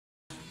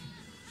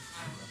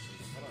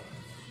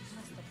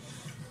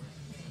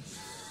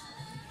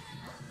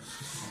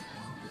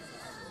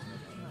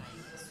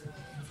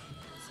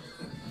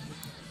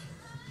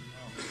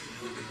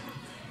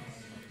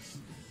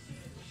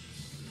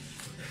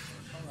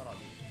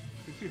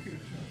Ladies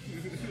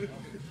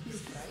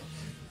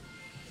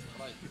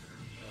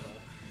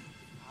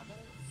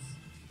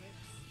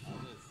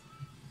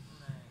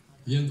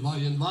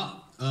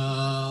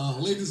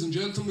and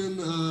gentlemen,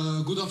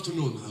 good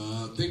afternoon.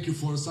 Thank you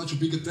for such a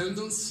big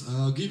attendance.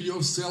 Give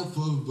yourself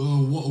a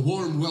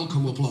warm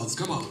welcome applause.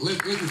 Come on,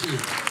 let me hear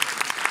it.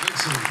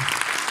 Excellent.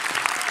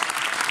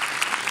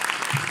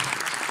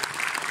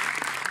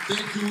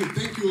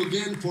 Thank you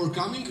again for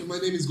coming. My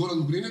name is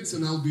Goran Brinec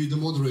and I'll be the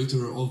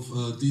moderator of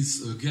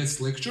this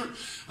guest lecture.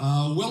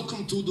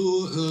 Welcome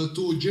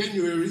to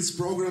January's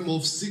program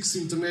of 6th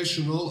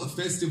International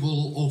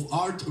Festival of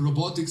Art,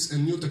 Robotics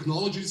and New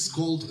Technologies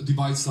called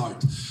Device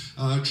Art.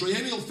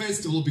 Triennial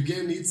Festival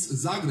began its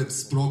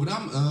Zagreb's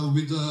program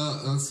with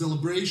a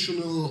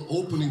celebrational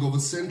opening of a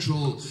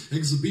central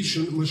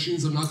exhibition,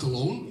 Machines Are Not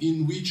Alone,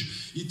 in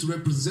which it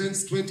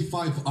represents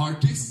 25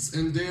 artists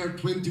and their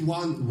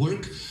 21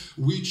 work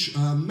which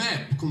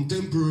map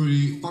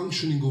contemporary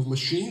functioning of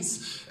machines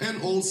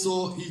and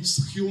also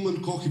its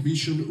human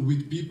cohabitation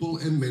with people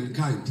and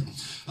mankind.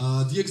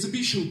 The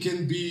exhibition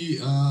can be,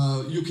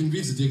 you can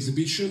visit the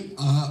exhibition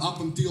up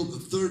until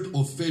 3rd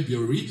of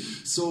February,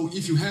 so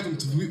if you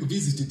haven't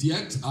visited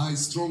yet, I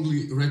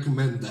strongly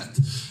recommend that.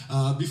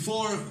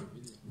 Before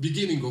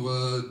beginning of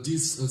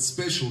this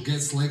special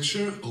guest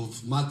lecture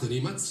of Mate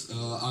Rimac,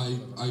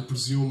 I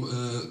presume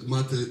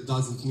Mate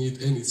doesn't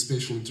need any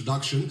special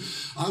introduction.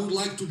 I would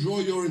like to draw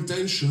your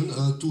attention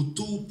to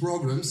two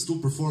programs, two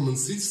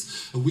performances,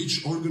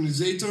 which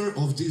organizer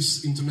of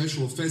this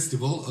international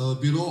festival,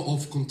 Bureau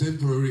of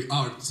Contemporary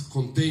Art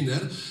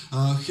Container,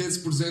 has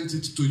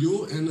presented to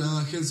you and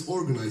has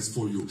organized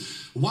for you.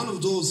 One of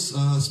those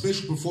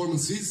special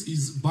performances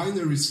is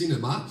Binary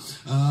Cinema,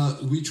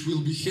 which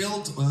will be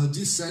held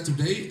this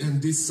Saturday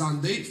and this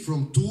Sunday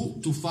from 2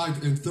 to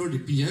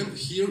 5:30 p.m.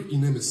 here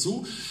in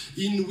MSU,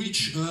 in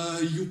which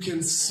you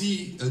can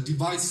see a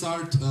Device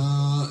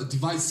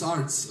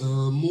Arts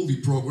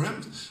movie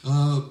program,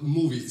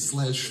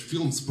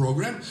 movie/films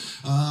program,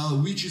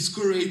 which is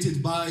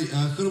curated by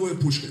Hrvoje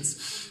Puškac.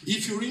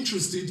 If you're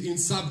interested in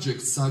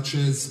subjects such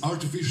as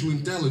artificial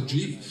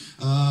intelligence,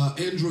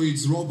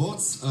 androids,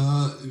 robots,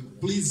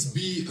 please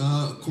be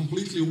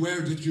completely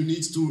aware that you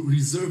need to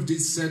reserve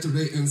this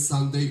Saturday and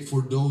Sunday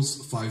for those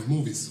 5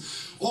 movies.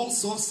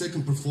 Also,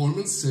 second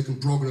performance, second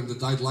program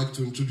that I'd like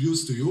to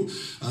introduce to you,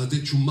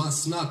 that you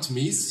must not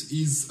miss,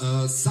 is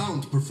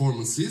sound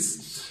performances.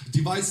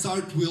 Device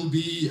Art will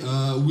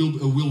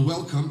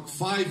welcome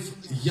 5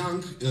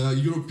 young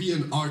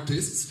European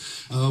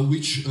artists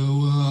which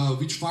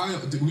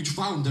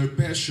found their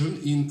passion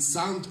in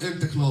sound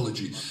and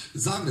technology.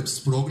 Zagreb's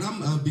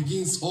program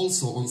begins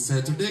also on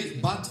Saturday,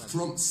 but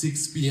from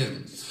 6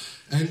 p.m.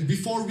 And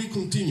before we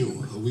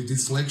continue with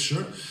this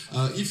lecture,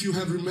 if you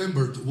have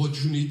remembered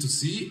what you need to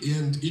see,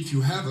 and if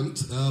you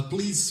haven't,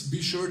 please be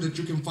sure that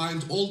you can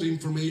find all the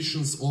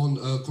information on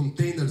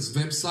Container's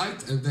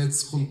website, and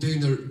that's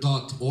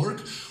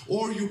container.org,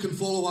 or you can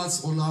follow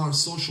us on our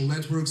social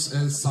networks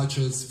such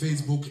as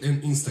Facebook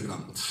and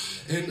Instagram.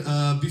 And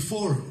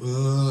before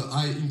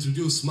I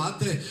introduce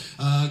Mate,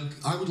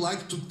 I would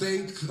like to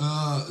thank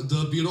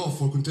the Bureau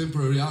for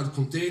Contemporary Art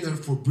Container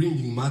for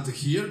bringing Mate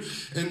here,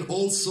 and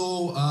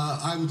also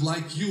I would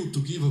like you to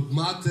give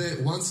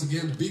Mate once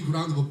again a big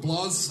round of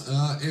applause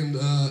and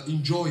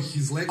enjoy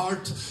his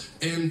art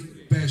and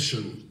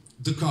passion,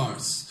 the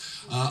cars.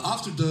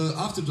 After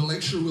the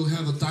lecture, we'll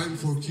have a time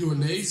for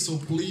Q&A, so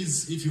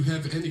please, if you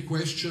have any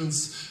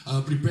questions,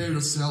 prepare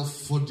yourself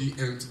for the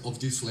end of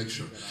this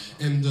lecture.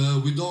 And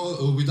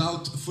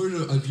without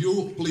further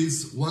ado,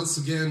 please, once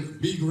again,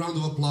 big round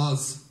of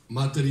applause,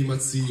 Mate Rimac,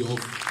 CEO of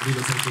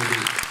Rimac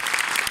Arcade.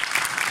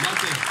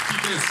 Mate,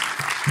 keep it.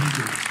 Thank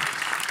you.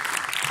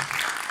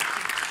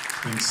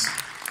 Thanks.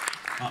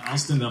 I'll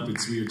stand up,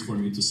 it's weird for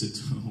me to sit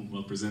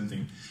while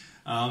presenting.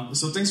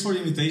 So thanks for the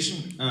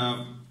invitation.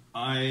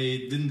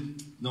 I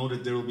didn't know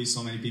that there will be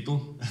so many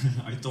people.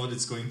 I thought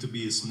it's going to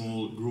be a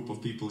small group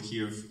of people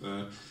here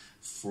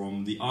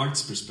from the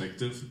arts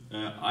perspective.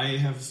 I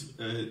have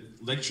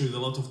lectured a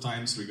lot of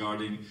times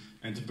regarding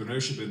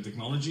entrepreneurship and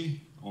technology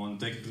on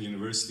technical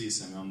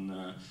universities and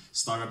on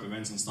startup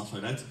events and stuff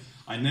like that.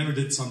 I never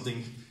did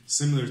something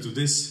similar to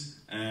this.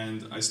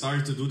 And I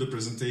started to do the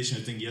presentation,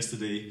 I think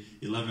yesterday,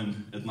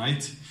 11 at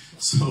night.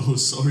 So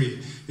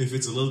sorry if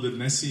it's a little bit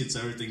messy, it's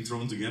everything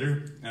thrown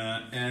together.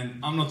 And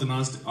I'm not an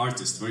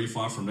artist, very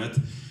far from that.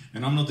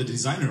 And I'm not the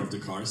designer of the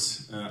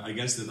cars. I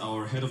guess that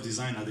our head of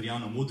design,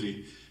 Adriano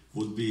Mudri,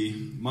 would be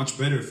much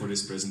better for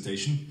this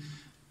presentation.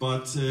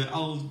 But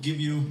I'll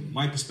give you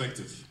my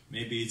perspective.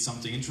 Maybe it's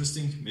something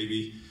interesting,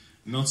 maybe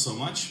not so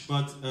much.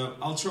 But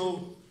I'll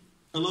throw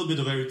a little bit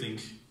of everything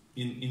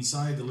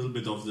inside, a little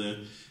bit of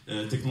the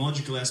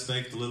technological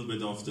aspect, a little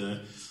bit of the,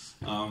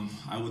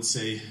 I would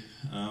say,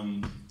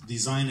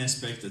 design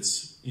aspect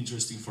that's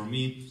interesting for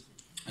me,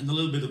 and a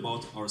little bit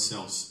about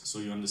ourselves, so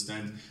you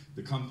understand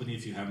the company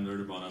if you haven't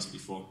heard about us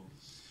before.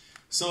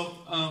 So,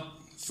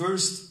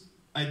 first,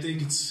 I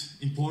think it's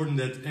important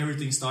that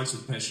everything starts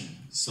with passion.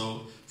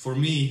 So for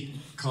me,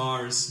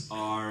 cars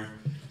are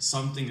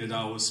something that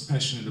I was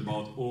passionate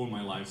about all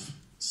my life.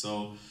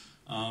 So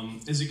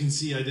as you can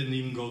see, I didn't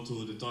even go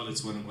to the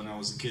toilets when I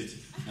was a kid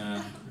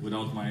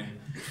without my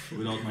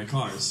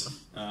cars.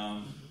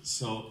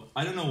 So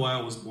I don't know why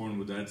I was born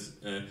with that.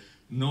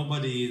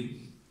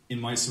 Nobody in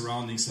my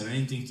surroundings had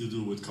anything to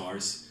do with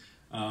cars.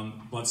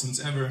 But since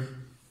ever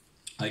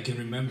I can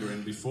remember,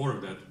 and before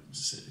that,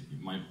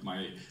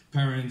 my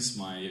parents,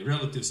 my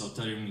relatives are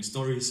telling me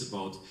stories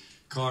about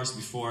cars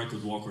before I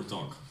could walk or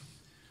talk.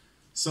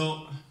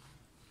 So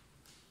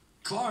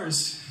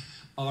cars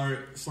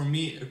are, for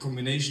me, a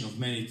combination of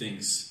many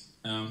things.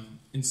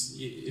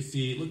 If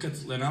we look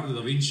at Leonardo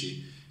da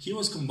Vinci, he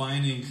was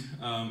combining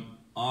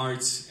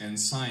art and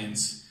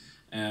science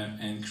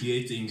and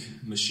creating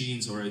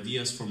machines or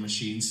ideas for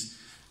machines.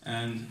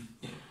 And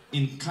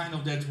in kind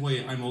of that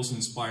way, I'm also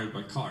inspired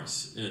by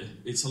cars.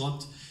 It's a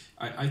lot.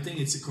 I think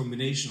it's a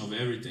combination of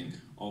everything,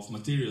 of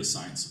material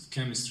science, of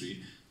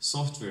chemistry,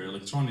 software,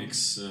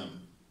 electronics,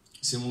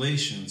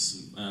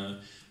 simulations,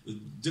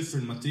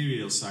 different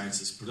material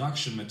sciences,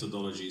 production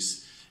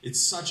methodologies.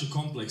 It's such a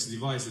complex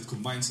device that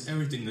combines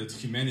everything that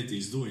humanity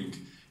is doing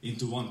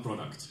into one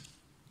product.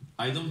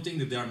 I don't think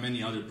that there are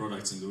many other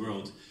products in the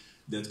world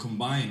that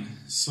combine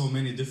so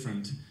many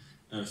different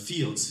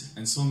fields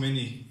and so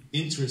many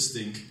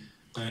interesting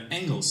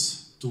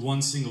angles to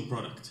one single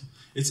product.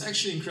 It's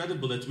actually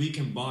incredible that we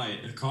can buy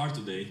a car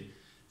today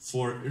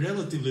for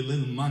relatively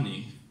little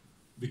money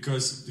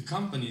because the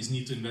companies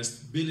need to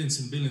invest billions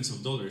and billions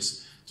of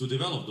dollars to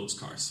develop those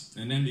cars.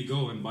 And then we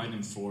go and buy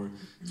them for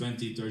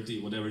 20,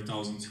 30, whatever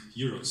thousand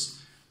euros,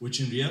 which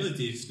in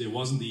reality, if there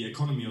wasn't the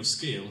economy of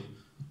scale,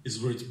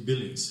 is worth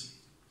billions.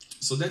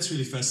 So that's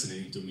really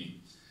fascinating to me.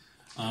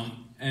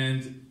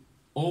 And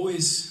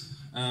always,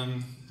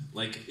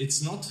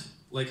 it's not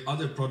like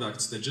other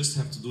products that just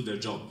have to do their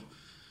job.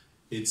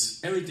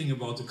 It's everything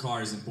about the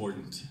car is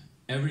important.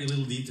 Every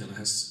little detail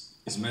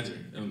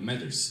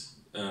matters,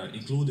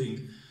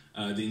 including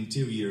the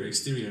interior,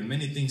 exterior, and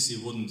many things you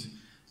wouldn't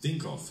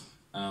think of.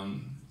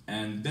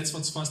 And that's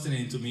what's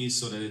fascinating to me,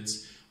 so that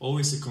it's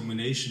always a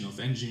combination of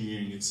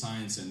engineering and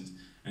science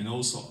and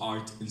also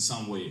art in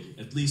some way.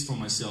 At least for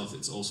myself,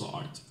 it's also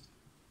art.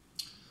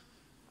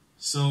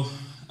 So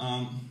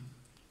I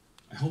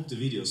hope the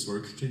videos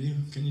work. Can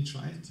you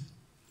try it?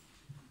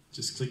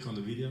 Just click on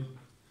the video.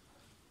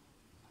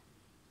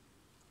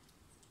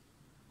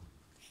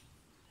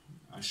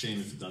 A shame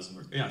if it doesn't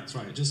work. Yeah,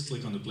 try it. Just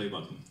click on the play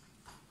button.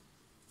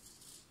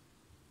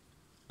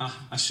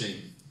 A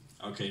shame.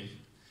 Okay.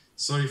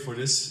 Sorry for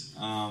this.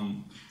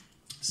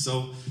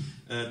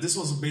 This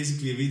was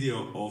basically a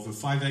video of a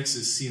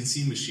 5-axis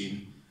CNC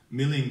machine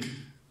milling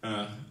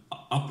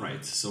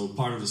upright, so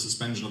part of the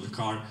suspension of the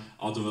car,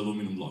 out of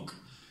aluminum block.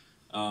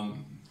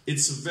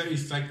 It's a very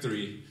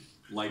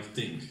factory-like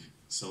thing,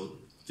 so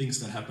things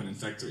that happen in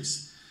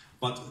factories.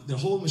 But the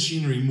whole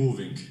machinery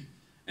moving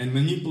and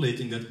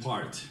manipulating that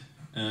part,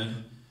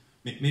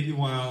 maybe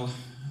while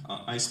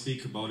I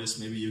speak about this,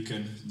 maybe you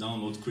can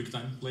download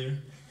QuickTime Player,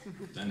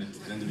 then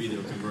the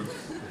video can work.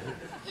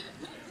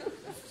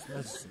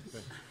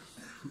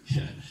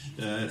 Yeah.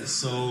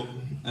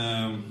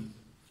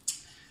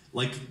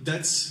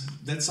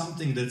 That's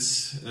something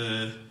that's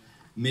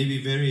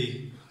maybe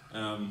very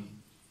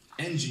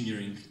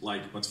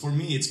engineering-like, but for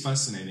me it's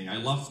fascinating. I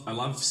love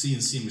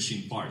CNC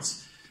machine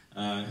parts.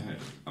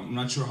 I'm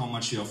not sure how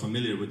much you are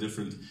familiar with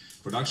different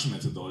production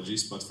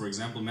methodologies, but for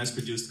example,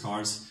 mass-produced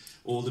cars,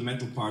 all the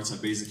metal parts are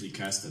basically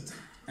casted,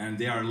 and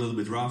they are a little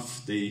bit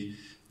rough. They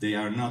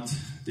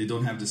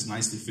don't have this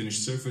nicely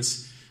finished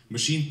surface.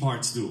 Machine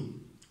parts do,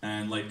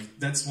 and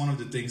that's one of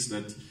the things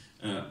that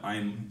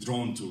I'm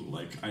drawn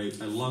to. I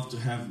love to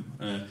have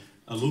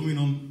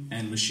aluminum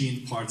and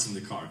machined parts in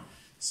the car.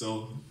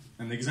 So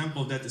an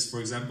example of that is, for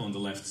example, on the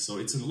left. So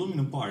it's an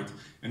aluminum part,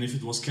 and if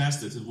it was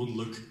casted, it wouldn't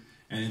look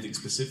anything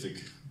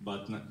specific.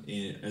 But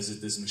as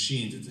it is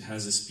machined, it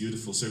has this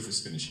beautiful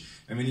surface finish.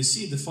 And when you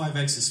see the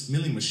 5-axis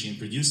milling machine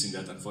producing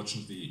that,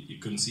 unfortunately you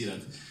couldn't see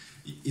that.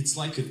 It's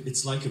like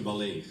a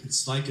ballet.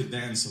 It's like a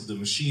dance of the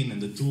machine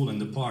and the tool and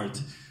the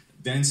part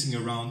dancing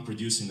around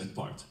producing that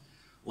part.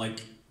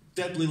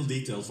 That little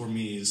detail for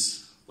me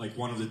is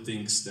one of the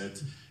things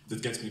that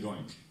gets me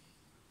going.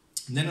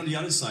 And then on the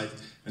other side,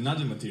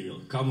 another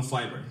material, carbon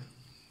fiber.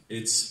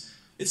 It's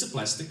a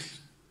plastic,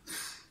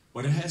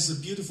 but it has a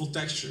beautiful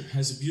texture,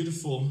 has a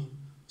beautiful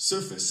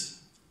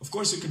surface. Of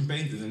course you can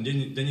paint it and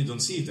then you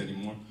don't see it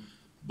anymore,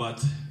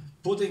 but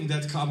putting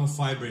that carbon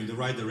fiber in the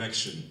right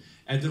direction,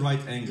 at the right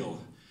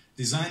angle,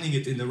 designing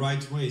it in the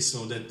right way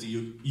so that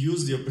you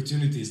use the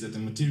opportunities that the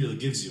material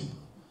gives you,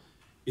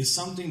 is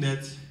something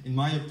that, in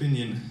my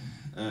opinion,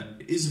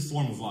 is a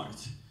form of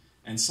art.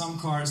 And some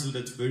cars do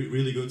that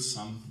really good,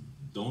 some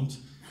don't.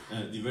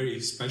 The very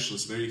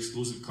specialist, very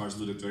exclusive cars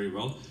do that very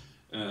well.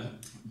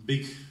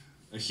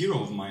 A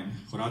hero of mine,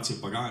 Horacio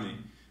Pagani,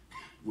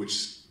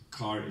 which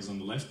car is on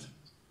the left,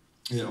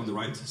 on the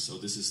right. So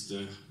this is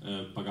the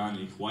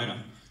Pagani Huayra,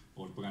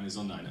 or Pagani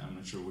Zonda, I'm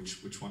not sure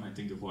which one, I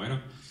think the Huayra.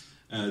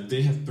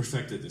 they have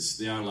perfected this.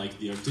 They are like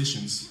the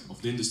artisans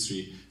of the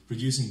industry,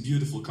 producing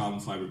beautiful carbon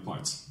fiber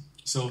parts.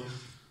 So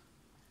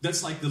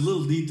that's like the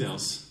little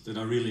details that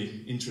are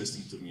really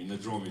interesting to me and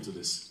that draw me to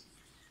this.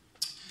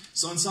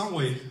 So in some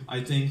way,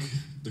 I think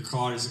the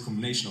car is a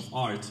combination of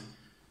art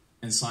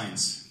and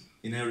science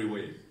in every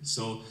way.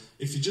 So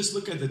if you just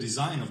look at the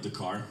design of the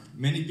car,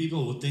 many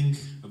people will think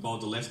about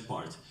the left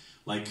part,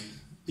 like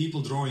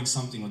people drawing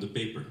something on the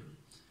paper,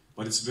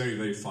 but it's very,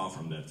 very far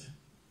from that.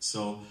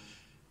 So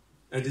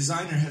a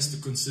designer has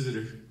to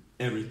consider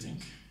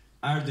everything: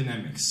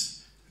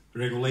 aerodynamics,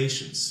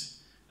 regulations.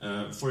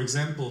 For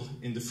example,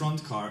 in the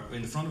front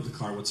of the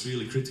car, what's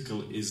really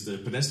critical is the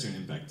pedestrian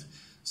impact.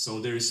 So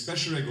there is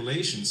special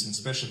regulations and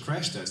special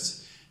crash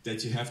tests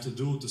that you have to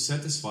do to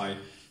satisfy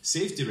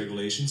safety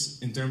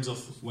regulations in terms of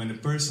when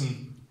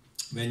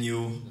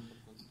you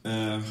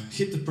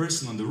hit the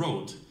person on the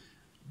road,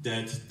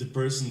 that the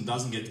person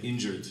doesn't get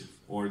injured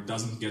or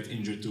doesn't get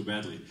injured too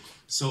badly.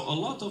 So a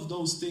lot of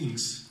those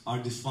things are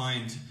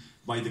defined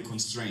by the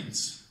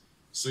constraints.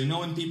 So you know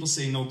when people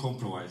say no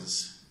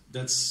compromises,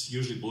 that's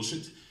usually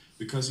bullshit,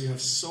 because you have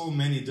so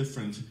many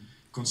different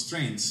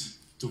constraints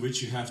to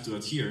which you have to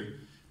adhere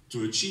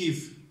to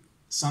achieve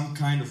some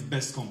kind of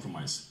best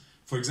compromise.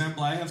 For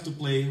example, I have to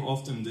play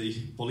often the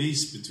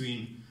police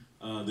between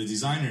the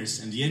designers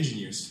and the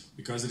engineers,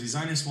 because the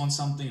designers want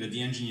something that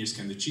the engineers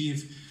can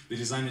achieve. The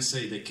designers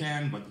say they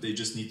can, but they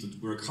just need to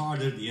work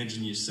harder. The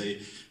engineers say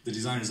the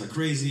designers are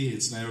crazy,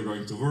 it's never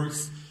going to work.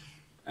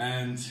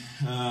 And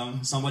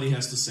somebody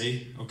has to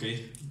say,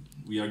 okay,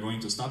 we are going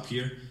to stop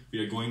here. We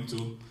are going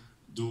to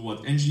do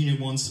what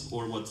engineering wants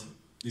or what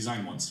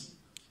design wants.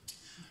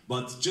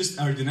 But just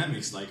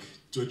aerodynamics, like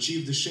to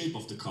achieve the shape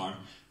of the car,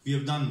 we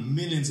have done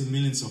millions and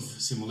millions of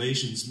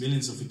simulations,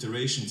 millions of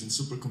iterations and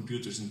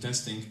supercomputers and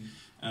testing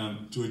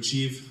to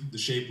achieve the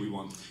shape we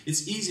want.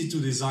 It's easy to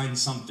design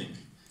something,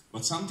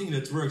 but something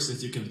that works,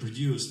 that you can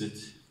produce, that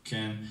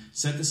can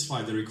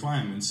satisfy the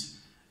requirements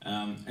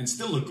and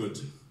still look good,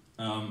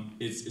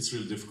 it's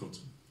really difficult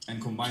and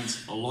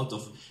combines a lot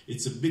of,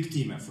 it's a big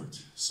team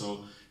effort.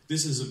 So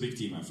this is a big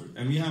team effort.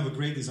 And we have a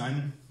great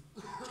designer,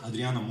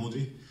 Adriano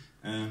Modri,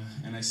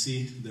 and I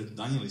see that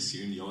Daniel is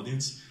here in the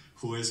audience,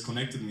 who has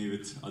connected me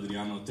with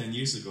Adriano 10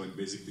 years ago and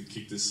basically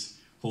kicked this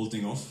whole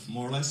thing off,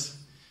 more or less.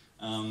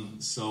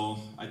 So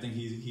I think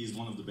he's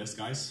one of the best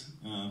guys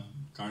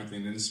currently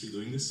in the industry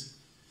doing this.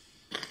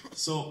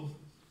 So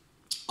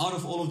out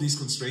of all of these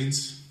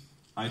constraints,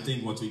 I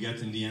think what we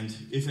get in the end,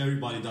 if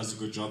everybody does a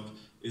good job,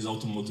 is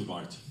automotive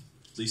art,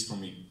 at least for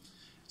me.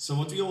 So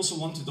what we also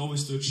wanted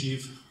always to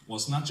achieve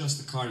was not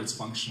just a car that's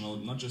functional,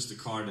 not just a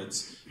car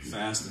that's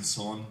fast and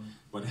so on,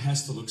 but it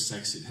has to look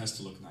sexy, it has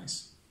to look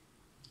nice.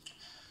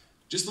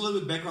 Just a little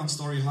bit background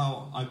story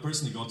how I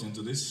personally got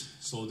into this.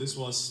 So this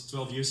was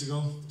 12 years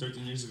ago,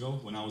 13 years ago,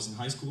 when I was in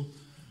high school.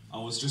 I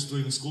was just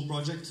doing a school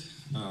project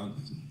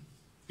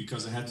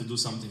because I had to do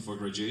something for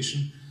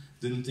graduation.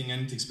 Didn't think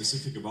anything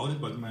specific about it,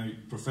 but my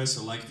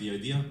professor liked the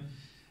idea.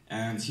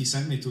 And he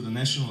sent me to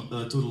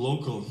the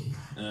local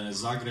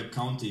Zagreb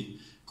county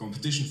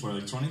competition for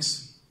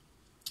electronics.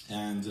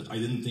 And I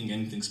didn't think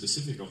anything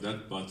specific of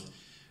that, but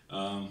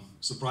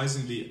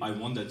surprisingly, I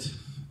won that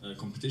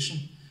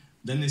competition.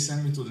 Then they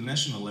sent me to the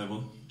national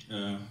level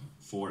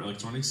for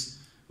electronics,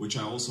 which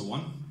I also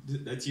won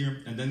that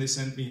year. And then they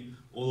sent me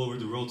all over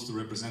the world to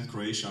represent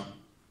Croatia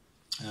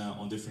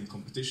on different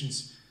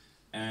competitions.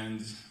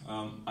 And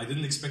I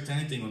didn't expect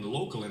anything on the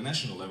local and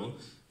national level,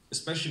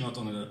 especially not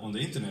on the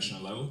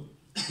international level.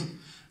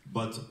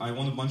 But I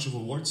won a bunch of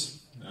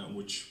awards,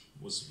 which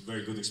was a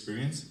very good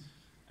experience.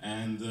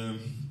 And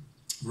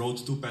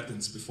wrote 2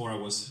 patents before I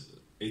was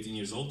 18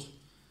 years old.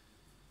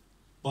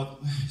 But,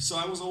 so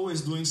I was always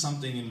doing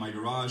something in my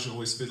garage,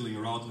 always fiddling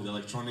around with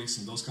electronics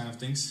and those kind of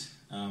things.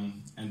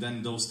 And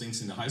then those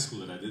things in the high school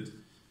that I did.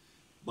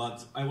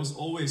 But I was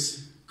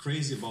always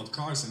crazy about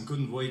cars and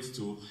couldn't wait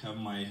to have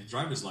my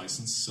driver's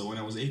license. So when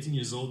I was 18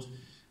 years old,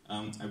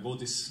 I bought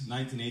this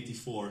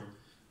 1984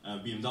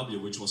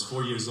 BMW, which was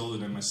 4 years older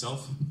than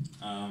myself.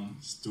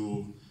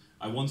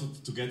 I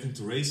wanted to get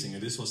into racing,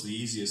 and this was the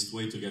easiest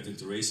way to get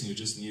into racing. You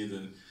just needed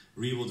a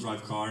rear-wheel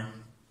drive car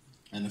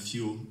and a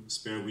few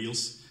spare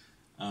wheels.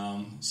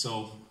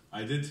 So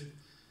I did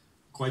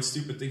quite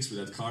stupid things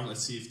with that car.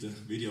 Let's see if the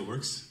video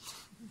works.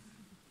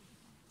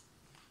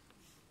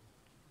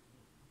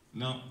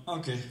 No?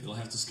 Okay, we'll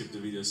have to skip the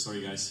video.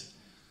 Sorry, guys.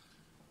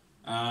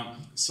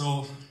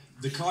 So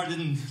the car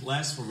didn't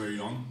last for very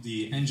long.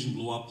 The engine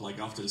blew up like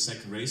after the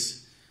second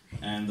race,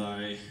 and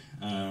I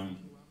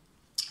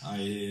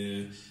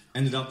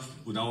ended up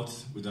without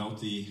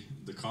the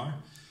car.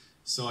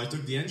 So I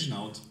took the engine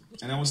out,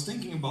 and I was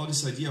thinking about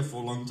this idea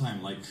for a long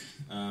time, like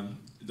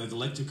that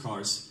electric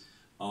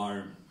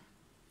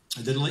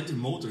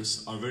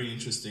motors are very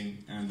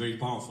interesting and very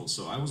powerful.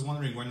 So I was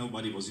wondering why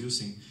nobody was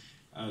using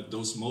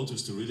those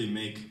motors to really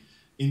make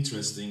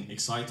interesting,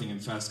 exciting,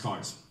 and fast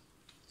cars.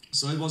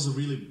 So it was a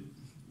really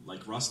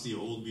like rusty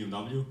old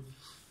BMW,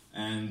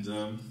 and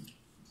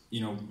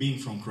you know, being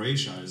from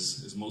Croatia,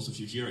 as most of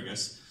you here, I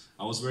guess,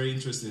 I was very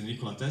interested in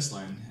Nikola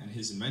Tesla and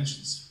his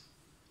inventions,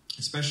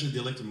 especially the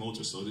electric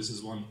motor. So this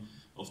is one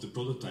of the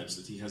prototypes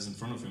that he has in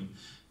front of him.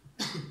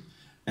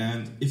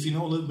 And if you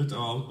know a little bit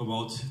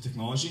about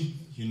technology,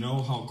 you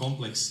know how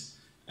complex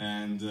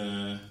and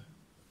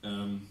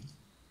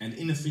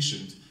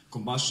inefficient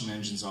combustion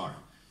engines are.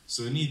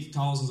 So you need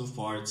thousands of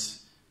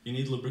parts, you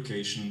need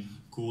lubrication,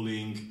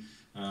 cooling,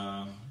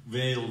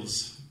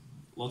 valves,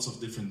 lots of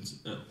different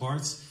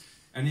parts.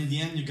 And in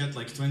the end, you get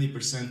like 20%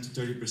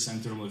 to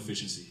 30% thermal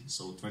efficiency.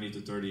 So 20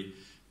 to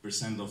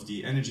 30% of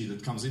the energy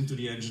that comes into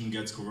the engine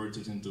gets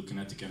converted into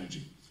kinetic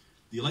energy.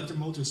 The electric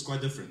motor is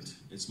quite different.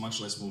 It's much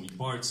less moving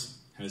parts,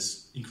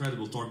 has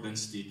incredible torque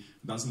density,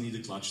 doesn't need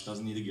a clutch,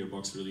 doesn't need a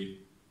gearbox really,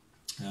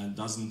 and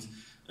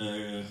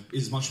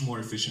is much more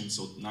efficient,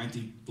 so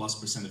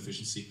 90+%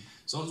 efficiency.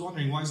 So I was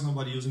wondering, why is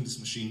nobody using this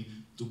machine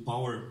to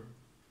power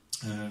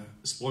a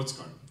sports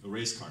car, a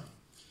race car?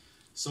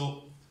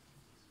 So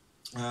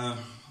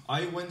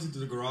I went into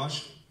the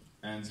garage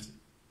and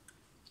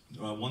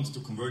wanted to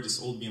convert this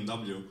old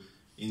BMW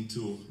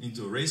into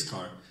a race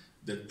car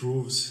that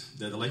proves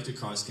that electric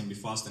cars can be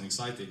fast and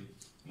exciting.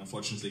 And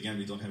unfortunately, again,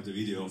 we don't have the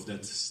video of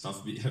that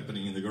stuff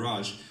happening in the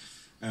garage.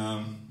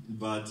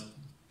 But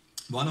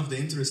one of the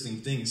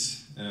interesting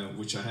things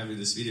which I have in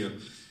this video,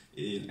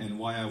 and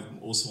why I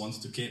also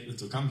wanted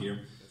to come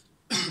here,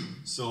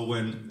 so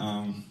when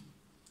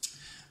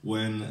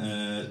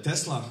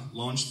Tesla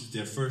launched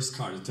their first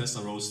car, the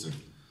Tesla Roadster,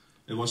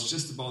 it was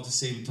just about the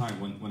same time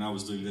when I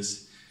was doing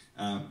this.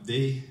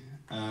 They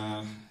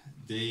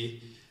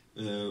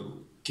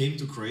came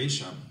to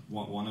Croatia.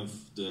 One of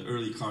the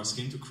early cars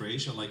came to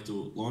Croatia like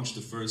to launch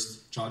the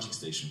first charging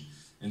station,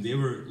 and they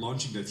were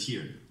launching that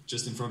here,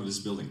 just in front of this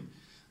building.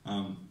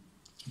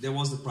 There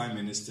was the Prime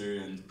Minister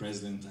and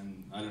President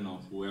and I don't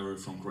know, whoever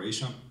from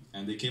Croatia,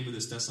 and they came with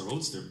this Tesla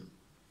Roadster,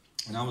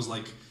 and I was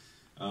like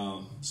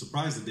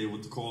surprised that they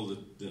would call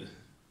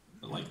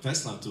like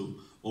Tesla to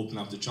open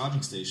up the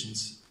charging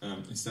stations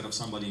instead of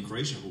somebody in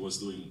Croatia who was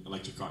doing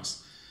electric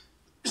cars.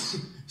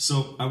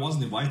 So I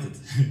wasn't invited,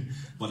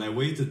 but I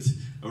waited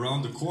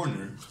around the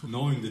corner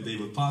knowing that they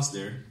would pass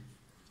there,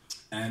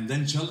 and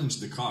then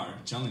challenged the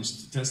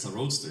Tesla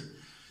Roadster.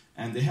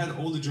 And they had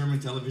all the German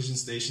television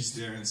stations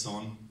there and so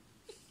on.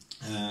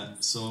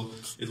 So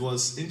it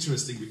was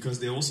interesting because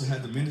they also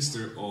had the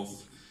Minister of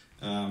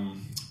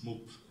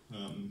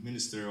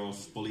Minister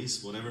of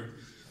Police, whatever,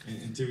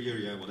 Interior,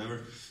 yeah,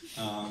 whatever,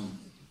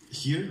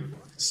 here.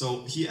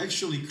 So he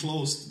actually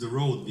closed the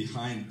road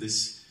behind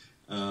this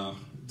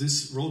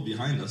road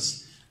behind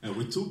us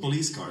with 2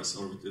 police cars,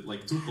 or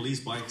like 2 police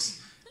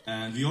bikes,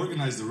 and we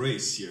organized a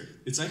race here.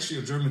 It's actually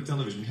on German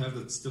television. You have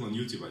that still on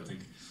YouTube, I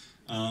think.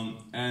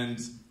 And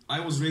I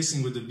was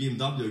racing with the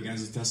BMW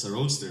against the Tesla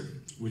Roadster,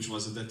 which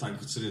was at that time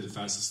considered the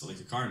fastest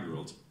electric car in the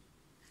world,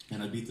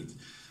 and I beat it.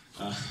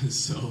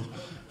 So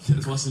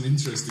that was an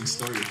interesting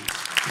story.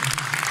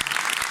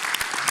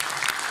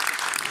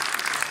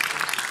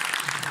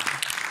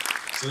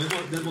 So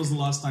that was the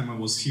last time I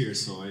was here,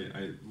 so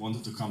I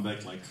wanted to come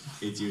back like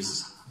 8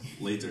 years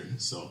later.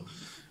 So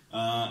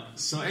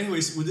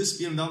anyways, with this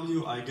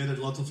BMW, I get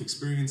a lot of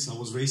experience. I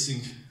was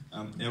racing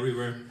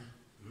everywhere.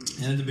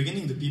 And at the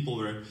beginning, the people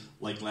were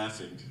like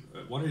laughing.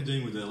 What are you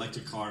doing with the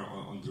electric car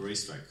on the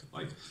racetrack?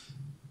 Like,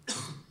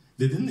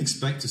 they didn't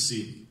expect to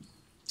see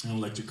an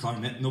electric car.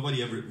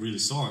 Nobody ever really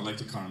saw an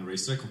electric car on the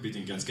racetrack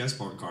competing against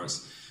gas-powered cars.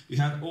 We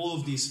had all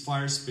of these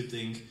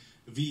fire-spitting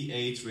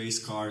V8 race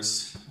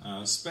cars,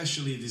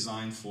 specially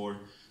designed for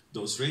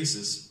those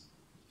races.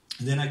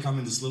 And then I come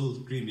in this little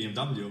green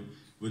BMW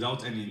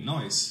without any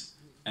noise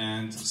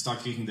and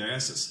start kicking their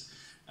asses.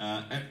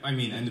 I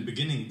mean, in the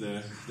beginning,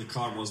 the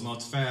car was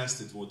not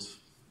fast. It would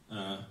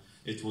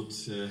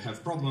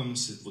have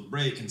problems. It would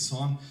break and so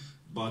on.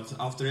 But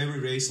after every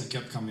race, I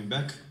kept coming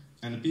back,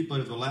 and the people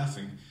that were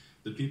laughing,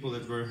 the people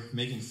that were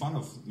making fun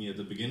of me at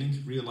the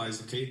beginning,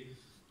 realized, okay,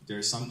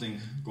 there's something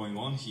going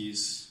on.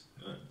 He's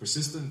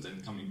persistent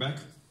and coming back.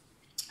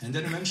 And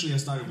then eventually I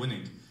started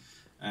winning.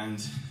 And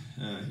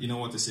you know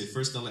what they say,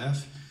 first they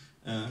laugh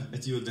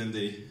at you, then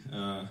they...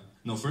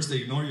 no, first they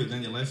ignore you,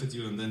 then they laugh at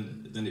you, and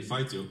then they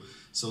fight you.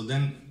 So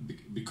then,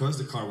 because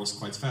the car was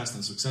quite fast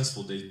and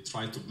successful, they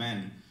tried to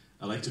ban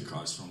electric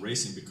cars from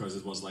racing because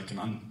it was like an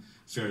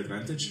unfair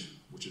advantage,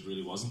 which it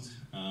really wasn't.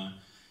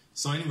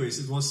 So anyways,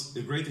 it was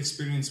a great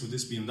experience with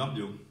this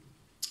BMW.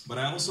 But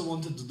I also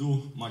wanted to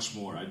do much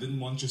more. I didn't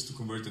want just to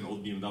convert an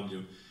old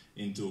BMW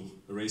into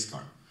a race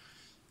car.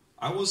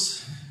 I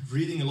was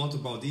reading a lot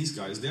about these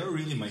guys. They are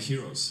really my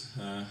heroes.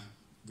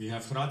 We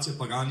have Horacio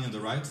Pagani on the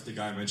right, the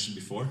guy I mentioned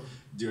before,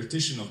 the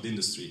artisan of the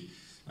industry.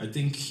 I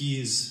think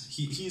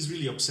he's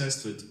really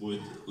obsessed with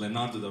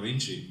Leonardo da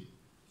Vinci.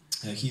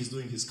 He's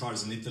doing his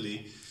cars in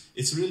Italy.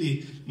 It's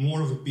really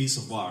more of a piece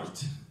of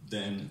art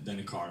than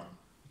a car.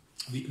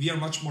 We are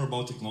much more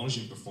about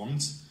technology and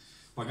performance.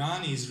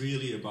 Pagani is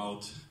really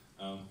about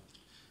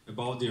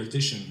the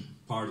artisan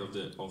part of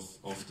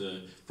the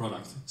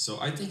product. So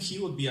I think he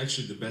would be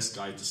actually the best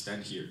guy to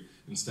stand here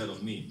instead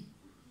of me.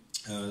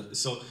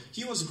 So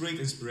he was a great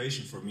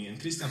inspiration for me, and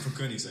Christian from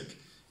Koenigsegg,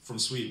 from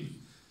Sweden.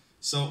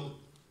 So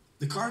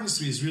the car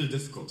industry is really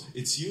difficult.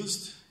 It's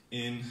used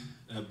in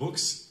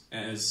books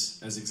as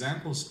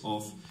examples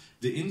of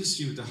the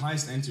industry with the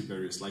highest entry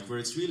barriers, like where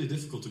it's really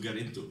difficult to get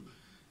into.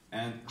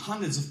 And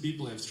hundreds of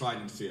people have tried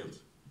and failed.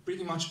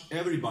 Pretty much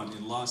everybody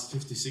in the last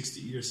 50,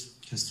 60 years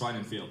has tried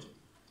and failed.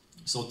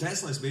 So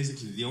Tesla is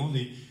basically the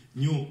only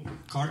new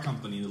car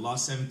company in the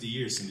last 70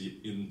 years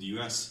in the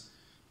US.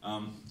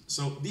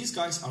 So these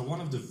guys are one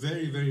of the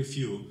very, very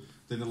few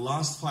that in the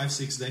last 5,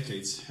 6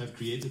 decades have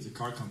created a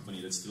car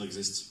company that still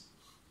exists.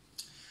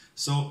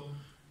 So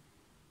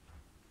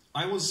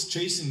I was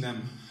chasing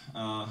them,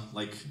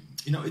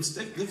 it's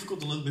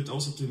difficult a little bit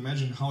also to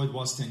imagine how it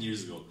was 10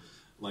 years ago.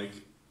 Like,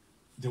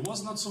 there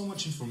was not so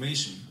much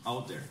information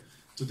out there.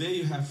 Today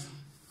you have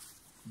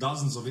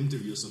dozens of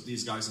interviews of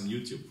these guys on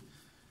YouTube.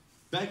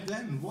 Back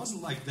then, it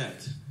wasn't like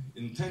that.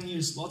 In 10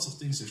 years, lots of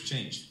things have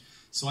changed.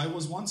 So I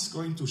was once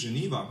going to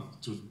Geneva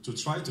to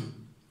try to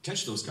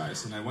catch those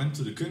guys, and I went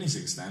to the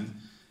Koenigsegg stand,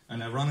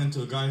 and I ran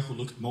into a guy who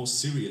looked most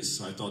serious,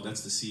 so I thought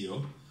that's the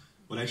CEO.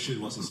 But actually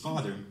it was his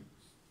father,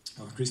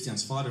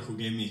 Christian's father, who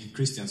gave me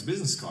Christian's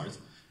business card,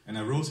 and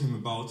I wrote him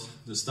about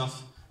the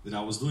stuff that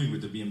I was doing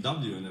with the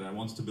BMW and that I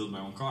wanted to build my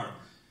own car.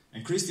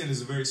 And Christian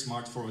is a very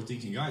smart,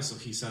 forward-thinking guy, so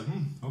he said,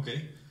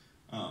 okay,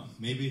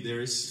 maybe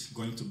there is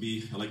going to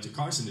be electric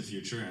cars in the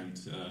future,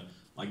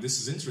 and this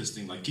is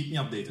interesting, like, keep me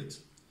updated.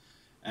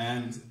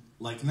 And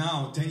like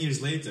now, 10 years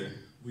later,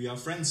 we are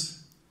friends.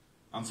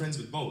 I'm friends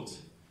with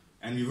both,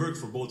 and we work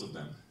for both of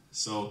them.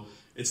 So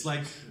it's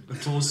like a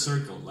closed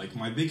circle. Like,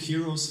 my big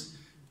heroes,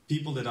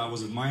 people that I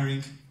was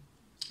admiring,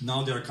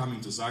 now they are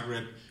coming to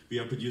Zagreb. We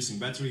are producing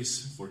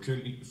batteries for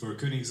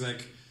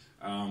Koenigsegg,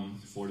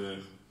 for the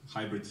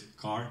hybrid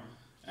car,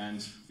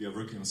 and we are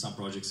working on some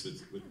projects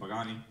with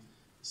Pagani.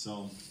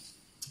 So,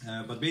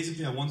 but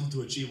basically I wanted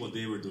to achieve what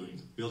they were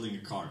doing, building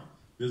a car,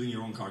 building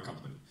your own car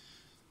company.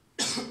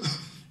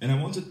 And I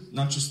wanted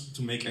not just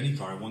to make any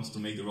car, I wanted to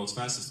make the world's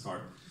fastest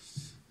car.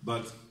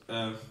 But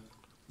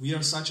we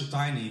are such a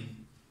tiny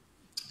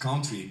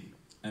country,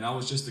 and I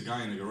was just a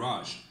guy in a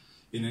garage,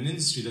 in an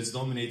industry that's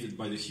dominated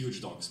by the huge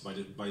dogs, by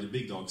the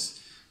big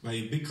dogs,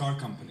 by big car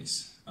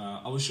companies.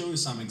 I will show you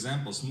some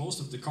examples. Most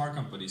of the car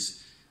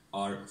companies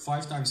are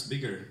 5 times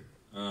bigger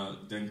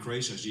than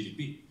Croatia's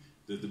GDP,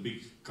 the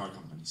big car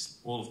companies,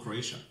 all of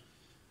Croatia.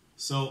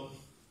 So,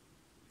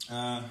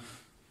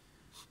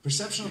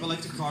 perception of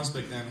electric cars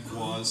back then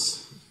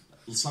was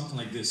something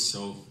like this.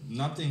 So,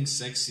 nothing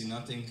sexy,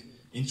 nothing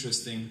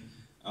interesting.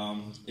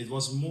 It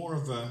was more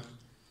of a...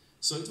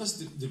 So it was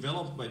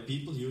developed by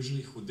people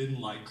usually who didn't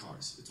like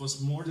cars. It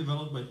was more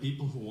developed by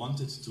people who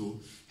wanted to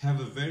have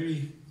a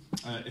very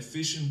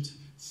efficient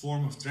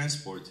form of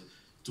transport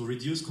to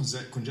reduce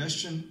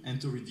congestion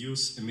and to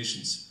reduce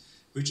emissions,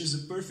 which is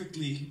a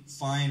perfectly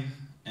fine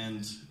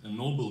and a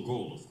noble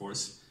goal, of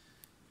course,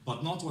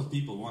 but not what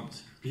people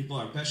want. People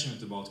are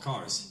passionate about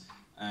cars,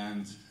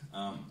 and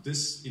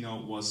this,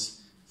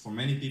 was for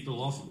many people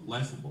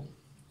laughable.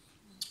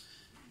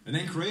 And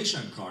then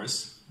Croatian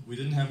cars, we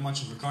didn't have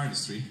much of a car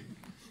industry,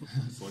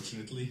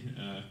 unfortunately.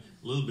 A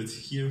little bit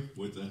here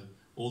with the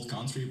old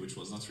country, which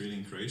was not really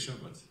in Croatia,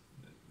 but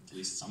at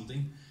least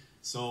something.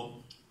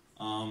 So,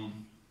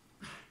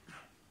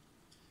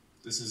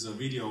 this is a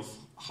video of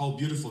how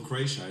beautiful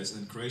Croatia is,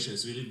 and Croatia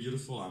is really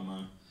beautiful.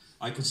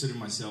 I consider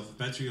myself a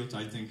patriot.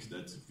 I think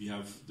that we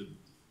have the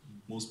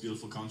most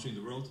beautiful country in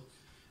the world.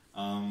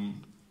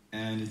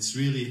 And it's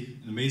really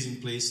an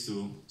amazing place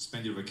to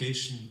spend your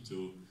vacation,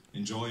 to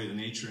enjoy the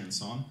nature and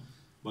so on.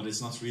 But it's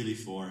not really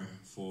for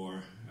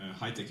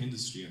high-tech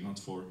industry, and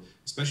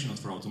especially not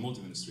for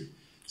automotive industry.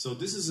 So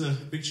this is a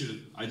picture that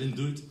I didn't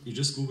do it. You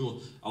just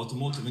Google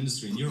automotive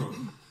industry in Europe,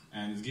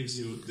 and it gives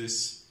you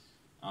this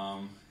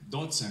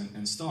dots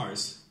and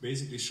stars,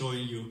 basically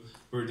showing you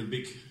where the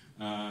big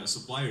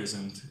suppliers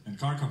and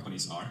car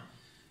companies are.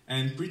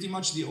 And pretty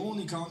much the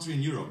only country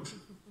in Europe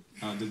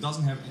that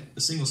doesn't have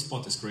a single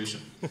spot is Croatia.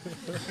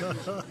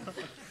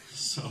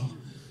 So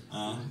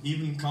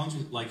even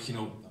countries like,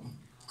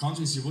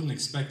 countries you wouldn't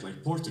expect,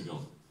 like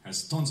Portugal,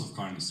 has tons of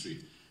car industry,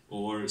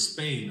 or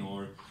Spain,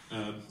 or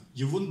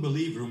you wouldn't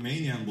believe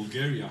Romania and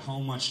Bulgaria, how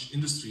much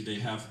industry they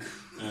have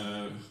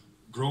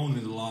grown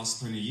in the last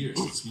 20 years.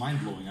 It's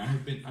mind-blowing.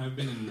 I've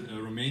been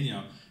in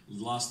Romania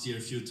last year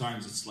a few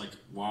times. It's like,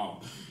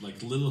 wow,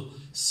 like little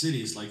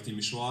cities like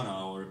Timișoara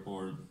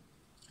or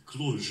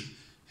Cluj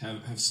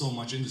have so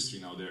much industry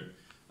now there.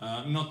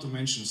 Not to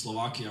mention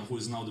Slovakia, who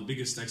is now the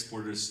biggest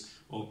exporter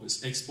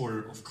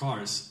of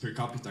cars per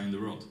capita in the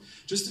world.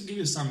 Just to give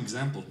you some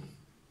example,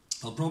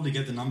 I'll probably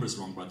get the numbers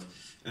wrong, but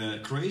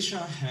Croatia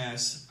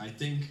has, I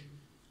think,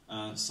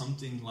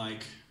 something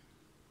like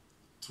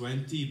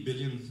 $20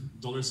 billion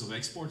of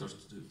export, or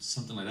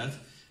something like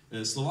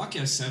that.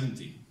 Slovakia has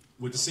 70,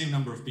 with the same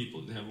number of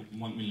people. They have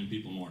 1 million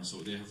people more, so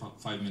they have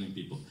 5 million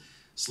people.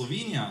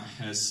 Slovenia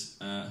has,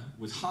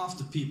 with half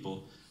the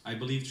people, I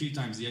believe 3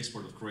 times the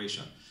export of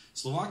Croatia.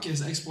 Slovakia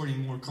is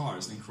exporting more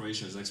cars than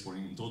Croatia is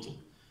exporting in total.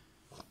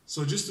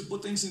 So just to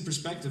put things in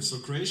perspective, so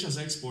Croatia's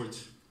export,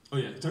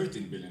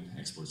 13 billion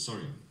export,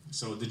 sorry.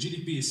 So the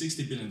GDP is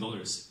 $60 billion.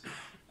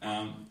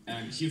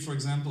 And here, for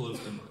example,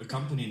 a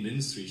company in the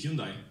industry,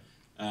 Hyundai,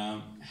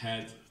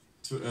 had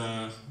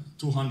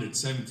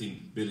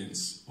 217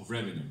 billions of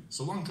revenue.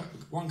 So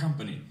one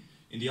company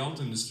in the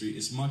auto industry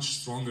is much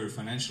stronger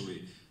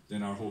financially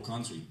than our whole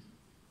country.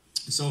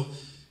 So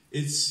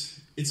it's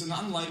an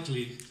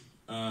unlikely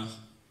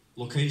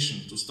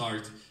location to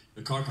start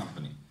a car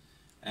company.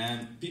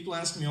 And people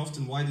ask me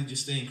often, why did you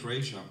stay in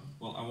Croatia?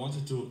 Well, I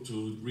wanted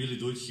to really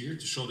do it here,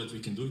 to show that we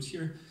can do it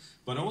here.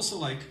 But also,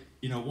 like,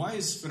 you know, why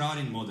is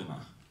Ferrari in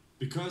Modena?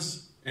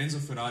 Because Enzo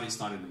Ferrari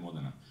started in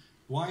Modena.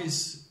 Why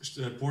is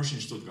Porsche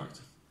in Stuttgart?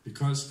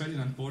 Because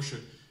Ferdinand Porsche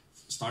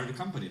started a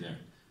company there.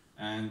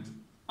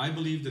 And I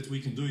believe that we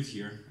can do it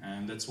here,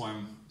 and that's why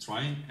I'm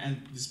trying.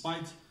 And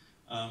despite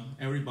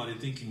everybody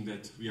thinking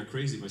that we are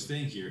crazy by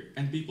staying here,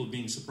 and people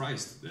being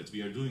surprised that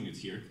we are doing it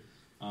here,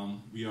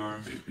 we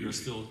are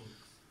still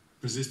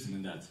persistent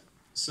in that.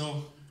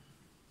 So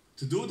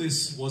to do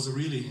this was a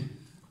really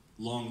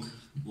long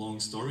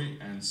story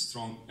and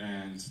strong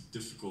and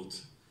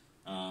difficult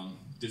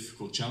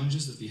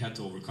challenges that we had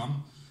to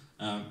overcome.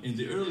 In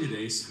the early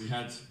days, we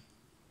had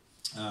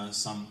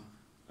some,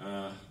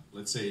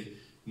 let's say,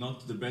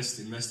 not the best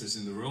investors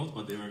in the world,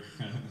 but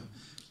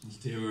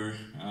they were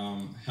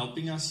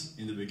helping us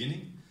in the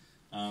beginning.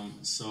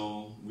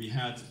 So we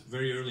had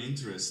very early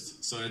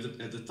interest. So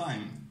at the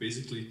time,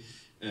 basically,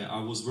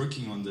 I was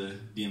working on the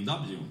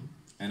BMW,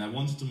 and I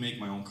wanted to make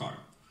my own car.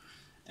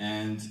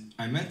 And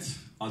I met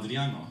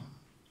Adriano,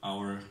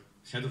 our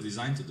head of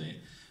design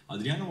today.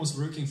 Adriano was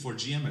working for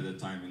GM at that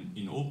time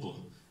in Opel,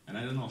 and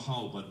I don't know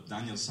how, but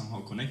Daniel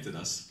somehow connected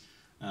us.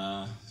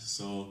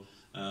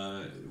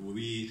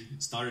 We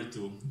started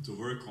to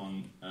work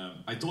on,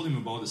 I told him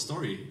about the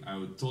story.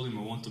 I told him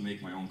I want to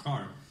make my own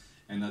car.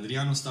 And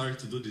Adriano started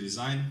to do the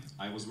design.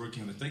 I was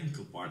working on the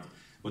technical part,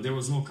 but there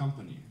was no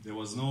company. There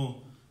was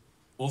no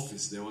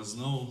office. There was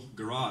no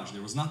garage.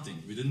 There was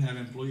nothing. We didn't have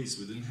employees.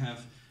 We didn't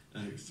have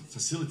a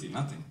facility,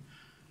 nothing.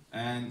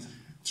 And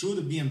through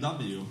the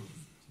BMW,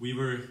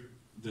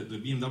 the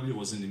BMW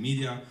was in the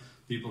media.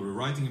 People were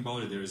writing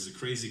about it. There is a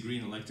crazy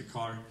green electric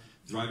car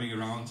driving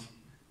around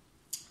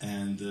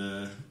and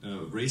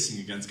racing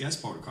against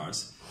gas-powered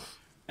cars.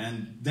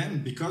 And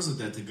then, because of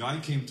that, a guy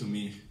came to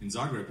me in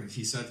Zagreb and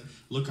he said,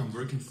 look, I'm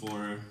working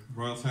for a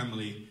royal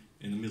family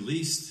in the Middle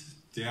East.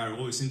 They are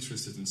always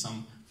interested in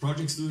some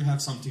projects. Do you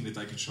have something that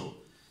I can show?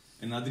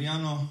 And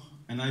Adriano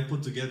and I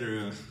put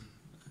together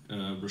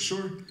a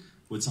brochure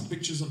with some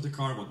pictures of the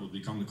car, what will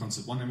become the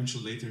Concept 1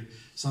 eventually later,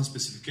 some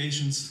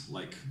specifications,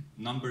 like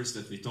numbers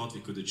that we thought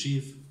we could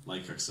achieve,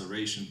 like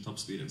acceleration, top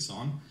speed, and so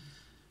on.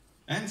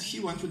 And he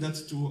went with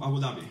that to Abu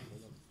Dhabi.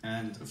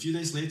 And a few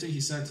days later, he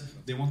said,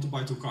 they want to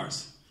buy 2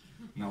 cars.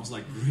 And I was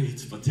like,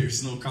 great, but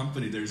there's no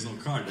company, there's no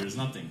car, there's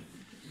nothing.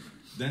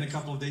 Then a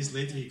couple of days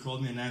later, he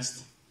called me and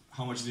asked,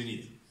 how much do you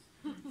need?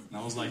 And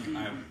I was like,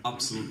 I have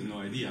absolutely no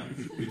idea.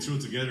 We threw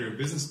together a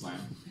business plan.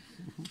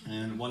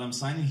 And what I'm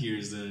signing here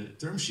is the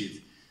term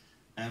sheet.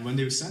 And when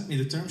they sent me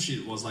the term sheet,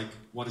 it was like,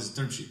 what is a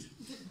term sheet?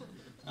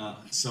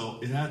 So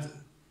it had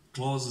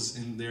clauses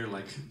in there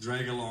like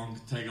drag along,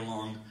 tag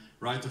along,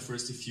 right of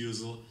first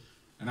refusal.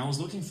 And I was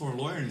looking for a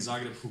lawyer in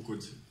Zagreb who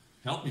could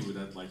help me with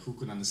that, like who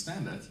could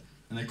understand that.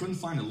 And I couldn't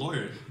find a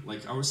lawyer.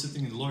 Like I was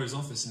sitting in the lawyer's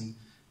office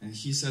and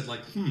he said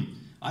like,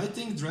 I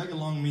think drag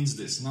along means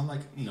this. And I'm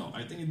like, no,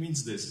 I think it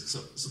means this.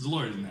 So the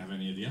lawyer didn't have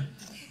any idea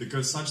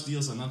because such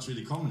deals are not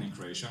really common in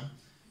Croatia.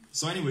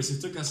 So anyways, it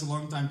took us a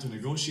long time to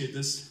negotiate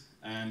this.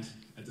 And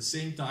at the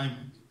same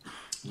time,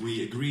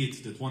 we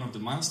agreed that one of the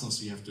milestones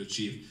we have to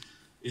achieve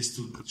is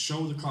to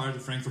show the car at the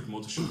Frankfurt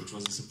Motor Show, which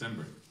was in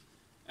September.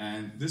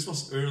 And this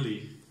was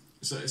early,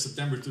 so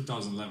September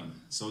 2011.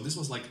 So this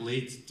was like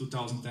late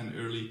 2010,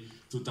 early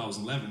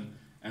 2011,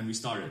 and we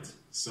started.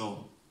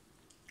 So,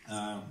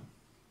 a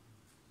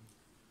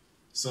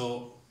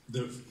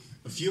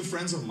few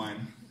friends of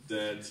mine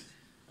that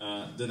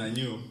I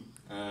knew,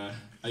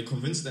 I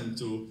convinced them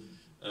to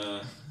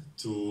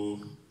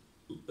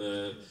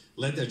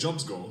let their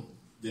jobs go.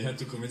 They had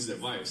to convince their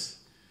wives,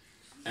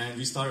 and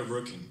we started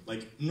working.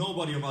 Like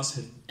nobody of us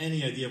had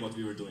any idea what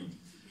we were doing.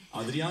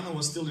 Adriano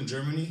was still in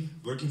Germany,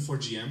 working for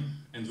GM,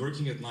 and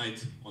working at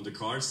night on the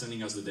car,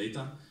 sending us the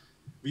data.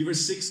 We were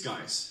 6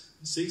 guys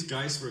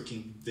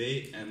working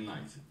day and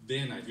night.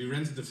 We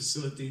rented the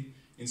facility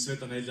in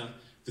Sveta Nedelja.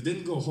 We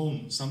didn't go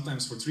home,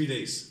 sometimes for 3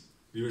 days.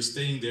 We were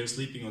staying there,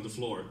 sleeping on the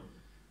floor.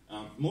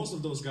 Most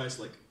of those guys,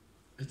 like,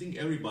 I think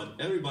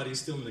everybody is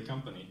still in the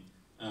company.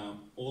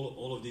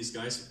 All of these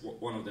guys,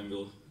 one of them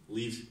will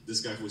leave,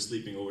 this guy who is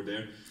sleeping over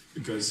there,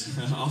 because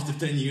after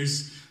 10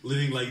 years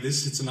living like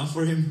this, it's enough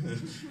for him.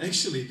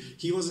 Actually,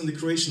 he was in the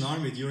Croatian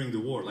army during the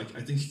war, like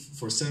I think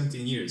for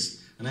 17 years.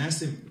 And I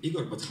asked him,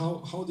 Igor, but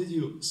how did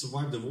you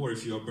survive the war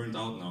if you are burned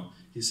out now?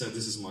 He said,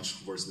 this is much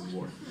worse than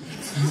war.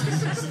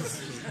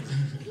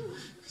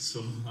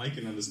 So I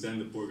can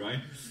understand the poor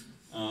guy.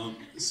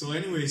 So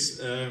anyways,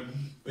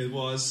 it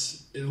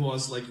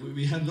was like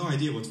we had no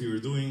idea what we were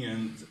doing,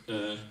 and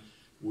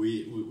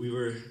we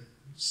were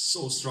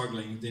so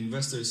struggling. The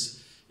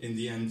investors in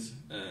the end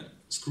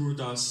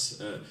screwed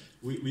us.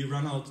 We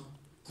ran out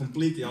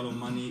completely out of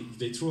money.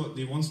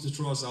 They wanted to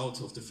throw us out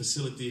of the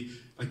facility.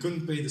 I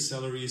couldn't pay the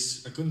salaries,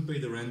 I couldn't pay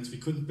the rent, we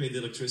couldn't pay the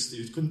electricity,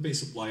 we couldn't pay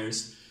suppliers.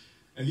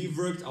 And we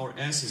worked our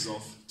asses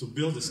off to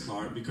build this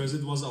car because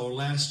it was our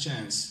last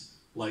chance.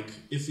 Like,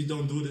 if we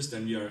don't do this,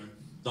 then we are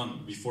done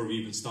before we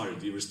even started.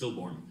 We were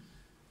stillborn.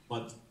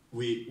 But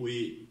we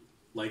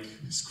like,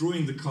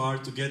 screwing the car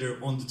together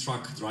on the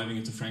truck, driving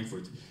into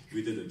Frankfurt.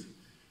 We did it.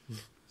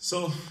 So,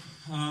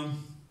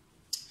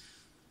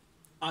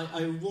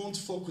 I won't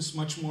focus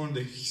much more on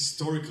the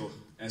historical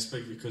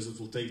aspect because it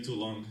will take too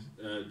long.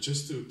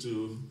 Just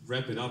to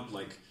wrap it up,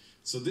 like,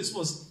 so this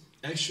was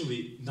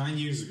actually 9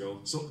 years ago.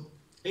 So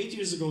 8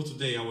 years ago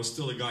today, I was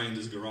still a guy in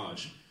this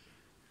garage.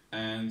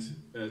 And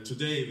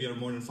today we are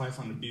more than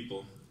 500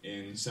 people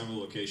in several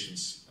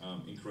locations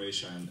in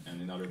Croatia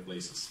and in other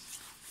places.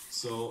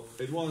 So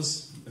it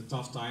was a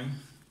tough time.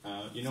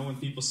 You know, when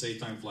people say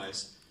time flies,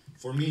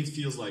 for me it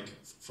feels like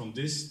from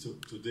this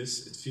to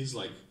this, it feels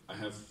like I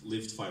have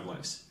lived 5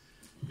 lives.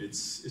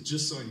 It's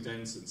just so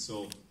intense and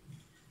so,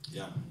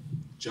 yeah,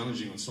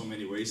 challenging in so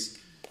many ways.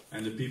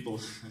 And the people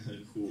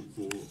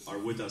who are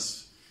with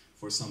us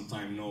for some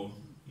time know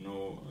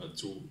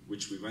through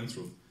which we went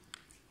through.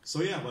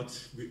 So yeah, but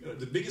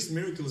the biggest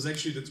miracle is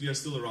actually that we are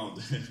still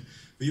around.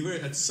 We were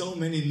at so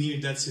many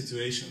near-death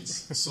situations.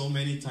 So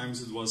many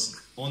times it was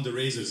on the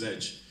razor's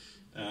edge.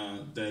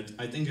 That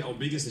I think our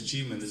biggest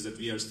achievement is that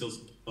we are still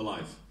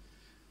alive.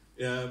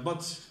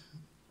 But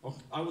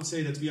I would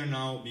say that we are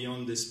now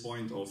beyond this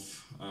point of,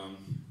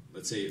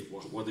 let's say,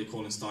 what they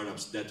call in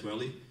startups, death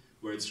valley,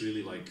 where it's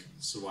really like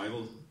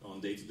survival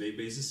on day-to-day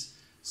basis.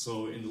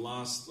 So in the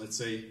last, let's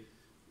say,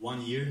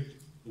 1 year,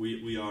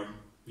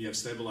 we have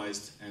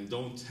stabilized and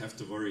don't have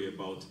to worry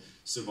about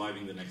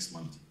surviving the next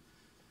month.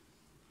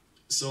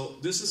 So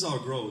this is our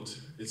growth.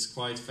 It's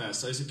quite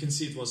fast. So as you can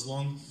see, it was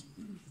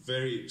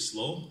very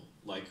slow.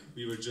 Like,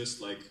 we were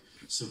just like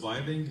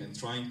surviving and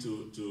trying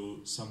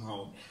to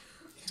somehow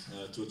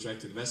to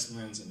attract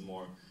investments and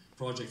more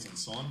projects and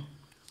so on.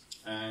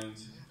 And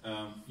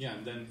yeah,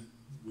 and then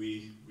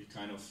we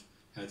kind of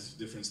had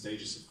different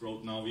stages of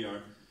growth. Now we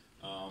are.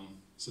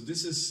 So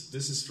this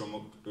is from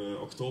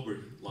October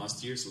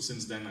last year. So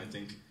since then, I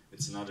think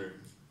it's another,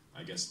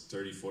 I guess,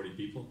 30, 40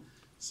 people.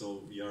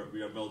 So we are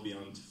well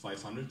beyond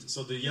 500.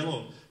 So the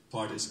yellow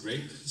part is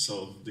great.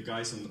 So the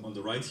guys on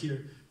the right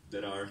here,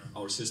 that are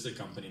our sister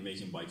company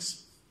making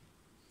bikes.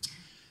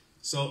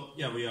 So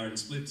yeah, we are in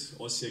Split,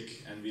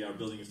 Osijek, and we are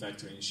building a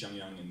factory in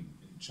Xiangyang in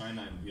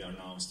China, and we are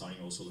now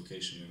starting also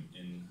location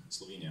in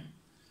Slovenia.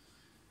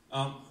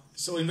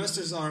 So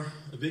investors are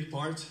a big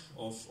part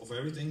of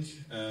everything.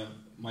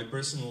 My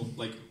personal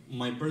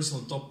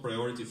top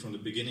priority from the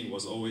beginning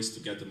was always to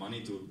get the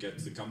money to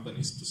get the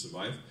companies to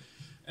survive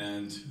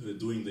and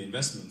doing the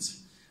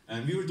investments.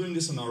 And we were doing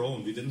this on our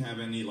own. We didn't have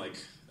any like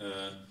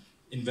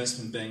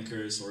investment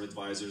bankers or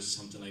advisors,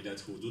 something like that,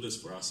 who do this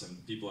for us,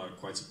 and people are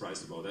quite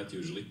surprised about that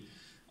usually.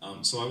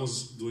 So I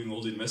was doing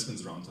all the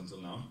investments around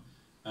until now.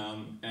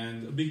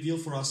 And a big deal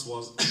for us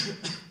was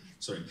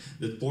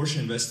that Porsche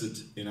invested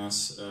in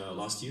us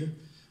last year.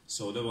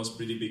 So that was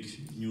pretty big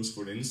news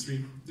for the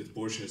industry, that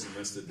Porsche has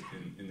invested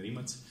in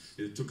Rimac.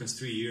 It took us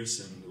 3 years,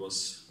 and it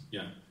was,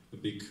 yeah, a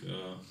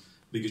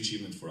big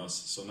achievement for us.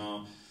 So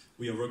now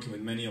we are working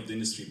with many of the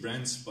industry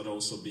brands, but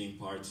also being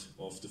part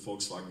of the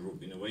Volkswagen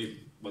Group in a way.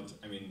 But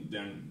I mean,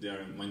 they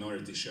are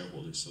minority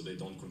shareholders, so they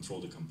don't control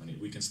the company.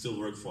 We can still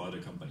work for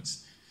other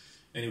companies.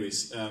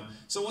 Anyways,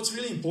 so what's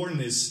really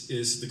important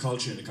is the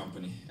culture in the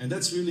company, and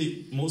that's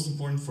really most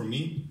important for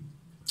me.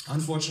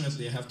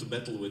 Unfortunately, I have to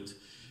battle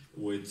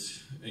with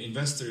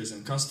investors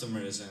and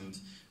customers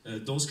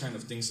and those kind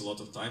of things a lot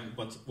of time.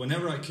 But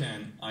whenever I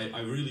can,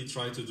 I really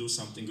try to do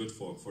something good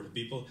for the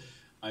people.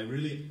 I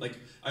really like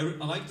I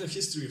like the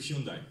history of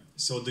Hyundai.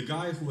 So the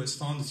guy who has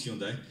founded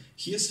Hyundai,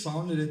 he has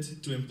founded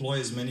it to employ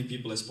as many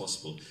people as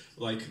possible.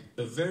 Like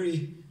a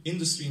very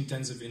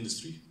industry-intensive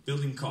industry,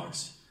 building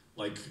cars.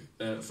 Like,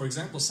 for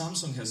example,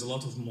 Samsung has a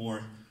lot of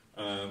more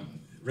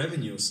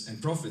revenues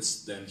and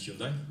profits than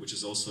Hyundai, which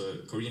is also a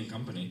Korean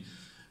company.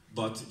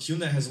 But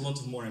Hyundai has a lot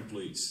of more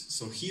employees.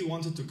 So he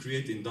wanted to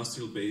create the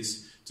industrial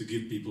base to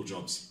give people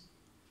jobs.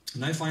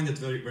 And I find it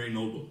very, very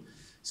noble.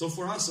 So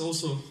for us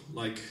also,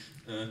 like,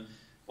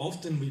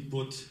 often we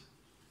put,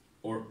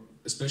 or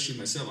especially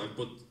myself, I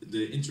put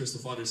the interest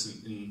of others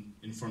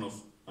in front of,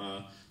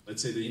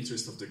 let's say, the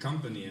interest of the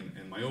company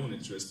and my own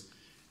interest.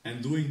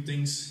 And doing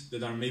things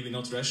that are maybe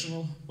not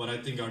rational, but I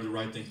think are the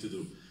right thing to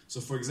do. So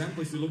for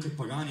example, if you look at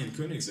Pagani and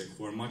Koenigsegg,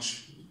 who are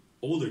much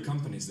older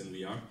companies than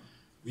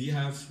we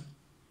have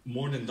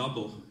more than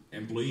double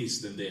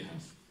employees than they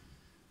have.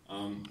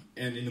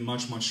 And in a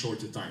much, much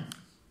shorter time.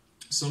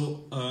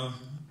 So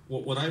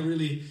what I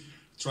really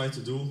try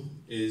to do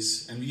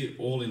is, and we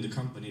all in the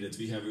company, that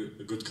we have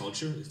a good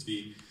culture, that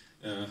we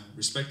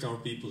respect our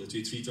people, that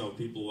we treat our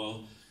people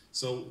well.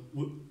 So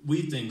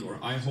we think, or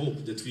I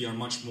hope, that we are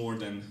much more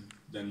than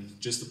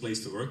just a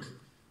place to work,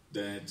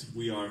 that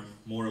we are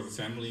more of a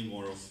family,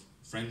 more of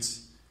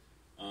friends,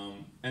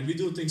 and we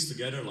do things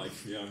together. Like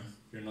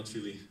we're not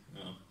really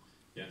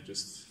yeah,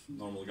 just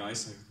normal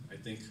guys, I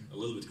think a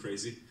little bit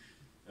crazy.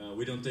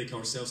 We don't take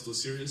ourselves too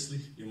seriously.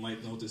 You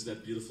might notice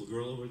that beautiful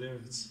girl over there.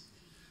 It's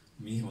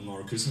me on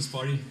our Christmas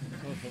party.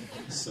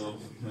 So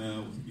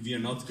we are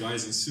not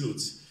guys in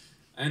suits.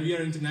 And we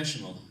are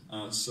international.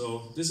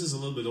 So this is a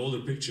little bit older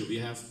picture. We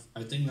have,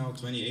 I think now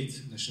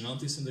 28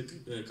 nationalities in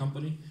the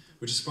company,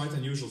 which is quite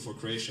unusual for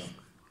Croatia.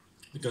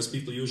 Because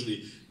people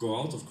usually go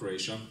out of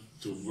Croatia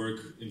to work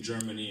in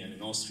Germany and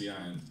in Austria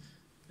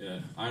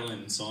and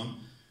Ireland and so on.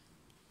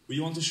 We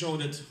want to show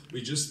that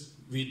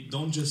we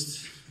don't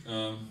just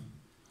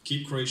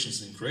keep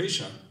Croatians in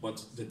Croatia,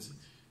 but that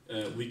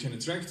we can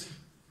attract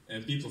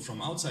people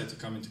from outside to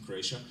come into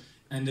Croatia,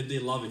 and that they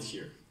love it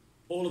here.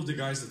 All of the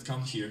guys that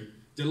come here,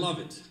 they love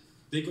it.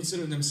 They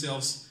consider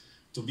themselves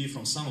to be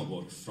from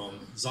Samobor, from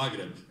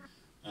Zagreb.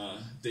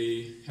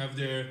 They have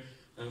their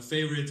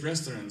favorite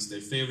restaurants,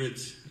 their favorite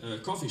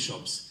coffee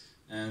shops,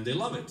 and they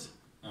love it,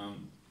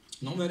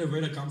 no matter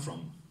where they come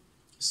from.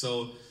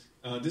 So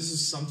this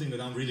is something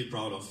that I'm really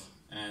proud of,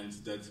 and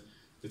that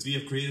we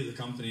have created a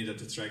company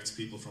that attracts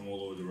people from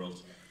all over the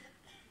world.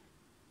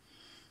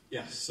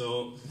 Yeah,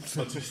 so,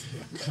 but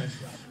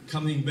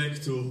coming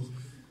back to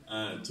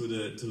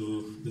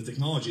the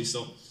technology,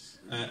 so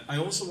I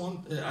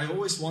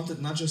always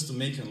wanted not just to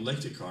make an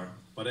electric car,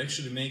 but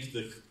actually make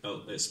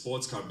the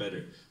sports car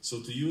better.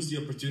 So to use the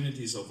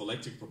opportunities of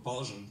electric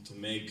propulsion to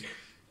make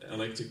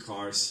electric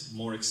cars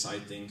more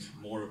exciting,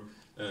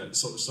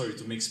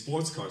 to make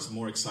sports cars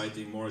more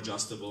exciting, more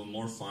adjustable,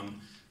 more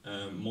fun,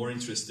 more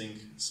interesting.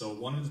 So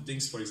one of the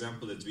things, for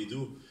example, that we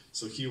do,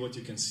 so here what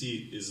you can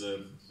see is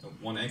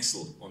one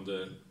axle on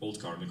the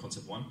old car, the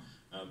Concept 1,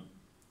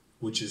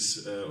 which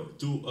is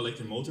 2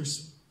 electric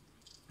motors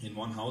in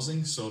one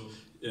housing. So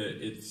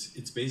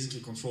it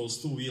basically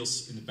controls 2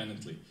 wheels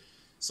independently.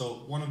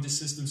 So one of these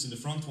systems in the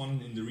front,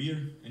 one in the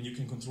rear, and you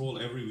can control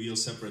every wheel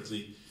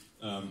separately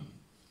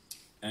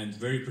and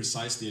very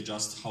precisely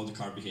adjust how the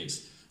car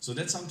behaves. So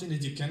that's something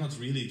that you cannot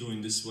really do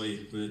in this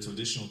way with a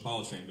traditional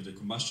powertrain, with a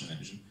combustion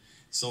engine.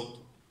 So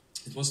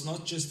it was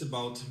not just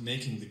about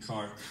making the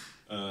car,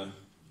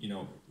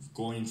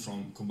 going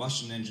from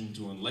combustion engine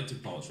to an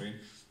electric powertrain,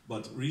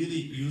 but really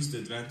use the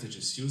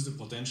advantages, use the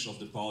potential of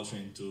the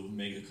powertrain to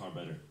make the car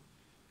better.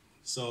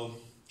 So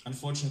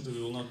unfortunately,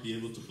 we will not be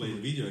able to play the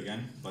video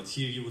again, but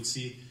here you would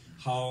see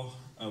how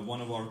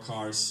one of our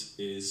cars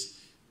is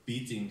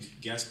beating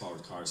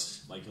gas-powered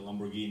cars like a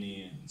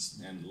Lamborghini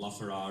and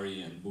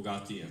LaFerrari and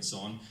Bugatti and so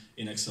on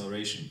in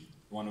acceleration.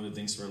 One of the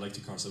things where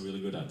electric cars are really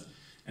good at.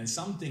 And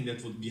something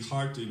that would be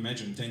hard to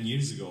imagine 10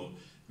 years ago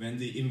when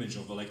the image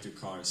of electric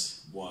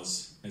cars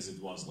was as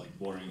it was, like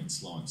boring and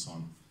slow and so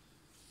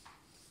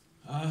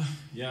on.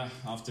 Yeah,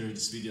 after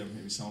this video,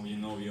 maybe some of you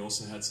know, we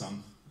also had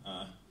some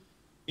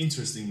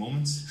interesting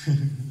moments.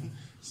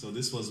 So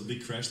this was a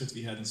big crash that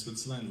we had in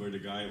Switzerland where the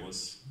guy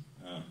was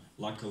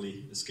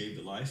luckily escaped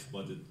alive,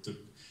 but it took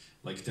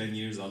like 10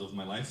 years out of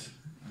my life.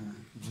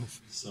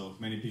 So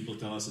many people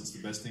tell us it's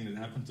the best thing that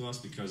happened to us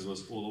because it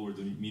was all over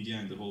the media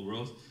and the whole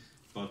world,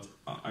 but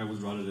I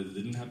would rather that it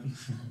didn't happen.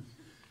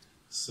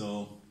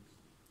 So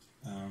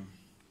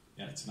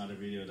yeah, it's another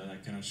video that I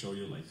cannot show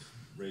you, like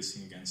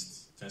racing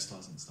against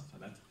Teslas and stuff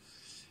like that.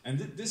 And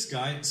this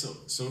guy,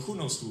 so who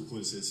knows who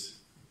this is?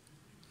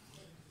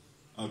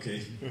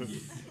 Okay,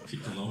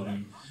 people know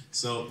him.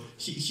 So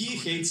he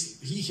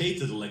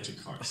hated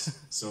electric cars.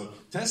 So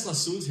Tesla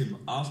sued him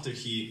after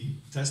he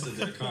tested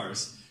their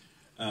cars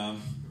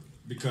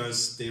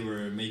because they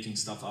were making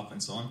stuff up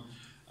and so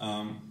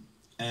on.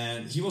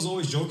 And he was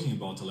always joking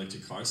about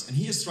electric cars, and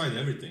he has tried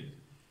everything.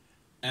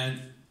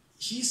 And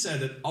he said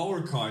that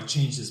our car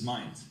changed his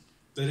mind,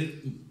 that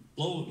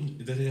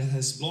it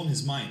has blown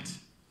his mind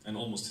and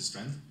almost his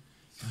strength.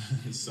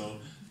 So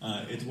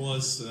it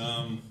was.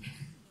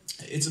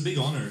 It's a big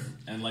honor,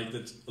 and like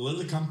that, a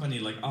little company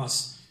like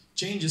us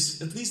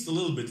changes at least a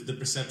little bit the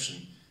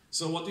perception.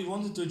 So what we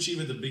wanted to achieve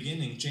at the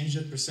beginning, change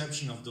that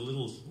perception of the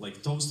little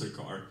like toaster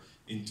car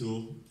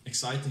into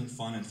exciting,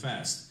 fun, and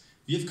fast.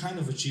 We have kind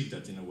of achieved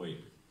that in a way.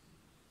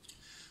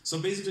 So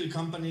basically, the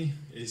company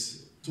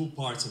is 2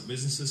 parts of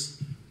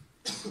businesses.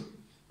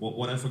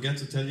 What I forget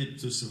to tell you,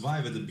 to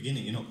survive at the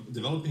beginning,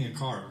 developing a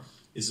car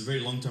is a very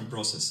long-term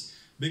process.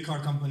 Big car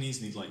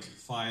companies need like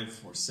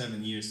 5 or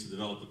 7 years to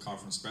develop a car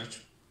from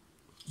scratch.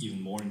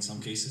 Even more in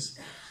some cases.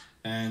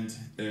 And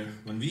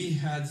when we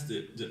had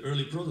the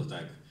early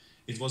prototype,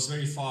 it was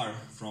very far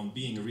from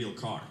being a real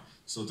car.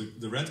 So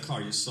the red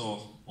car you saw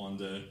on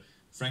the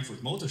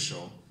Frankfurt Motor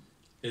Show,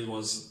 it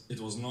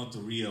was not a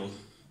real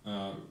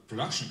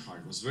production car.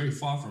 It was very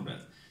far from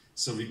that.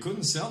 So we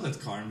couldn't sell that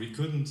car and we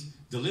couldn't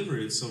deliver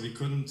it, so we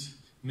couldn't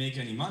make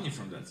any money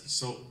from that.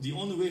 So the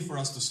only way for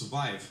us to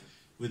survive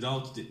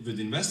with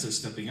investors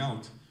stepping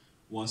out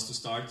was to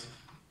start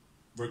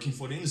working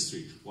for the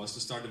industry, was to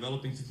start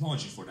developing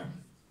technology for them.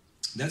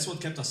 That's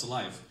what kept us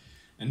alive,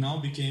 and now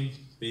became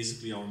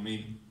basically our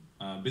main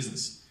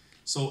business.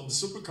 So the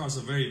supercars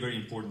are very, very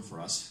important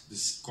for us,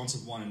 this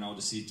Concept 1 and now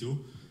the C2,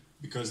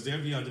 because there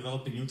we are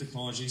developing new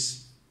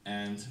technologies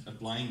and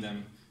applying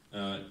them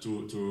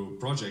to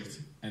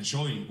project and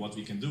showing what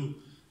we can do,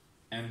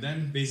 and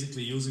then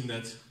basically using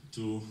that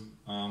to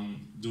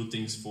do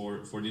things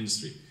for the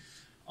industry.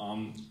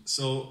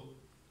 So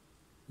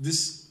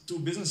these two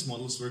business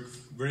models work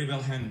very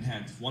well hand in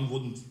hand. One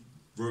wouldn't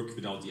work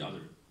without the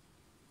other.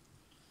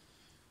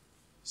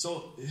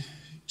 So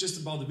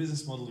just about the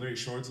business model very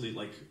shortly,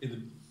 like in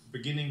the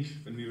beginning,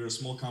 when we were a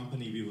small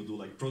company, we would do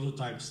like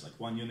prototypes, like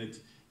 1 unit.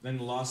 Then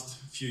the last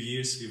few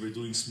years, we were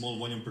doing small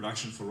volume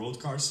production for road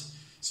cars.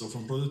 So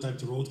from prototype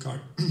to road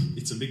car,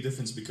 it's a big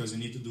difference because you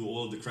need to do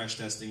all of the crash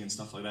testing and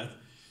stuff like that.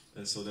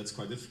 So that's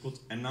quite difficult.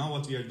 And now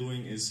what we are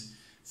doing is,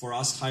 for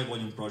us, high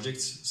volume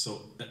projects.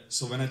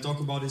 So when I talk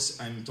about this,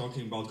 I'm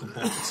talking about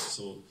components.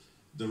 So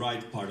the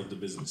right part of the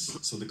business.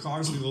 So the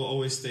cars, we will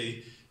always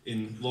stay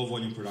in low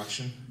volume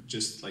production,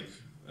 just like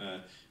a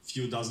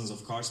few dozens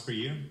of cars per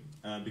year,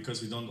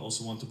 because we don't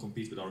also want to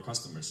compete with our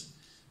customers.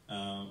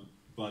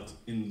 But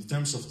in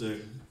terms of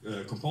the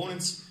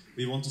components,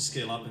 we want to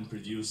scale up and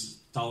produce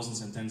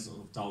thousands and tens of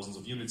thousands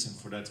of units, and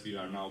for that we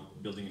are now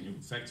building a new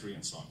factory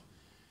and so on.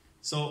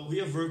 So we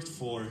have worked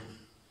for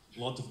a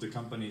lot of the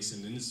companies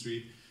in the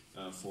industry.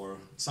 For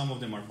some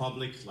of them are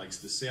public, like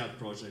the SEAT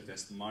project,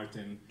 Aston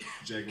Martin,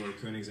 Jaguar,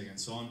 Koenigsegg, and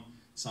so on.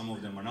 Some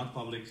of them are not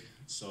public.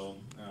 So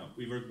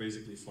we work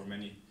basically for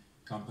many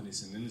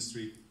companies in the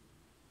industry.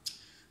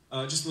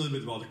 Just a little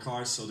bit about the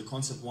cars. So the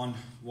Concept 1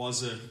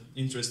 was an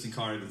interesting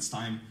car at its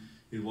time.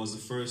 It was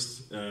the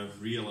first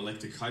real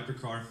electric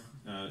hypercar,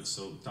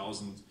 so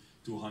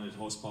 1,200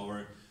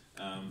 horsepower,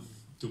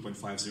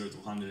 2.50 to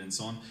 100 and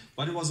so on.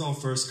 But it was our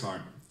first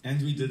car,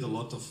 and we did a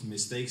lot of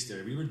mistakes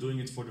there. We were doing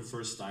it for the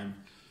first time,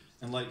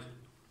 and like,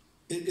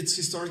 it's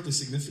historically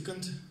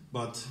significant,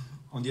 but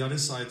on the other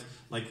side,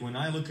 like when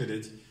I look at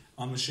it,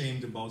 I'm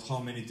ashamed about how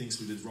many things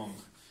we did wrong.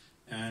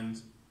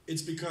 And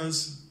it's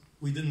because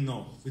we didn't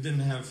know. We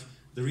didn't have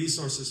the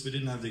resources, we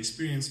didn't have the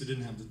experience, we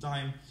didn't have the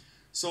time.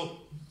 So,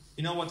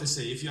 you know what they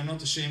say, if you're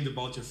not ashamed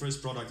about your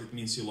first product, it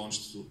means you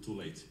launched too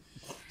late.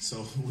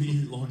 So we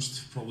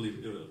launched probably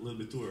a little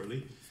bit too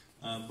early,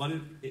 but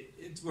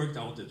it worked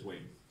out that way.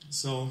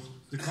 So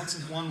the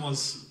Concept 1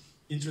 was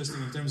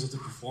interesting in terms of the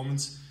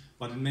performance,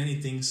 but in many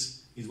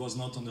things it was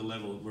not on the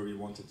level where we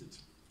wanted it.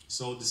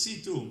 So the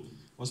C2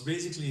 was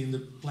basically in the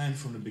plan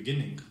from the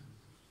beginning,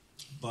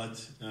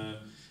 but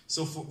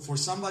so for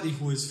somebody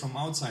who is from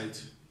outside,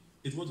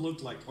 it would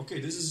look like, okay,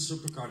 this is a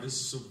supercar, this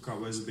is a supercar,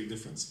 where's the big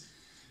difference?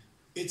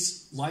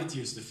 It's light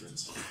years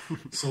difference.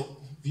 So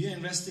we are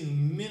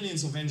investing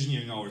millions of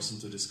engineering hours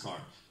into this car,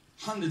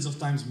 hundreds of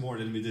times more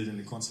than we did in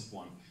the Concept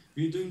 1.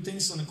 We're doing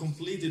things on a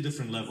completely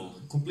different level,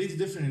 completely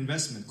different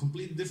investment,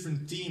 completely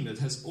different team that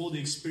has all the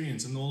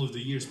experience and all of the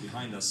years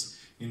behind us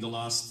in the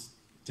last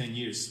 10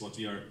 years, what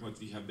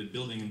we have been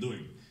building and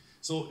doing.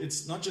 So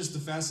it's not just the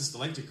fastest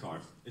electric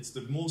car, it's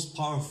the most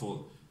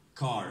powerful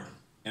car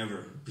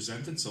ever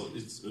presented. So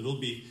it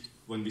will be,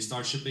 when we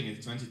start shipping in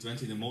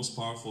 2020, the most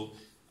powerful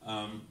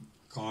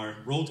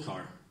road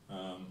car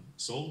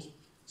sold.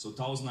 So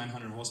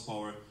 1,900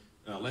 horsepower,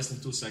 less than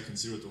 2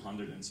 seconds, 0 to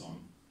 100 and so on.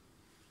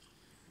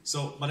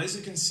 So, but as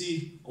you can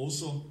see,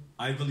 also,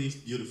 I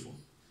believe, beautiful.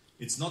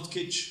 It's not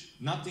kitsch.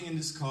 Nothing in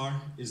this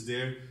car is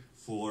there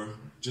for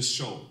just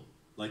show.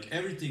 Like,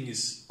 everything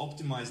is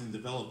optimized and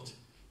developed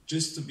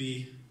just to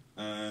be,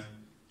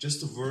 just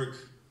to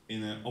work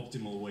in an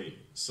optimal way.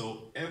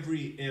 So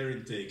every air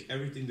intake,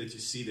 everything that you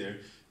see there,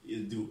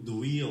 the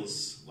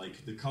wheels,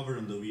 like the cover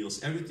on the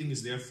wheels, everything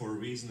is there for a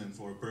reason and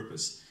for a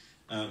purpose.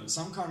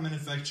 Some car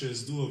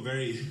manufacturers do a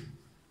very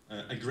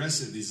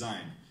aggressive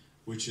design,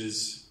 which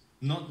is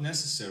not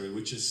necessary,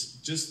 which is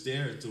just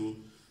there to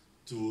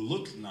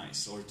look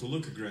nice or to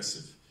look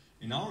aggressive.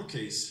 In our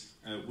case,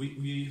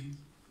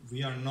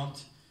 we are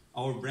not,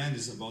 our brand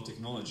is about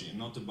technology and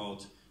not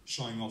about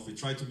showing off. We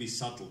try to be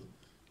subtle,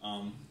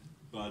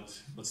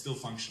 but still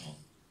functional.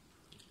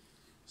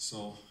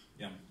 So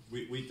yeah,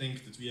 we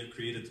think that we have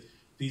created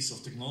a piece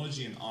of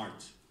technology and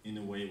art in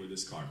a way with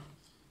this car.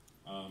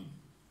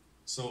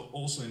 So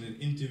also in an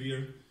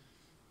interior.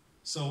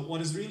 So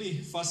what is really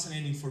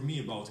fascinating for me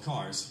about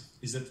cars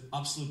is that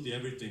absolutely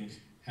everything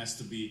has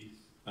to be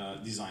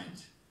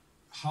designed.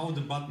 How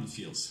the button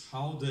feels,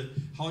 how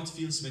it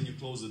feels when you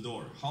close the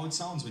door, how it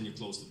sounds when you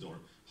close the door,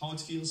 how it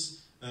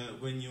feels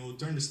when you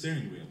turn the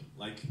steering wheel.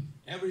 Like,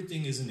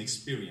 everything is an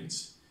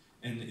experience.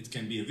 And it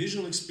can be a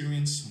visual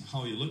experience,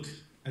 how you look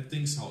at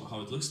things,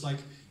 how it looks like.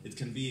 It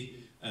can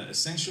be a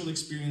sensual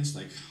experience,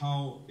 like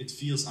how it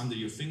feels under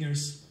your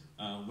fingers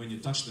when you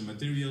touch the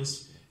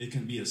materials. It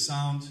can be a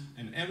sound,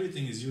 and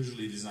everything is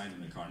usually designed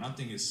in a car.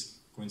 Nothing is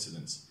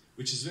coincidence,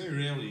 which is very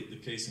rarely the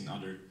case in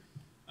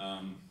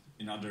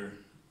other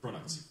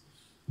products.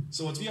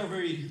 So what we are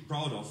very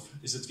proud of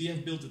is that we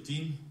have built a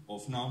team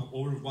of now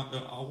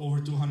over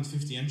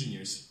 250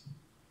 engineers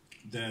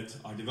that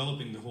are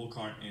developing the whole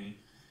car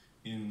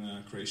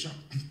in Croatia,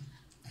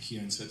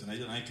 here in Sveta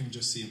Nedelja. I can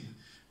just see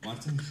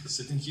Martin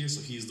sitting here,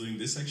 so he's doing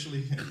this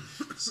actually.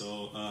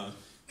 So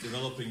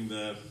developing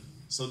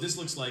so this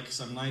looks like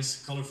some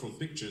nice colorful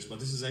pictures, but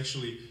this is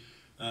actually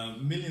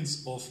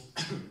millions of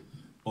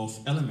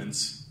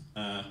elements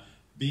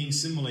being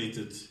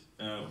simulated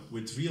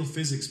with real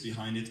physics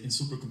behind it in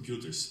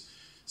supercomputers.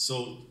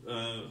 So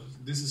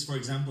this is, for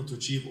example, to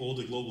achieve all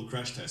the global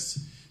crash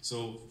tests.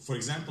 So, for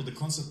example, the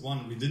Concept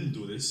 1, we didn't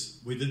do this.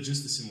 We did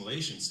just the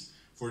simulations.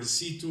 For the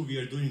C2, we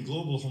are doing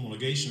global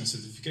homologation and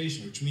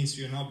certification, which means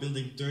we are now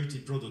building 30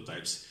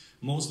 prototypes,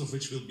 most of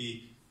which will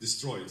be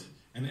destroyed.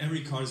 And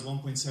every car is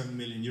 1.7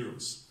 million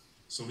euros.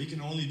 So we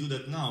can only do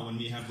that now when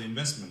we have the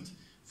investment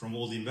from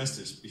all the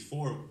investors.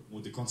 Before,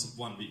 with the Concept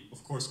 1, we,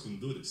 of course,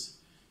 couldn't do this.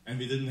 And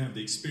we didn't have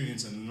the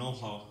experience and the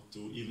know-how to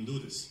even do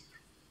this.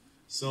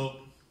 So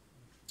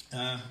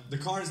the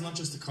car is not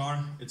just a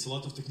car, it's a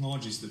lot of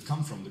technologies that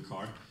come from the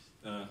car.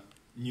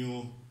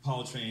 New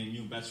powertrain,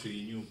 new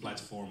battery, new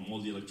platform, all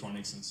the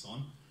electronics and so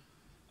on.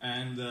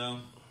 And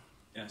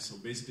yeah, so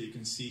basically you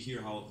can see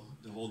here how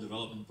the whole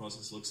development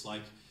process looks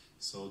like.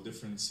 So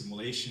different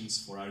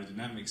simulations for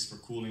aerodynamics, for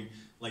cooling.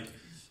 Like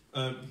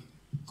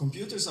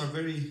computers are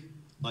very,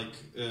 like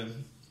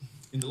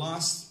in the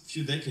last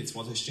few decades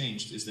what has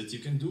changed is that you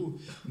can do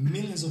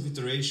millions of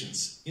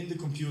iterations in the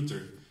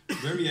computer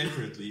very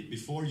accurately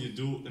before you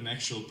do an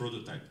actual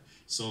prototype.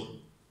 So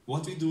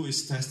what we do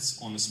is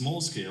tests on a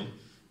small scale,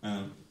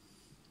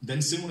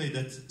 then simulate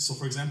that. So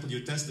for example,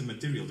 you test the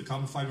material, the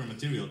carbon fiber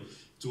material,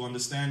 to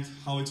understand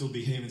how it will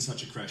behave in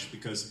such a crash,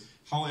 because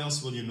how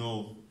else will you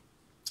know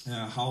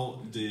how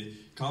the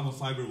carbon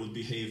fiber will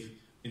behave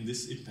in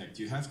this impact?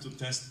 You have to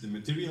test the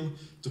material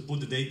to put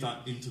the data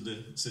into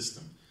the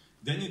system.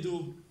 Then you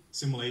do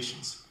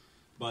simulations.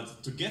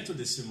 But to get to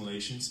the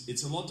simulations,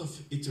 it's a lot of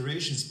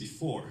iterations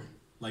before,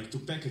 like to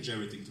package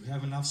everything, to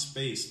have enough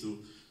space,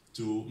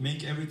 to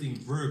make everything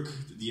work,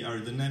 the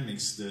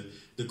aerodynamics,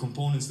 the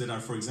components that are,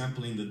 for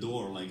example, in the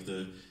door, like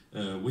the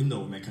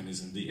window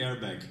mechanism, the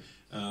airbag,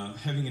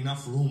 having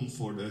enough room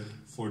for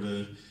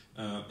the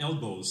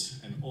elbows,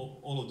 and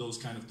all of those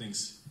kind of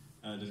things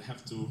that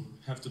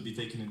have to be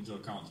taken into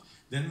account.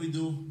 Then we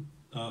do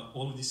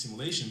all of these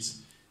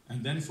simulations,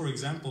 and then, for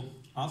example,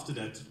 after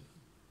that,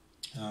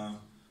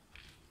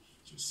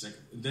 just a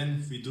second,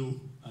 then we do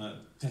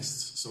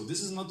tests. So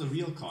this is not a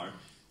real car.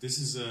 This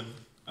is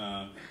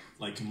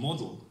like a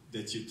model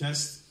that you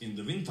test in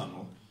the wind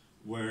tunnel,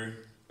 where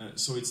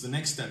so it's the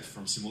next step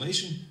from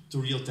simulation to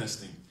real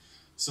testing.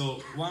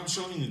 So why I'm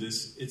showing you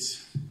this,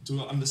 it's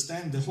to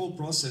understand the whole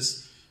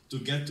process to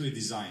get to a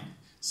design.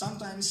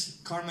 Sometimes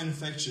car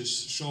manufacturers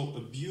show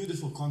a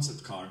beautiful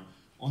concept car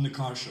on the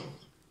car show.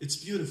 It's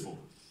beautiful.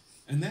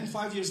 And then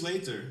 5 years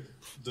later,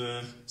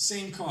 the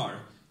same car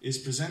is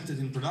presented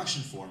in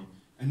production form,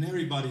 and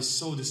everybody's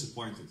so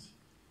disappointed.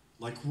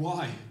 Like,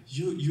 why?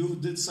 You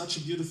did such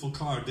a beautiful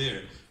car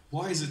there.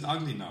 Why is it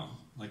ugly now?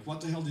 Like,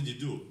 what the hell did you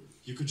do?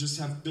 You could just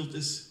have built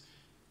this.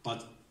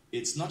 But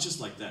it's not just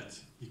like that.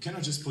 You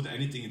cannot just put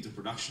anything into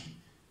production.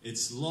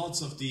 It's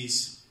lots of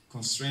these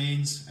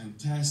constraints and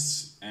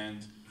tests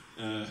and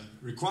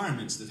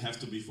requirements that have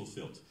to be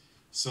fulfilled.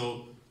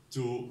 So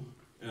to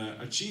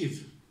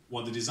achieve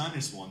what the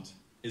designers want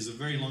is a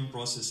very long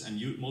process, and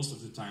most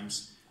of the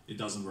times it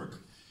doesn't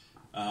work.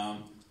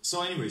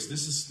 So anyways,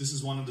 this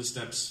is one of the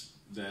steps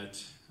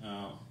that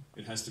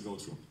it has to go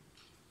through.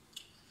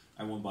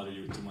 I won't bother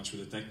you too much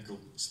with the technical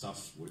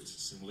stuff, with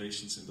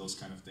simulations and those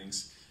kind of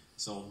things.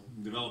 So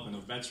development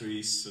of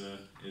batteries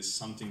is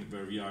something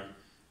where we are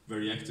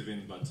very active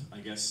in, but I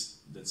guess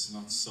that's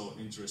not so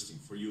interesting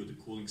for you, the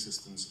cooling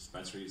systems of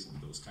batteries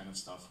and those kind of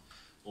stuff,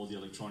 all the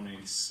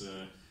electronics,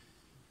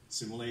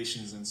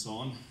 simulations and so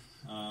on.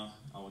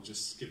 I will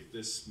just skip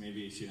this.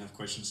 Maybe if you have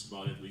questions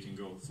about it, we can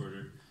go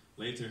further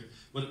later.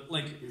 But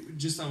like,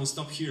 I will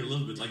stop here a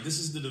little bit. Like, this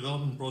is the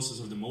development process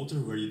of the motor,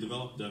 where you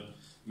develop the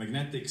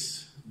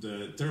magnetics,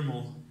 the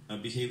thermal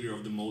behavior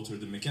of the motor,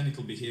 the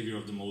mechanical behavior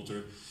of the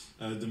motor,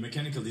 the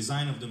mechanical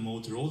design of the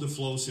motor, all the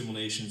flow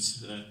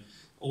simulations,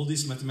 all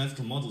this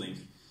mathematical modeling.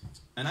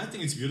 And I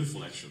think it's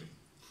beautiful, actually.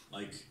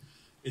 Like,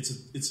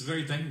 it's a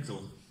very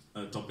technical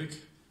topic,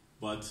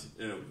 but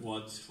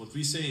what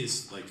we say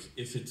is, like,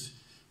 if it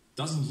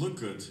doesn't look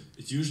good,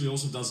 it usually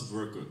also doesn't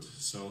work good.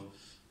 So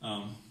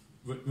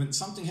when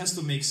something has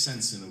to make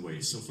sense in a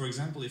way. So for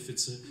example, if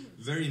it's a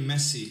very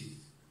messy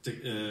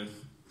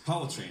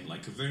powertrain,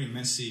 like a very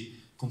messy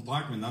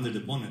compartment under the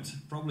bonnet,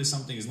 probably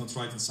something is not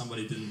right and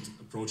somebody didn't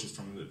approach it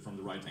from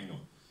the right angle.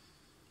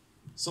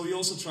 So we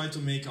also try to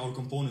make our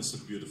components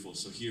look beautiful.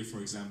 So here, for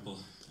example,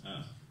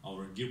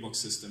 our gearbox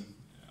system,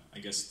 I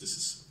guess this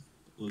is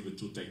a little bit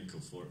too technical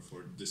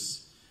for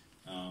this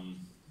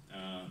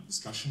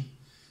discussion.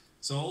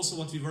 So also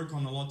what we work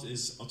on a lot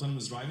is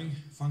autonomous driving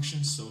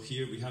functions. So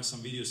here we have some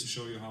videos to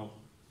show you how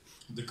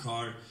the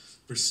car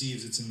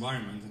perceives its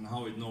environment and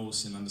how it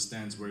knows and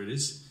understands where it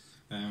is.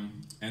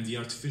 And the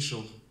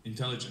artificial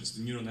intelligence,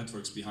 the neural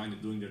networks behind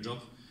it doing their job.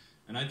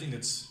 And I think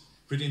that's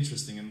pretty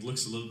interesting and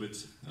looks a little bit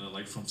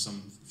like from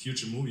some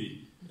future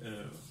movie,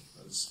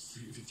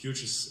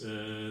 future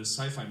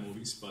sci-fi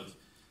movies, but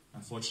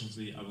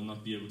unfortunately I will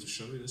not be able to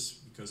show you this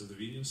because of the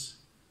videos.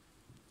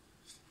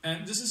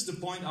 And this is the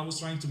point I was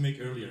trying to make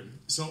earlier.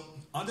 So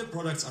other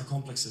products are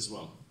complex as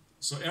well.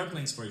 So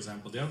airplanes, for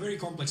example, they are very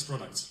complex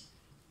products.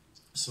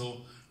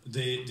 So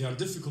they are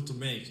difficult to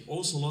make.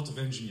 Also a lot of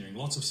engineering,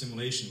 lots of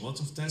simulation, lots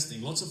of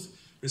testing, lots of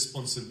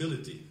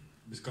responsibility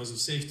because of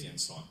safety and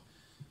so on.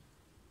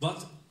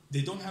 But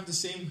they don't have the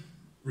same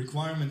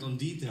requirement on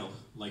detail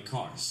like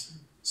cars.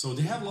 So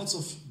they have lots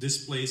of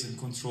displays and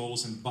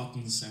controls and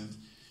buttons and,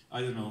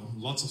 I don't know,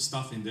 lots of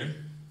stuff in there.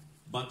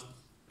 But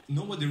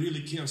nobody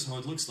really cares how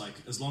it looks like,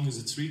 as long as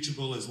it's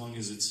reachable, as long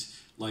as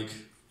it's like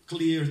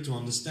clear to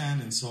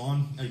understand and so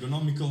on,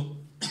 ergonomical.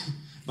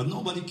 But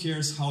nobody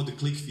cares how the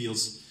click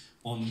feels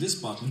on this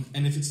button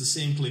and if it's the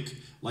same click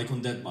like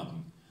on that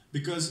button.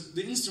 Because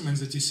the instruments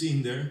that you see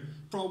in there,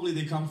 probably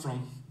they come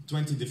from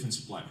 20 different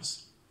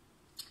suppliers.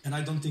 And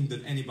I don't think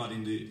that anybody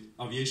in the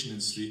aviation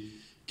industry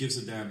gives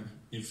a damn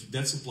if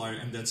that supplier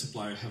and that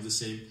supplier have the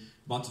same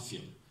button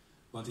feel.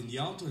 But in the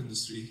auto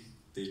industry,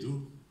 they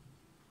do.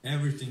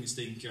 Everything is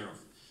taken care of.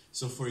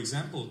 So for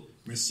example,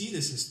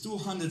 Mercedes has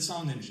 200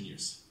 sound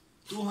engineers.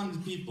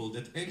 200 people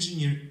that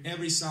engineer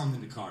every sound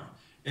in the car.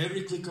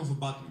 Every click of a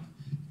button.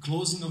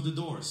 Closing of the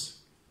doors.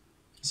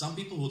 Some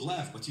people would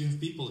laugh, but you have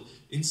people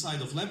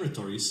inside of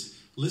laboratories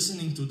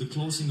listening to the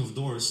closing of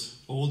doors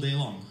all day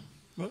long.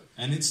 What?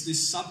 And it's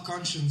these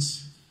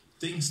subconscious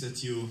things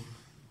that you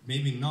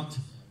maybe not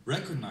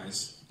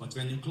recognize, but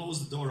when you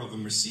close the door of a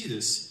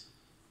Mercedes,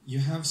 you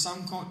have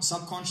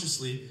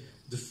subconsciously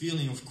the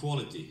feeling of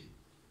quality.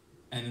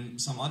 And in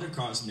some other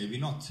cars, maybe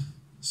not.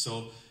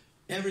 So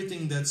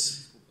everything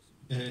that's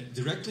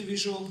directly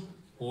visual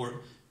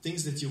or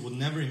things that you would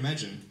never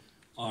imagine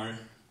are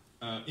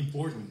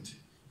important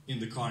in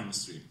the car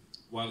industry,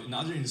 while in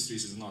other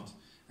industries it's not.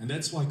 And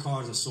that's why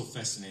cars are so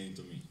fascinating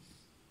to me.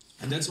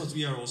 And that's what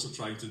we are also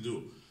trying to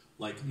do.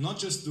 Like, not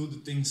just do the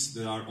things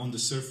that are on the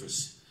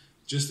surface,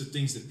 just the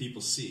things that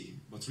people see,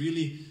 but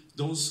really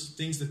those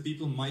things that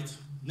people might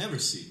never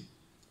see,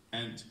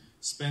 and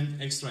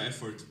spend extra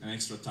effort and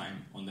extra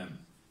time on them.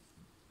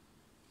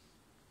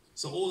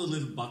 So all the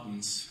little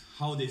buttons,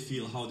 how they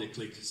feel, how they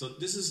click. So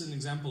this is an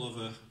example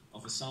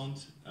of a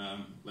sound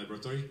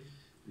laboratory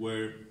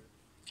where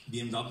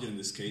BMW in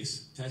this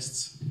case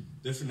tests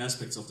different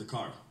aspects of the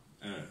car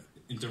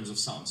in terms of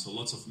sound. So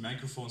lots of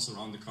microphones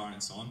around the car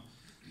and so on.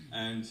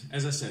 And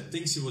as I said,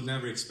 things you would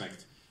never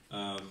expect.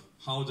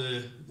 How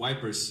the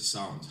wipers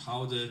sound,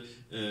 how the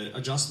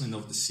adjustment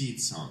of the seat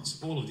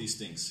sounds, all of these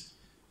things.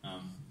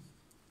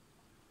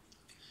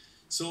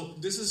 So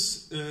this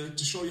is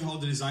to show you how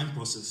the design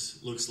process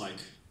looks like.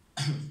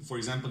 For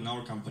example, in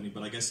our company,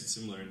 but I guess it's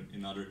similar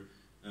in other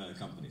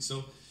companies.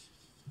 So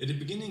at the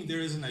beginning,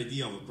 there is an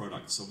idea of a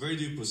product. So where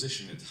do you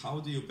position it? How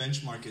do you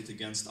benchmark it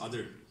against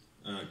other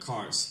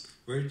cars?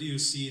 Where do you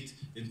see it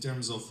in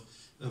terms of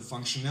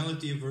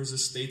functionality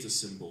versus status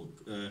symbol,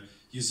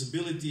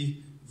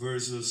 usability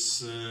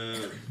versus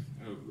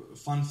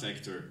fun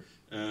factor,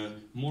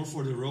 more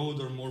for the road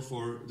or more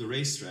for the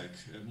racetrack,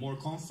 more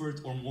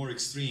comfort or more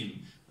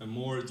extreme,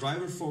 more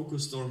driver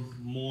focused or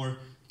more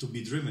to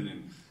be driven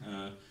in.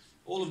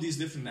 All of these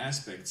different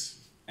aspects.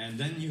 And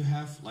then you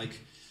have, like,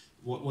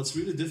 what's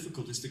really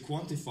difficult is to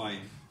quantify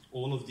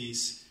all of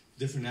these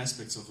different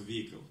aspects of a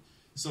vehicle.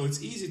 So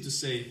it's easy to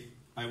say,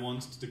 I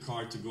want the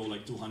car to go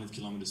like 200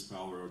 kilometers per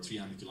hour or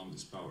 300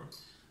 kilometers per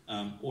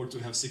hour, or to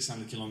have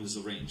 600 kilometers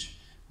of range.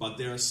 But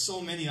there are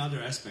so many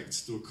other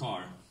aspects to a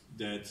car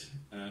that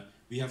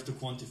we have to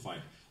quantify.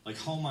 Like,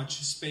 how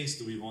much space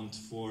do we want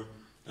for,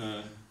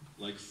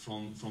 like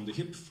from the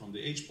hip, from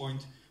the H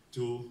point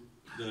to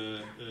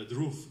the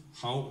roof?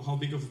 How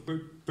big of a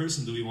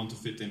person do we want to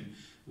fit in?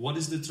 What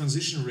is the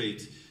transition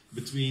rate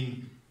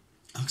between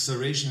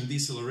acceleration and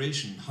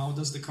deceleration? How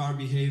does the car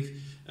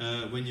behave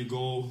when you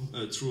go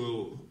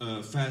through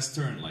a fast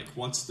turn? Like,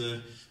 what's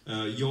the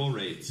yaw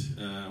rate?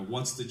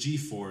 What's the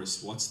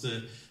G-force? What's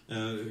the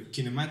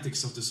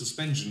kinematics of the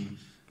suspension?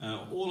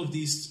 All of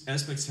these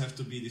aspects have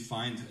to be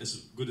defined as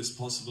good as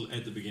possible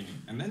at the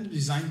beginning. And then the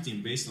design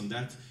team, based on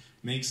that,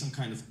 makes some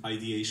kind of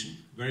ideation,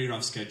 very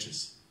rough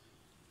sketches.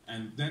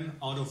 And then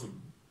out of a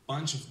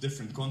bunch of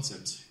different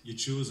concepts, you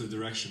choose a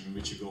direction in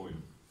which you go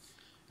in.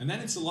 And then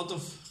it's a lot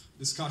of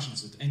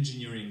discussions with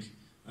engineering,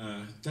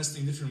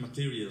 testing different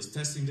materials,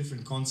 testing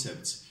different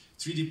concepts,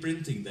 3D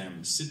printing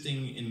them,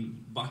 sitting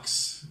in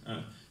bucks,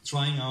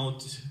 trying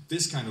out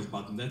this kind of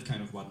button, that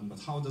kind of button, but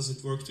how does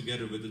it work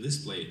together with the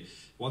display?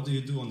 What do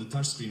you do on the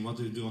touchscreen? What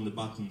do you do on the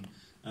button?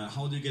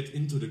 How do you get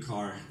into the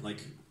car?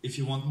 Like, if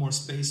you want more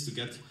space to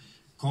get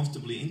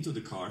comfortably into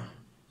the car,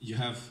 you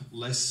have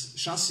less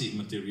chassis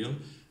material.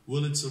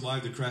 Will it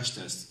survive the crash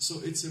test? So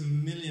it's a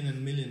million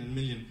and million and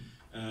million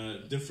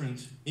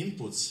different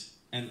inputs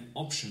and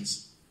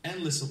options,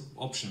 endless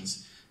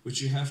options,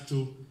 which you have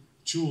to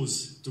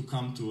choose to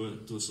come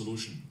to a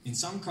solution. In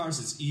some cars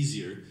it's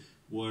easier,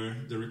 where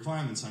the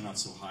requirements are not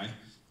so high,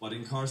 but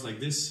in cars like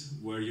this,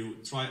 where you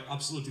try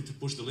absolutely to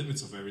push the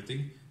limits of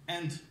everything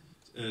and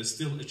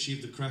still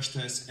achieve the crash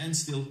test and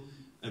still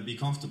be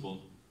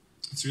comfortable,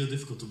 it's really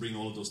difficult to bring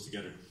all of those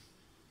together.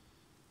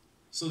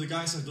 So the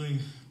guys are doing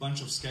a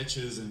bunch of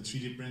sketches and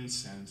 3D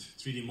prints and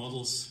 3D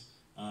models,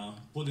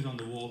 put it on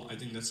the wall. I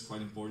think that's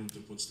quite important to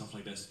put stuff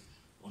like that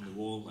on the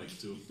wall, like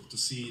to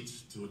see it,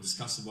 to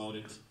discuss about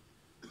it.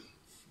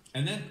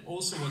 And then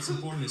also what's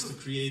important is to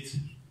create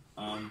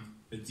a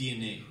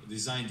DNA, a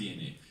design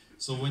DNA.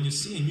 So when you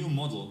see a new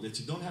model, that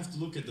you don't have to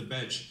look at the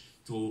badge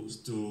to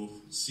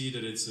see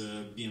that it's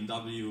a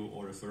BMW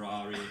or a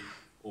Ferrari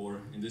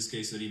or in this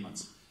case a Rimac.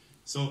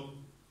 So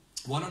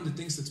one of the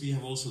things that we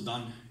have also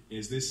done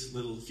is this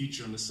little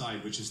feature on the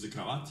side, which is the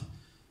cravat.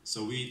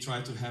 So we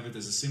try to have it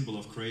as a symbol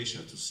of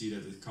Croatia to see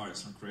that the car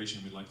is from Croatia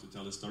and we like to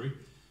tell the story.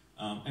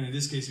 And in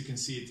this case you can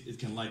see it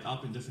can light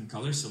up in different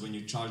colors. So when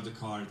you charge the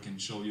car, it can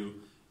show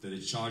you that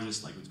it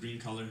charges like with green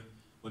color,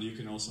 but you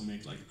can also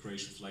make like a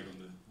Croatian flag on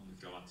the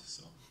cravat.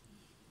 So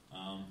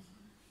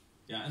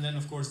yeah, and then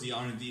of course the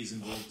R&D is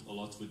involved a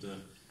lot with the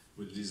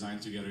design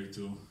together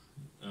to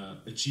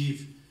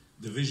achieve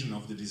the vision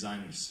of the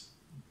designers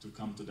to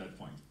come to that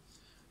point.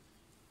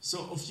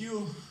 So a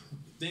few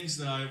things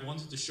that I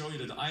wanted to show you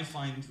that I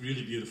find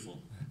really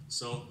beautiful.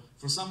 So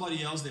for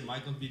somebody else they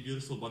might not be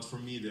beautiful, but for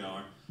me they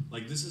are.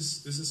 Like this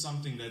is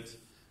something that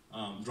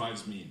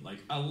drives me.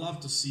 Like I love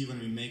to see when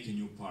we make a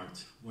new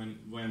part,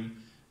 when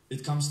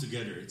it comes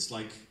together. It's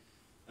like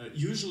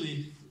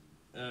usually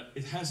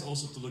it has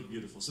also to look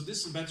beautiful. So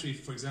this is a battery,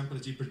 for example,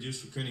 that we produce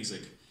for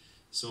Koenigsegg.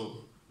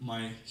 So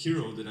my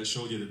hero that I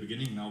showed you at the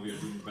beginning, now we are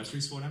doing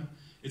batteries for them.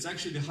 It's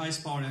actually the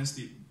highest power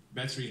density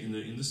battery in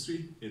the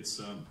industry.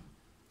 It's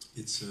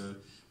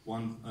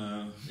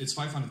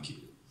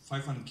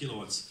 500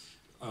 kilowatts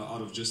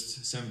out of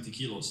just 70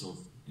 kilos. So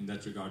in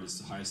that regard, it's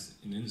the highest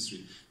in the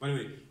industry. By the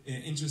way,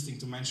 interesting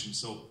to mention.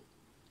 So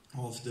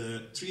of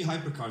the 3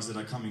 hypercars that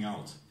are coming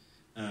out,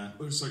 5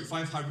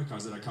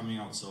 hypercars that are coming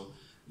out. So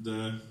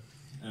the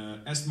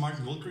Aston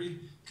Martin Valkyrie,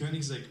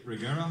 Koenigsegg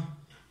Regera,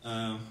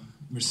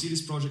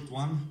 Mercedes Project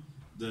 1,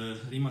 the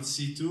Rimac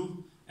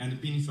C2, and the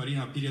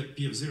Pininfarina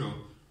PF0.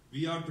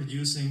 We are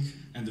producing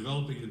and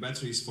developing the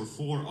batteries for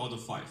 4 out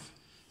of 5.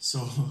 So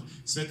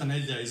Sveta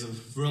Nedlja is a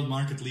world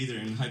market leader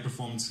in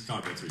high-performance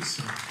car batteries.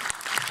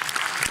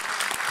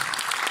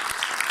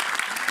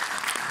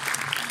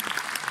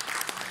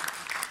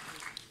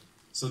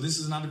 So this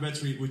is another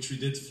battery which we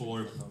did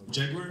for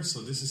Jaguar.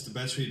 So this is the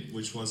battery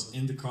which was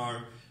in the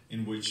car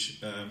in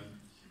which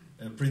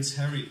Prince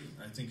Harry,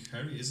 I think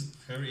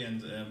Harry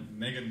and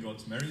Meghan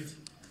got married.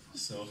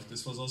 So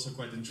this was also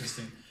quite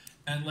interesting.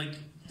 And like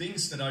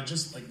things that are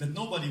just like that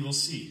nobody will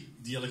see,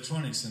 the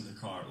electronics in the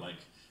car, like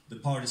the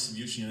power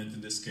distribution unit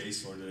in this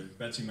case, or the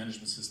battery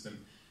management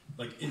system,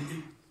 like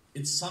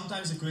it's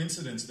sometimes a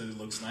coincidence that it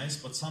looks nice,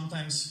 but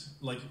sometimes,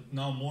 like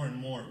now more and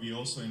more, we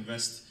also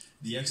invest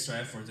the extra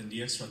effort and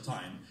the extra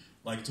time,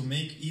 like to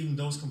make even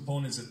those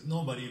components that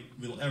nobody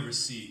will ever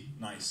see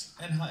nice,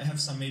 and have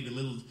some maybe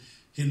little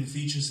hidden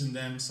features in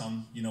them,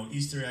 some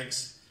Easter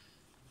eggs.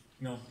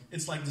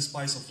 It's like the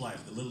spice of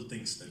life, the little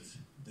things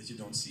that you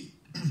don't see.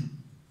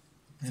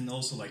 And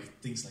also like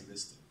things like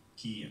this, the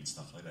key and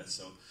stuff like that.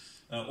 So,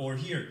 or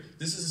here,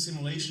 this is a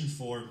simulation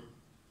for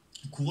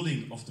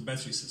cooling of the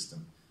battery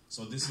system.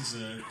 So this is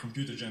a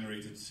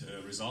computer-generated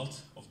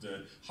result of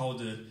how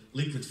the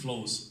liquid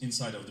flows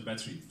inside of the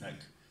battery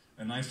pack.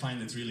 And I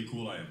find it really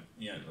cool.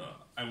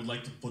 I would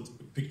like to put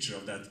a picture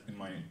of that in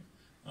my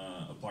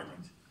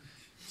apartment.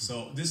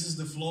 So this is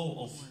the flow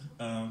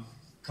of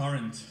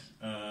current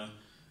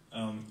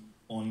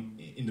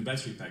in the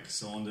battery pack,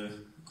 so on the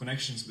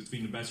connections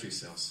between the battery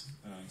cells.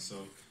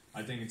 So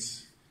I think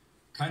it's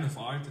kind of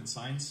art and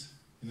science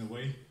in a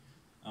way.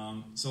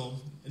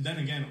 So and then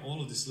again,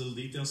 all of these little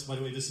details. By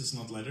the way, this is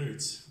not leather;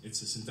 it's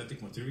a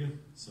synthetic material,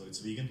 so it's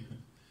vegan.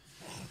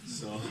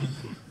 So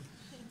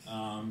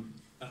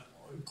a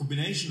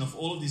combination of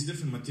all of these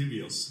different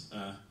materials,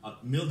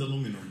 milled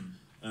aluminum,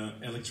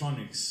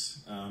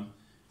 electronics,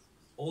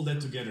 all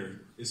that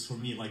together is for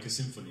me like a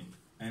symphony.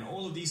 And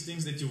all of these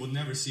things that you would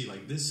never see,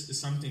 like this is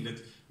something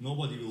that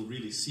nobody will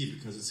really see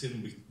because it's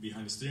hidden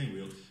behind the steering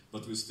wheel,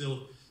 but we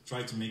still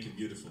try to make it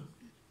beautiful.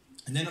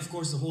 And then, of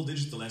course, the whole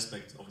digital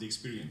aspect of the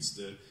experience,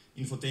 the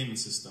infotainment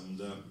system,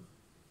 the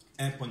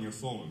app on your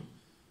phone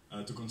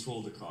to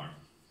control the car,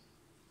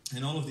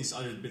 and all of these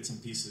other bits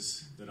and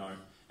pieces that are...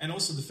 And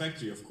also the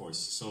factory, of course.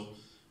 So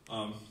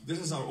this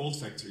is our old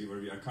factory where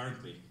we are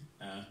currently.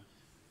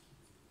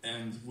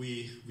 And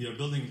we are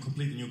building a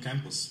completely new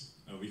campus.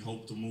 We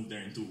hope to move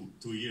there in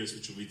 2 years,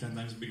 which will be 10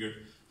 times bigger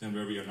than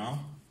where we are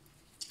now.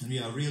 And we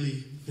are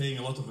really paying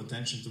a lot of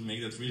attention to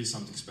make that really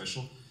something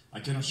special. I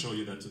cannot show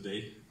you that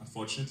today,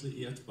 unfortunately,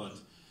 yet, but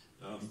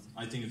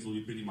I think it will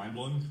be pretty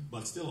mind-blowing.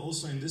 But still,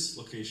 also in this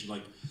location,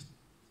 like,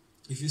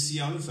 if you see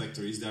other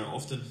factories, they are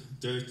often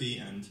dirty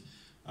and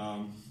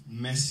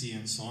messy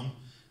and so on.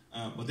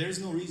 But there is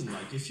no reason,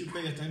 like, if you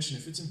pay attention,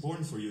 if it's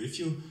important for you, if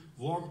you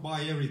walk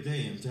by every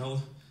day and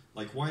tell,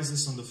 like, why is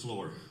this on the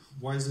floor?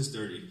 Why is this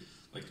dirty?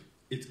 Like,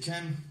 it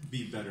can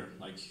be better.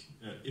 Like,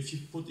 if you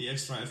put the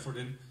extra effort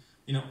in,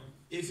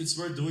 if it's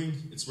worth doing,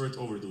 it's worth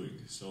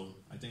overdoing. So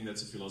I think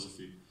that's a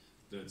philosophy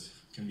that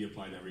can be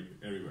applied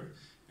everywhere.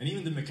 And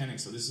even the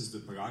mechanics, so this is the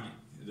Pagani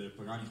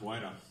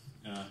Huayra,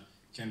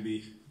 can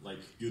be like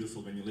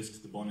beautiful when you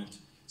lift the bonnet.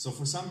 So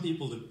for some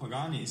people, the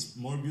Pagani is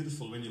more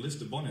beautiful when you lift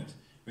the bonnet,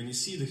 when you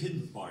see the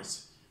hidden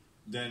parts,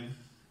 than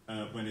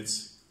when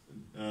it's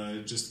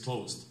just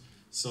closed.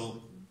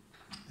 So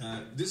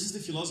this is the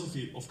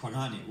philosophy of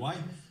Pagani.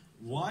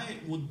 Why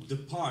would the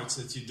parts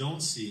that you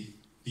don't see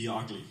be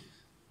ugly?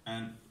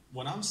 And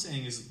what I'm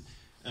saying is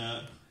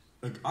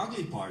an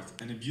ugly part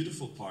and a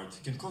beautiful part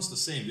can cost the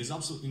same. There's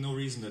absolutely no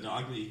reason that the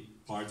ugly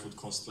part would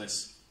cost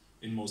less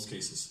in most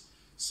cases.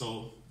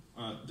 So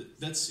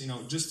that's, you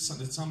know, just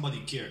that somebody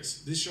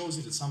cares. This shows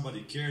you that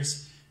somebody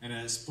cares and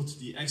has put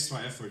the extra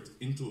effort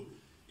into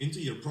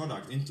your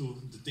product,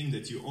 into the thing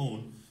that you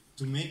own,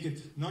 to make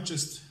it not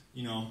just,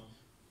 you know,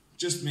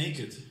 just make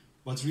it,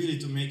 but really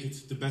to make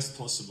it the best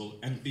possible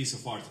and piece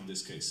of art in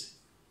this case.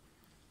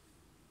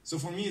 So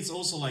for me, it's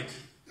also like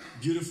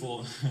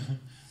beautiful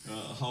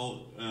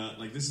how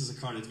like this is a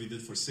car that we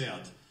did for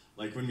Seat.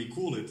 Like when we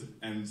cool it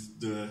and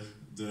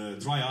the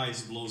dry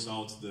ice blows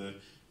out the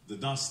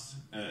dust,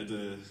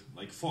 the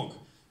like fog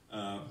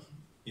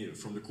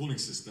from the cooling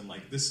system.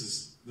 Like this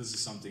is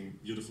something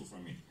beautiful for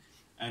me.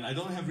 And I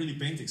don't have really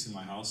paintings in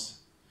my house,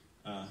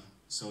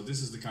 so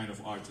this is the kind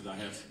of art that I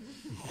have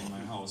in my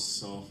house.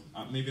 So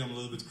maybe I'm a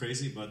little bit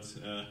crazy, but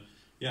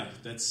yeah,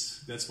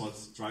 that's what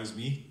drives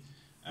me.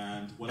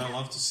 And what I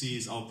love to see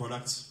is our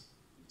products,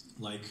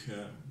 like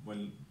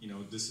when, you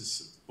know, this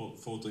is a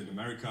photo in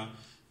America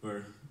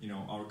where, you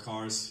know, our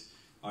cars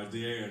are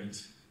there and,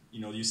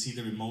 you know, you see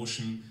them in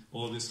motion,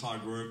 all this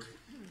hard work,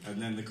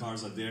 and then the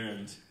cars are there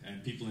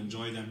and people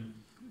enjoy them.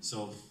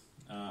 So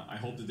I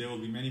hope that there will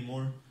be many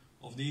more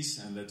of these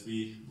and that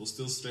we will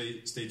still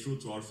stay true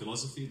to our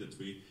philosophy, that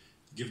we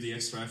give the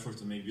extra effort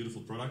to make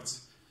beautiful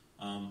products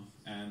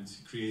and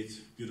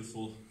create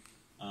beautiful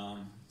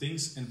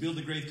things and build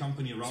a great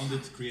company around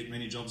it, create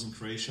many jobs in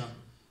Croatia.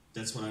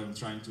 That's what I'm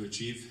trying to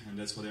achieve, and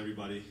that's what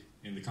everybody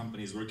in the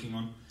company is working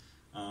on,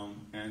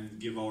 and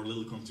give our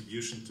little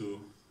contribution to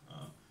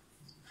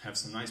have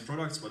some nice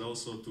products, but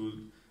also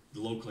to the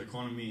local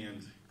economy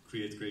and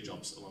create great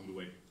jobs along the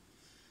way.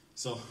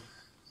 So,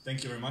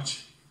 thank you very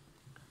much.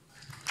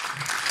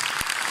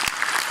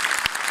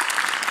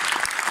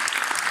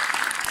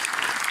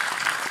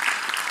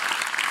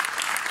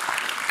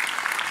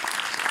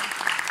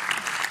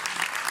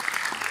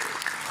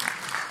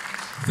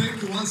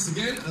 Thank you once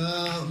again.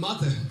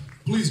 Mate,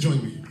 please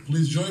join me.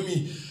 Please join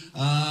me.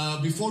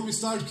 Before we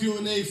start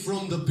Q&A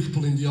from the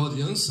people in the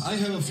audience, I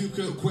have a few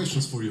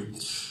questions for you.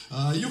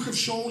 You have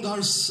shown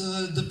us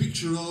the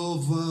picture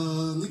of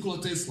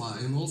Nikola Tesla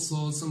and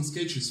also some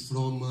sketches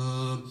from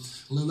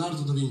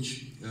Leonardo da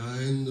Vinci.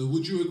 And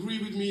would you agree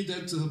with me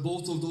that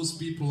both of those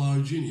people are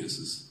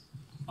geniuses?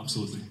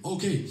 Absolutely.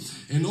 Okay,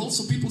 and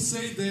also people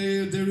say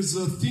there is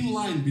a thin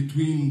line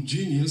between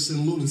genius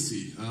and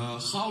lunacy.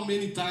 How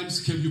many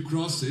times have you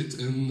crossed it,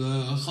 and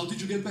how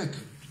did you get back?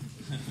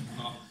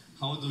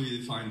 How do we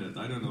define that?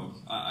 I don't know.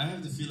 I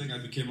have the feeling I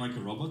became like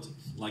a robot,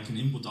 like an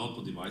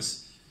input-output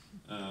device,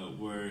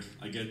 where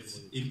I get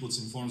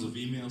inputs in forms of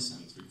emails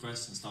and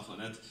requests and stuff like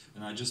that,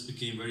 and I just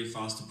became very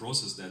fast to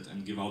process that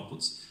and give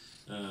outputs,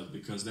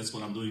 because that's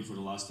what I'm doing for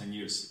the last 10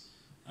 years.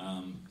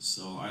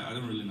 So I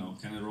don't really know.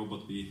 Can a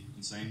robot be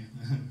insane?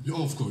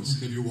 Yeah, of course.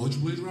 Have you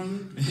watched Blade Runner?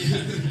 Yeah,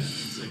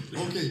 exactly.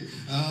 Okay,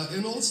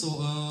 and also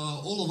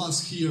all of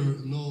us here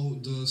know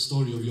the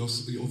story of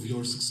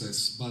your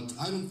success, but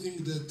I don't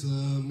think that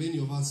many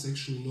of us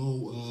actually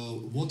know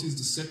what is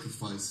the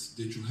sacrifice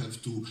that you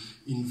have to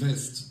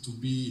invest to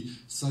be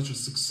such a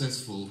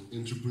successful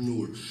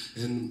entrepreneur.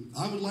 And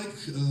I would like,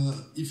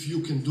 if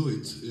you can do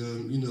it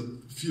in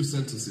a few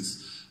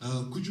sentences,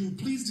 could you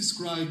please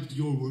describe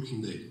your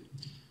working day?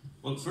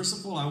 Well, first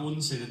of all, I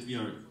wouldn't say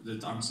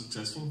that I'm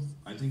successful.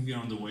 I think we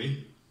are on the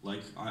way.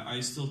 Like, I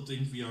still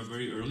think we are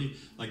very early.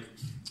 Like,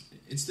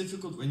 it's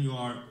difficult when you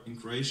are in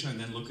Croatia and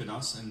then look at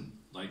us and,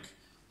 like,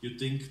 you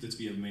think that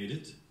we have made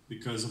it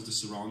because of the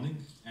surrounding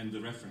and the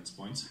reference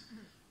points.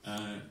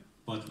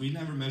 But we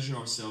never measure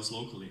ourselves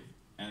locally.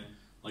 And,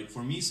 like,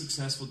 for me,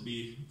 success would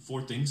be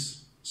 4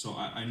 things. So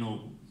I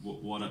know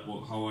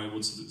how I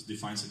would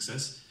define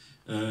success.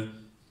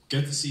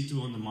 Get the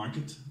C2 on the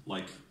market,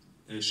 like,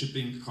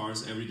 shipping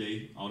cars every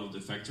day out of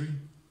the factory,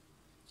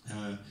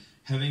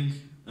 having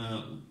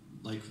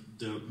like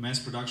the mass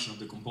production of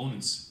the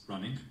components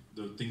running,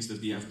 the things that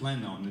we have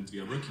planned now and that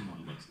we are working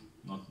on but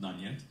not done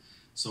yet.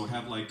 So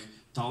have like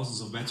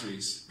thousands of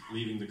batteries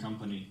leaving the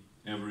company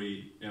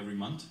every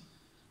month,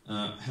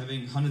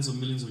 having hundreds of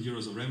millions of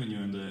euros of revenue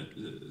and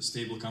a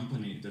stable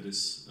company that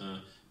is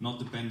not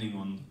depending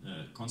on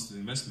constant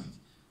investment,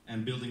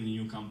 and building a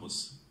new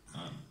campus.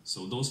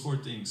 So those 4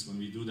 things, when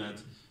we do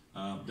that,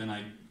 then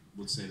I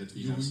would say that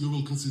we you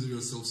will consider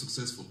yourself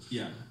successful.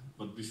 Yeah,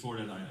 but before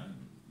that,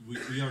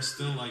 we are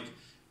still like,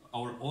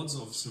 our odds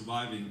of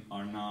surviving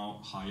are now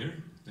higher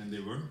than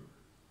they were,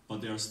 but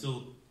they are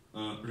still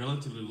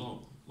relatively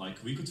low. Like,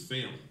 we could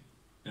fail.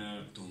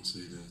 Don't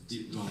say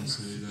that. Don't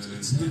say that.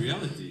 It's the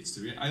reality.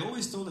 I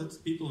always told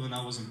that people when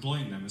I was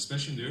employing them,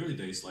 especially in the early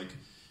days, like,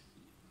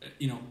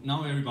 you know,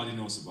 now everybody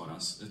knows about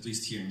us, at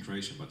least here in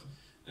Croatia, but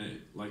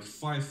like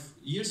 5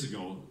 years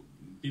ago,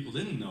 people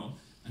didn't know,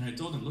 and I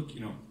told them, look,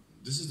 you know,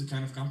 this is the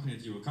kind of company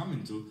that you will come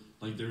into,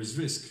 like, there is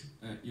risk.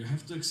 You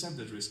have to accept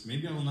that risk.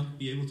 Maybe I will not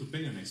be able to pay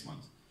you next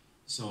month.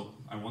 So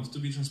I wanted to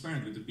be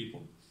transparent with the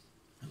people.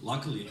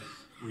 Luckily,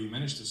 we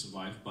managed to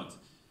survive, but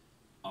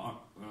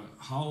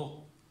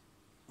how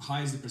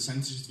high is the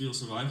percentage that we'll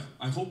survive?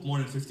 I hope more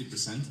than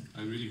 50%,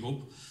 I really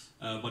hope.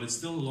 But it's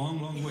still a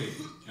long, long way.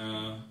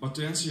 But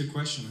to answer your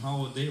question,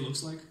 how a day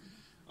looks like,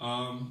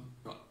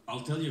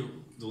 I'll tell you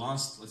the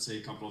last, let's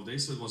say, couple of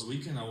days. So it was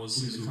weekend, I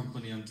was in the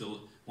company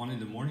until 1 in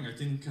the morning. I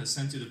think I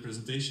sent you the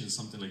presentation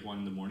something like 1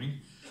 in the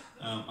morning.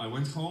 I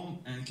went home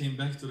and came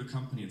back to the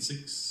company at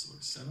 6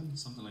 or 7,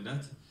 something like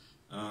that.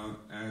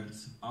 And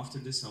after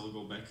this, I will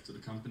go back to the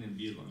company and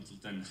be until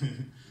 10.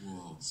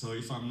 Wow. So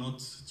if I'm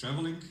not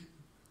traveling,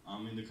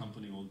 I'm in the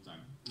company all the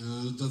time.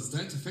 Does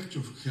that affect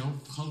your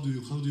health? How do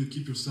you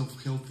keep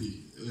yourself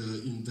healthy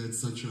in that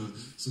such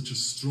a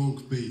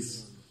strong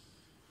pace?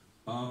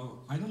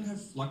 I don't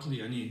have,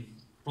 luckily, any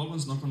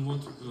problems, knock on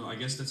wood. I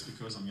guess that's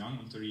because I'm young,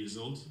 I'm 30 years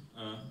old.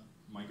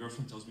 My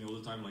girlfriend tells me all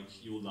the time, like,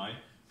 you will die.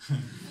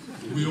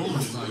 We all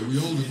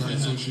die,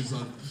 so she's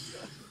not...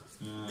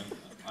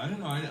 I don't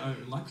know,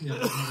 luckily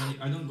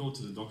I don't go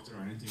to the doctor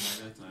or anything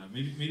like that.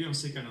 Maybe I'm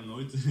sick, I don't know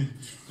it.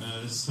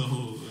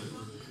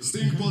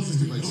 Staying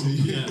positive, I say.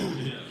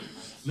 Yeah.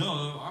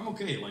 No, I'm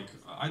okay, like,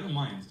 I don't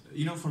mind.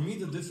 You know, for me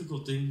the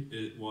difficult thing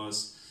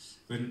was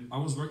when I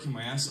was working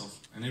my ass off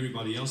and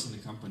everybody else in the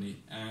company,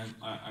 and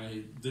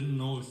I didn't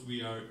know if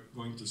we are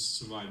going to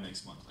survive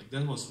next month. Like,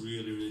 that was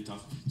really, really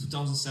tough.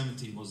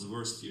 2017 was the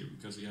worst year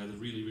because we had a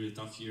really, really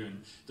tough year,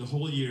 and the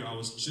whole year I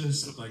was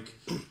just like,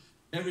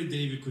 every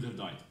day we could have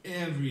died.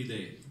 Every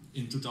day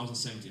in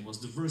 2017 was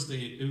the worst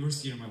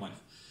year of my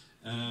life.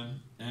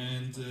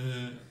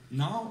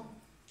 Now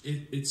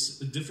it's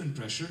a different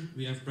pressure.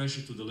 We have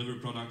pressure to deliver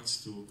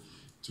products, to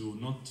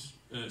not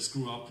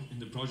screw up in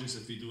the projects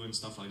that we do and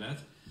stuff like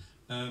that.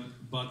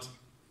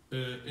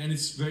 And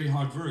it's very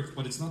hard work,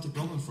 but it's not a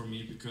problem for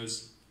me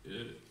because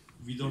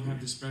we don't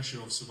have this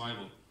pressure of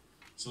survival.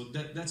 So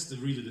that's the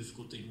really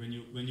difficult thing.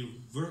 When you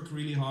work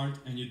really hard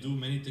and you do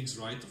many things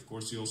right, of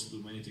course you also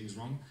do many things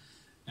wrong,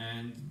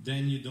 and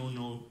then you don't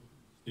know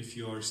if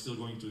you are still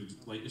going to,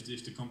 like,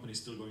 if the company is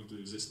still going to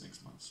exist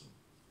next month. So.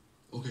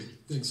 Okay,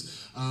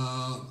 thanks.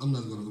 I'm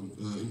not going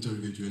to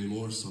interrogate you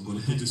anymore, so I'm going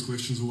to put these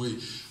questions away.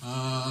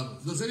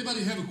 Does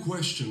anybody have a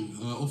question?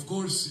 Of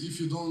course, if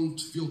you don't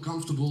feel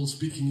comfortable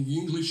speaking in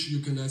English, you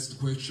can ask the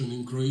question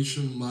in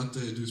Croatian.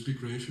 Mate, do you speak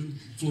Croatian?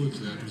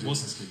 Fluently, I presume.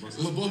 Bosanski.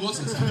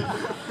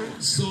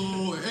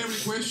 So, every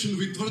question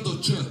with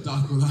tvrdo č,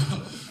 tako da.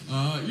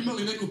 Ima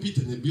li neko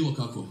pitanje, bilo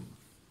kako?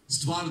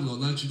 Stvarno,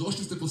 znači,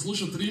 došli ste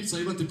poslušati Rimca,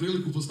 imate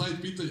priliku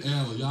postaviti pitanje,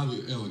 evo,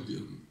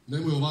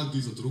 nemoj ovak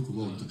dizat ruku,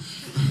 molim te.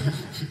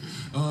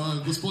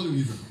 Gospodin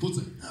Iza,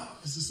 pucaj.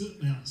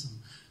 Yeah,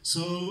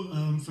 so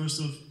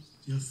first off,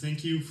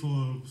 thank you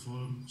for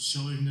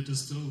showing that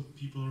there's still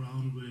people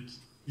around with,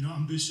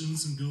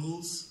 ambitions and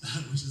goals,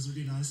 which is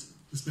really nice,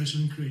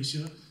 especially in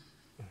Croatia.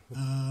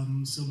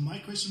 So my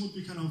question would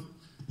be kind of,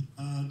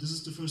 this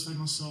is the first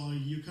time I saw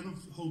you kind of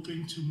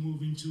hoping to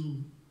move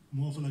into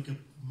more of like a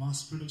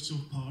mass production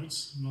of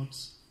parts, not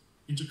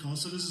into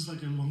cars. So this is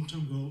like a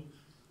long-term goal.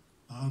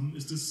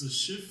 Is this a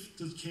shift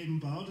that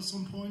came about at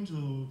some point,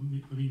 or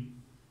could you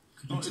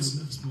tell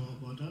us more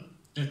about that?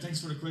 Yeah, thanks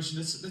for the question.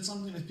 That's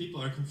something that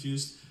people are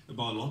confused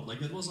about a lot.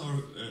 Like, that was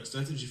our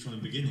strategy from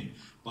the beginning.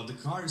 But the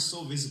car is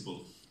so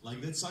visible.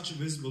 Like, that's such a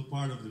visible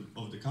part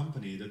of the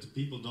company that the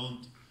people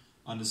don't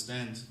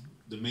understand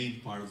the main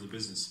part of the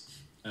business.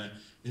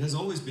 It has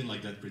always been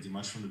like that pretty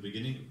much from the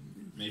beginning.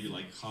 Maybe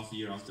like half a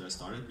year after I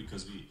started,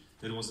 because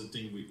that was the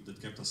thing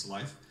that kept us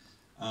alive.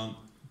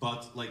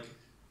 But like,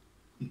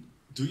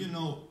 do you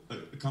know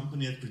a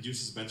company that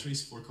produces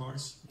batteries for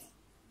cars?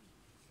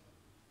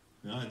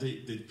 Yeah,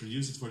 they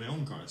produce it for their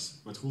own cars,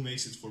 but who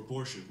makes it for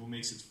Porsche? Who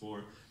makes it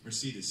for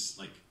Mercedes?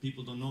 Like,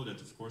 people don't know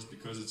that, of course,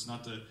 because it's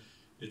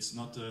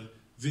not a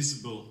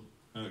visible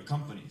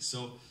company.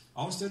 So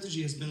our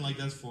strategy has been like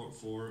that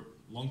for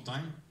a long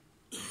time.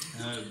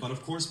 But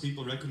of course,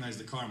 people recognize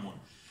the car more.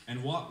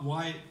 And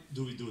why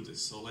do we do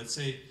this? So let's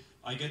say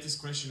I get this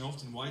question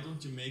often: why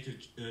don't you make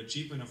a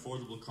cheap and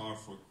affordable car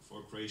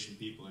for Croatian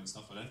people and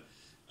stuff like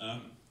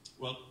that?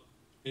 Well,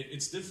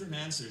 it's different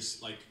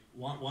answers. Like,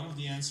 one of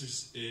the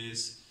answers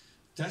is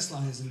Tesla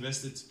has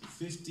invested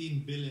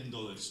 $15 billion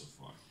so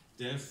far.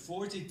 They have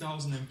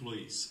 40,000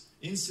 employees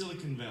in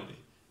Silicon Valley.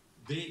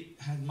 They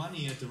had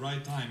money at the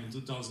right time in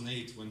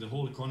 2008 when the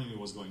whole economy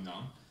was going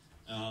down.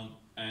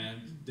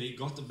 And they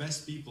got the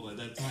best people at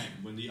that time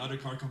when the other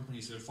car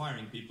companies were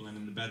firing people and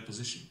in a bad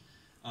position.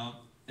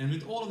 And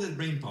with all of that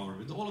brain power,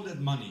 with all of that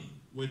money,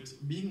 with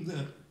being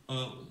the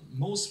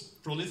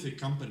most prolific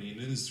company in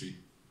the industry,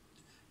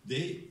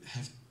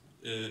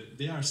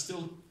 they are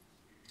still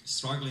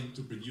struggling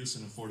to produce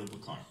an affordable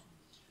car.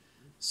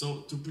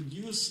 So to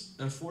produce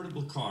an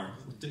affordable car,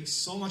 it takes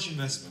so much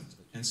investment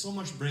and so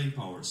much brain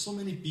power, so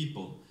many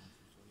people.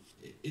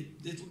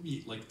 It would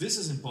be like, this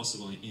is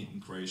impossible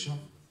in Croatia.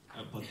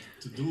 But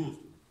to do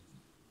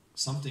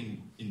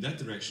something in that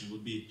direction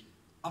would be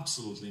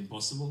absolutely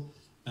impossible.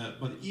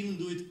 But even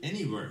do it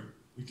anywhere,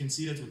 we can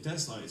see that with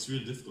Tesla, it's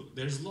really difficult.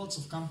 There's lots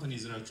of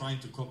companies that are trying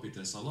to copy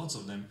Tesla, lots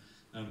of them,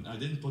 I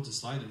didn't put a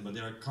slide in, but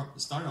there are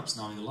startups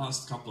now in the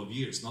last couple of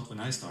years, not when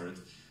I started,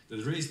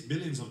 that raised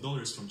billions of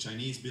dollars from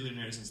Chinese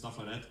billionaires and stuff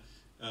like that,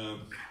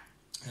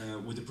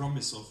 with the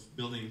promise of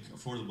building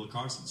affordable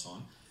cars and so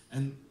on.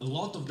 And a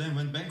lot of them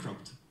went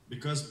bankrupt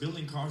because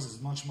building cars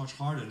is much, much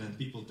harder than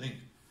people think.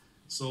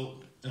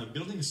 So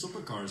building a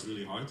supercar is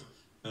really hard,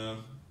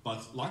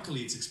 but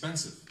luckily it's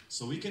expensive.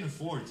 So we can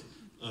afford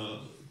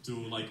to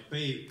like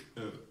pay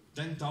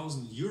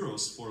 10,000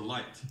 euros for a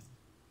light,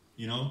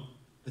 you know?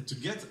 To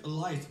get a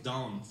light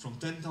down from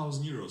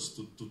 10,000 euros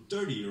to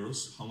 30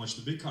 euros, how much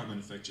the big car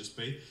manufacturers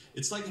pay,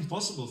 it's like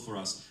impossible for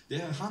us. They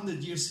have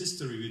 100 years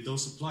history with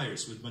those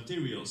suppliers, with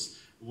materials,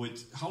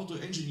 with how to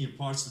engineer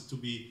parts to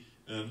be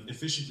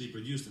efficiently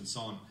produced and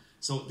so on.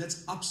 So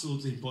that's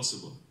absolutely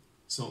impossible.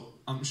 So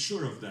I'm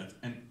sure of that.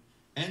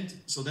 And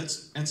so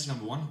that's answer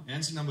number one.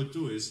 Answer number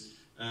two is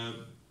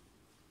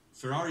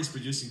Ferrari is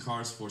producing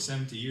cars for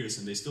 70 years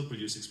and they still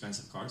produce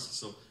expensive cars.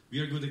 So we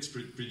are good at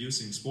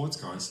producing sports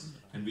cars,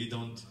 and we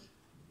don't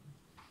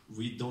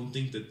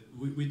think that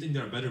we think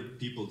there are better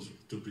people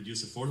to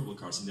produce affordable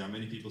cars, and there are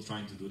many people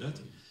trying to do that.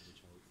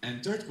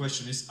 And third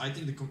question is, I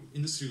think the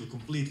industry will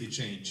completely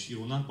change.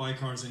 You will not buy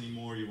cars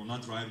anymore. You will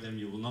not drive them.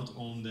 You will not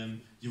own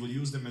them. You will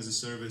use them as a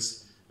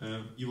service.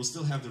 You will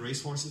still have the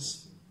race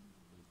horses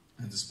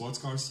and the sports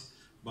cars,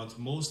 but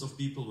most of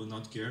people will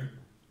not care.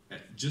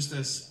 Just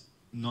as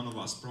none of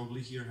us probably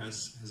here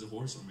has a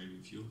horse, or maybe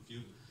a few.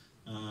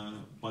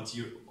 But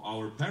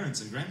our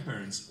parents and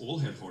grandparents all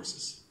had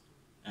horses,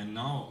 and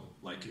now,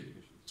 like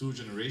 2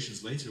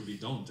 generations later, we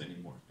don't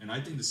anymore. And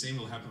I think the same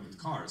will happen with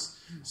cars.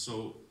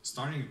 So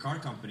starting a car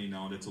company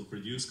now that will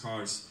produce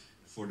cars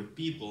for the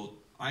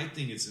people, I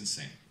think it's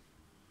insane.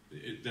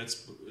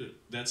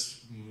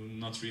 That's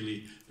not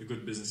really a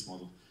good business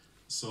model.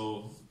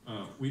 So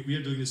we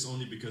are doing this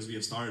only because we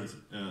have started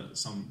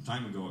some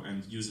time ago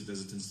and use it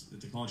as a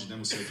technology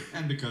demonstrator,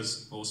 and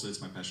because also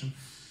it's my passion.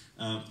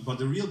 But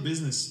the real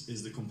business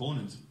is the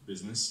component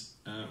business,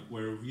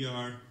 where we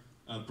are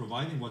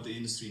providing what the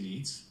industry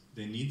needs.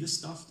 They need this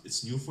stuff.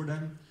 It's new for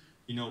them.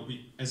 You know,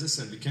 as I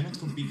said, we cannot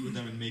compete with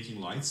them in making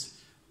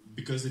lights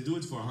because they do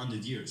it for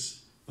 100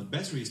 years. But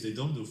batteries, they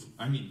don't do.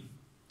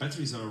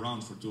 Batteries are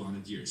around for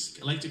 200 years.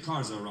 Electric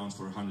cars are around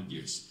for 100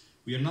 years.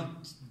 We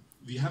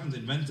haven't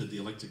invented the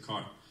electric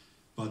car,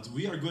 but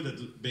we are good at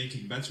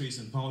making batteries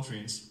and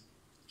powertrains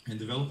and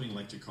developing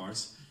electric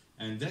cars.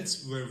 And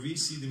that's where we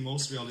see the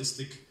most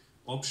realistic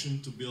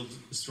option to build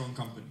a strong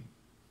company.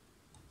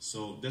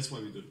 So that's why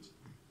we do it.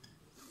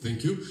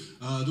 Thank you.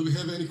 Do we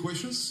have any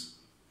questions?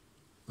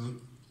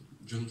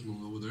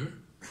 Gentleman over there.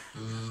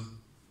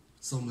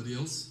 Somebody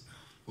else?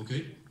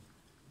 Okay.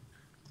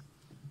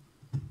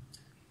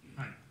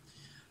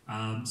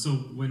 Hi. So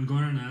when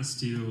Goran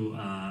asked you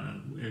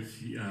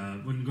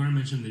when Goran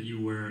mentioned that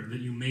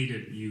you made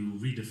it, you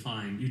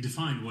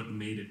defined what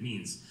made it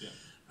means.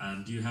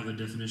 Yeah. Do you have a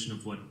definition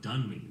of what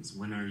done means?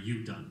 When are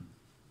you done?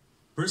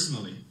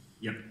 Personally?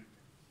 Yep.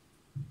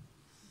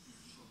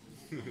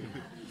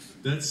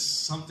 That's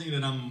something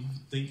that I'm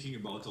thinking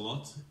about a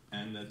lot,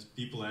 and that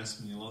people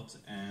ask me a lot,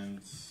 and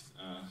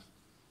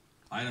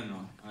I don't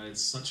know.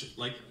 It's such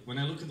like when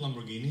I look at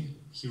Lamborghini,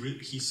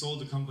 he sold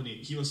the company.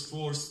 He was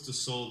forced to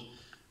sell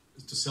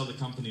the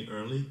company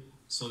early,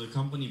 so the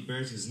company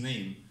bears his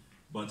name,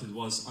 but it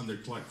was under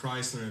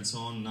Chrysler and so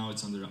on. Now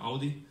it's under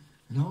Audi,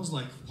 and I was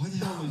like, why the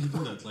hell would you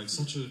do that? Like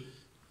such a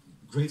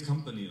great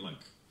company,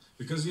 like.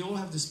 Because we all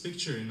have this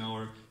picture in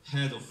our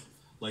head of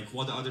like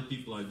what other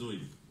people are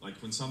doing. Like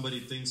when somebody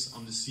thinks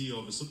I'm the CEO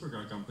of a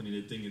supercar company,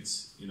 they think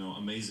it's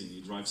amazing.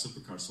 You drive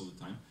supercars all the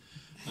time,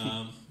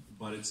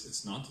 but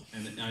it's not.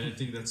 And I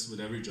think that's with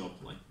every job.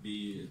 Like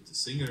be it a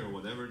singer or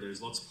whatever,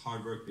 there's lots of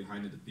hard work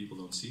behind it that people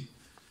don't see.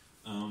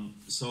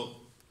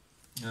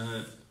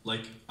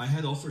 Like I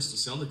had offers to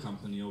sell the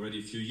company already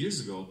a few years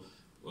ago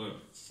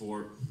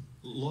for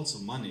lots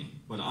of money,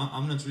 but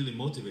I'm not really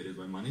motivated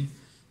by money.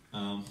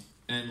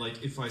 And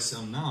like if I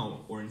sell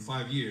now or in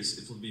 5 years,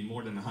 it will be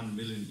more than 100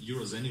 million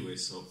euros anyway.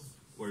 So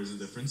where is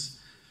the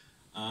difference?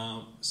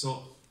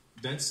 So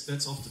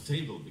that's off the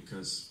table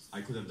because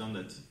I could have done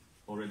that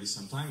already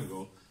some time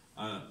ago.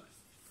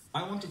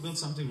 I want to build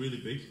something really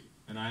big,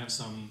 and I have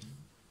some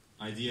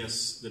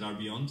ideas that are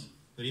beyond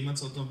Rimac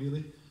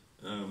Automobili,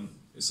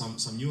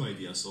 some new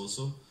ideas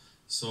also.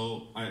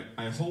 So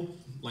I hope,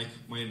 like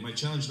my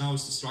challenge now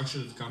is to structure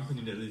the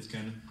company that it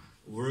can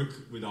work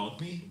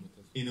without me,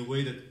 in a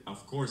way that,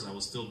 of course, I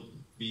will still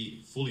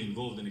be fully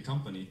involved in the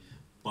company,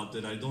 but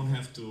that I don't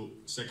have to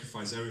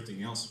sacrifice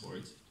everything else for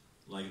it.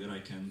 Like that I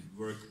can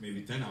work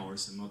maybe 10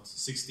 hours and not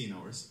 16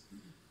 hours.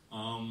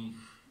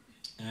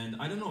 And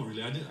I don't know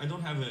really, I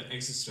don't have an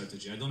exit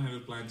strategy. I don't have a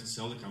plan to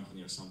sell the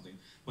company or something.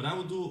 But I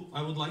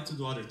would like to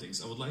do other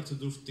things. I would like to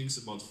do things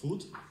about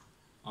food.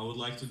 I would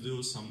like to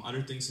do some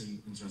other things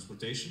in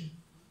transportation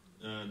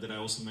that I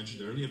also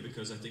mentioned earlier,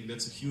 because I think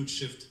that's a huge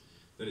shift.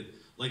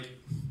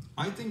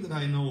 I think that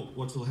I know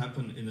what will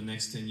happen in the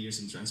next 10 years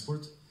in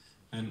transport,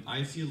 and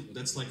I feel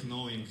that's like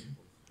knowing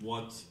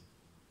what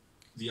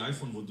the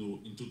iPhone would do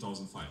in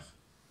 2005.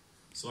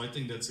 So I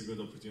think that's a good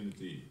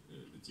opportunity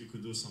that you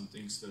could do some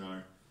things that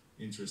are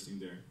interesting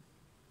there.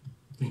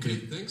 Okay,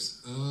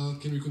 thanks.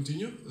 Can we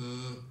continue?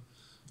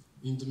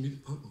 In the mid.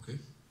 Oh, okay.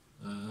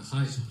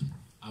 Hi.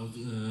 I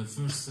would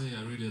first say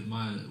I really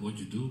admire what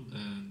you do,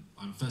 and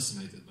I'm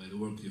fascinated by the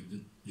work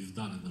you've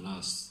done in the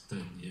last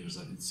 10 years.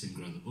 It's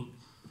incredible.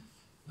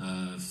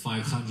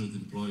 500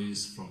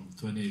 employees from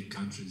 28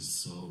 countries,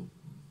 so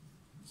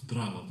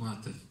bravo,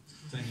 Mate.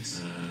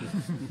 Thanks.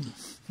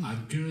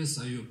 I'm curious,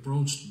 are you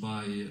approached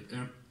by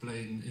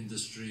airplane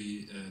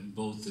industry and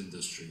boat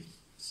industry?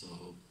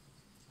 So,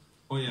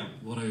 oh yeah.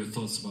 What are your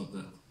thoughts about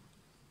that?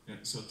 Yeah,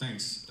 so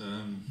thanks.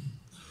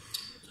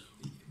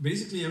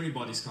 Basically,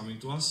 everybody's coming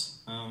to us.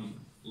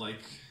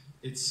 Like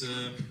it's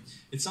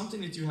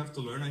something that you have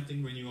to learn. I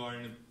think when you are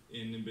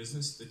in a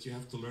business, that you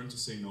have to learn to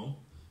say no.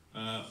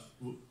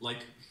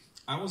 Like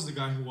I was the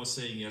guy who was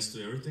saying yes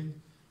to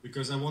everything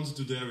because I wanted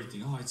to do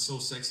everything. Oh, it's so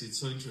sexy, it's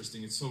so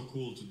interesting, it's so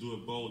cool to do a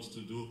boat,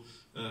 to do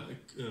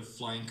a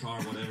flying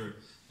car, whatever.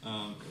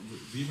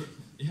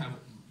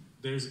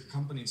 There's a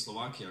company in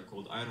Slovakia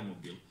called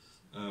Aeromobil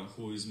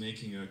who is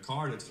making a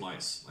car that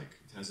flies, like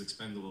it has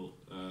expandable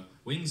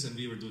wings, and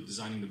we were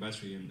designing the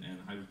battery and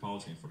hybrid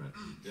powertrain for that.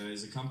 There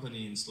is a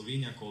company in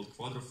Slovenia called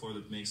Quadrofor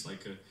that makes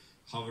like a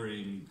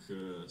hovering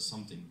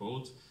something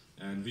boat,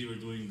 and we were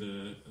doing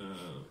the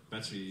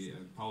battery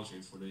and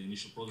powertrain for the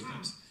initial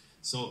prototypes.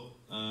 So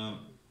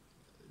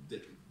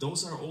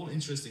those are all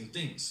interesting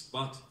things,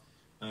 but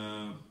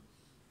a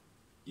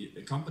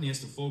company has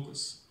to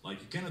focus.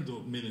 Like you cannot do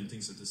a million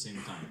things at the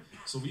same time.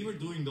 So we were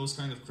doing those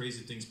kind of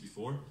crazy things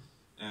before,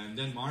 and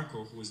then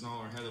Marco, who is now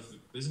our head of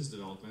business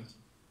development,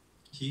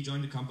 he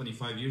joined the company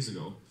 5 years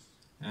ago,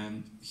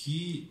 and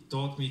he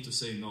taught me to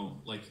say no.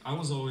 Like I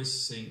was always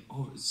saying,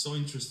 "Oh, it's so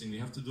interesting. We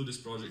have to do this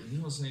project," and he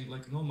was saying,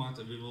 "Like no,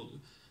 Mate,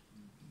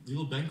 we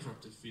will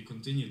bankrupt if we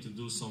continue to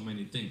do so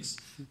many things."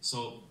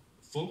 So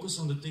focus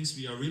on the things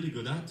we are really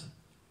good at,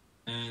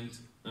 and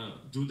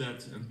do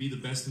that and be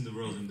the best in the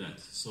world in that.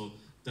 So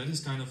that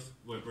is kind of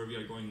where we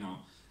are going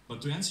now.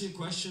 But to answer your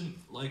question,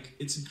 like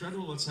it's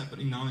incredible what's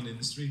happening now in the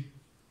industry.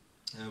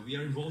 We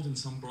are involved in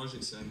some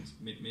projects, and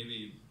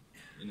maybe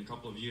in a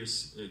couple of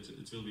years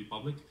it will be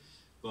public.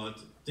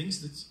 But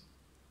things that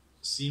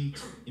seemed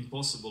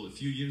impossible a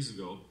few years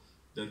ago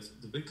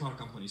that the big car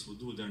companies will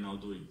do, they're now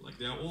doing. Like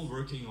they are all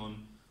working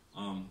on,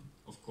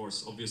 of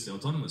course, obviously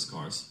autonomous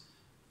cars,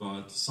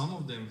 but some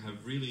of them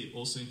have really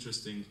also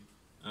interesting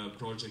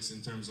projects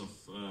in terms of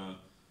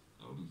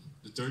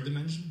the third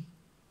dimension,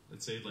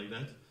 let's say it like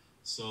that.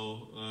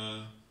 So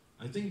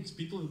I think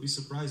people will be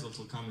surprised what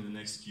will come in the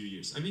next few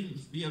years. I mean,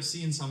 we have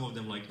seen some of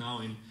them, like now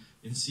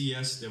in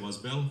CES there was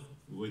Bell,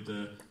 with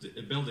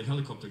Bell, the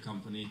helicopter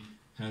company,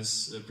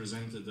 has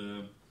presented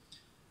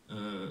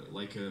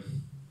like a,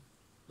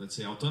 let's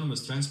say,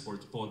 autonomous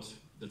transport pod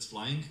that's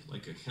flying,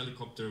 like a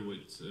helicopter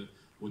with,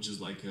 which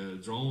is like a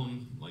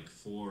drone, like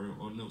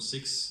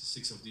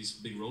six of these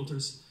big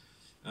rotors.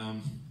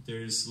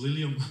 There's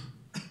Lilium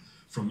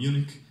from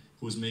Munich,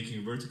 who is making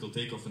a vertical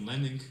takeoff and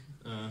landing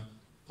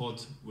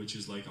pod, which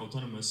is like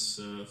autonomous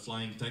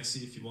flying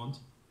taxi, if you want.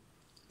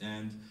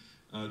 And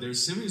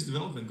there's serious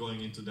development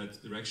going into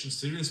that direction,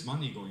 serious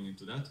money going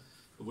into that,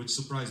 which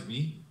surprised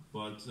me,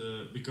 but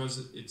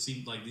because it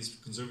seemed like these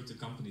conservative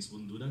companies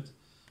wouldn't do that,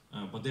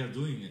 but they are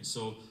doing it.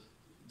 So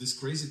this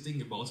crazy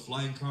thing about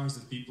flying cars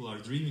that people are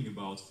dreaming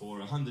about for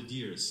 100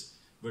 years,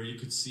 where you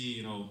could see,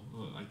 you know,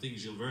 I think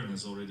Jules Verne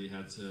has already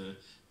had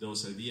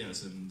those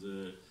ideas,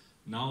 and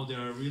now they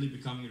are really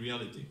becoming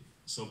reality.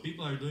 So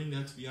people are doing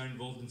that. We are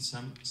involved in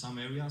some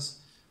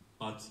areas,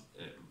 but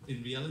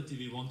in reality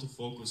we want to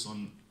focus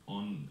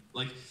on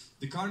like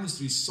the car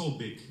industry is so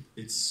big,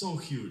 it's so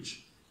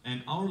huge,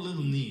 and our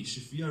little niche,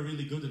 if we are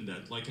really good in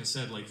that, like I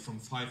said, like from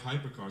 5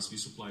 hypercars we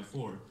supply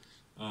 4,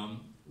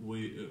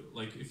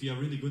 like if we are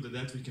really good at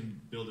that, we can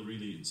build a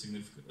really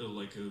significant,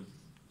 like a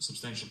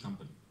substantial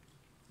company.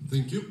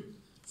 Thank you.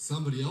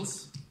 Somebody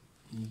else?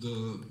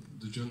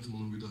 The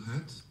gentleman with the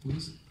hat,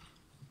 please.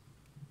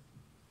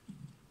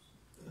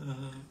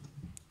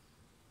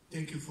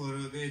 Thank you for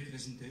a great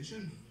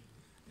presentation.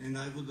 And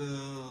I would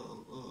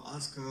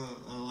ask,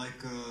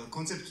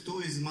 concept 2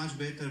 is much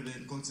better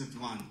than concept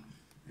 1.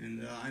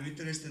 And I'm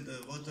interested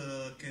what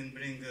can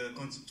bring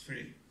concept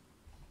 3.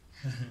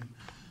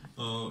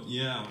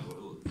 Yeah,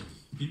 well,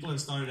 people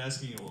have started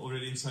asking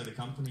already inside the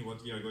company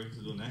what we are going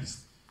to do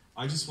next.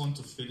 I just want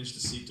to finish the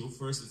C2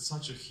 first. It's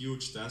such a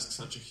huge task,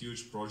 such a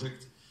huge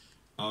project.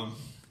 I'm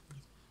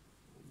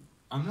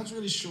not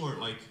really sure,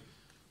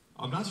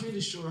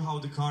 how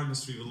the car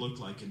industry will look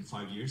like in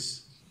 5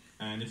 years,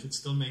 and if it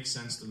still makes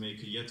sense to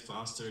make a yet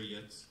faster,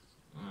 yet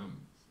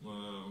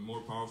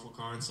more powerful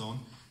car and so on.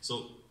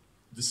 So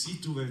the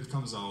C2, when it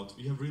comes out,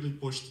 we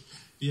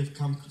have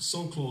come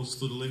so close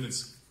to the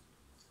limits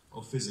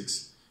of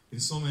physics in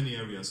so many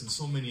areas, in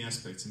so many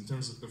aspects, in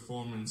terms of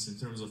performance, in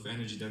terms of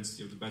energy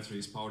density of the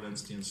batteries, power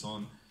density, and so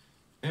on.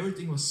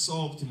 Everything was so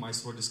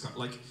optimized for this car.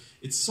 Like,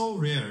 it's so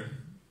rare.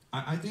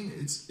 I think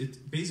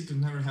it basically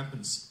never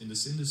happens in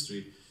this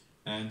industry.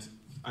 And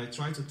I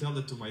try to tell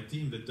that to my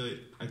team that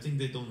I think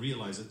they don't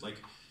realize it. Like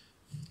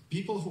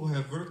people who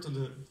have worked on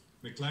the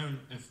McLaren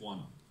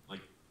F1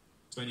 like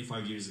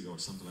 25 years ago or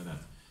something like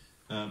that,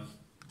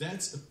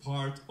 that's a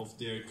part of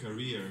their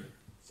career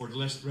for the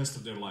rest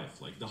of their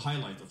life, like the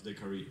highlight of their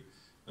career,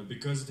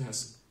 because it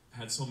has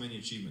had so many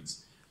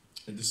achievements.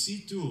 And the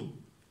C2,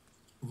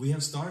 we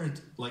have started,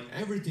 like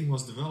everything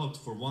was developed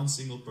for one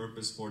single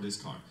purpose for this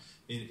car.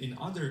 In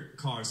other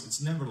cars,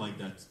 it's never like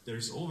that.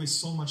 There's always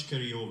so much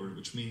carryover,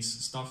 which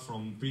means stuff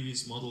from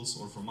previous models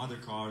or from other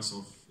cars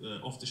or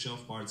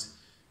off-the-shelf parts.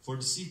 For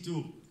the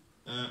C2,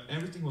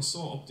 everything was so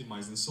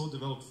optimized and so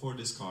developed for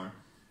this car.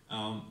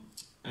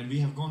 And we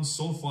have gone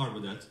so far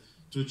with that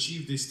to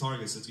achieve these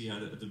targets that we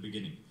had at the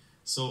beginning.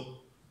 So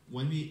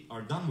when we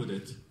are done with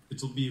it,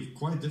 it will be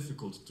quite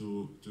difficult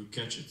to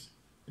catch it,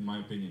 in my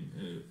opinion.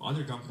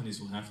 Other companies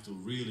will have to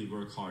really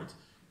work hard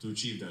to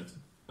achieve that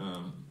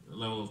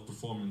level of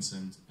performance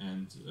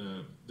and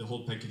the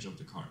whole package of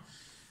the car.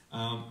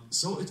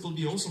 So it will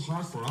be also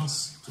hard for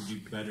us to be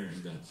better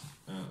in that,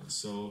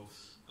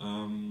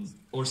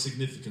 or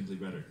significantly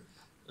better.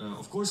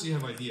 Of course, we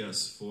have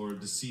ideas for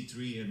the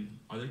C3 and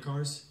other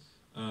cars,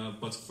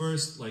 but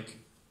first, like,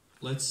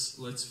 let's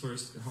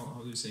first,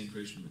 how do you say in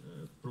Croatian?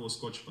 Prvo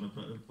skoči pa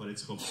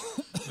reci hop.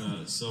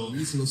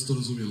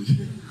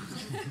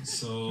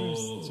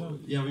 So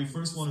yeah, we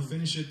first want to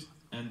finish it,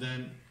 and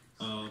then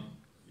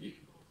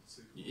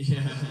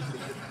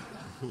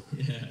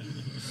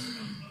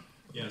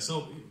yeah.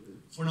 So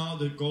for now,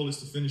 the goal is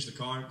to finish the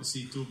car, the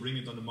C2, bring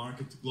it on the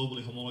market,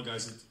 globally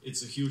homologize it.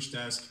 It's a huge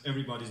task.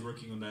 Everybody's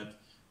working on that.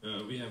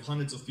 We have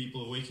hundreds of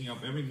people waking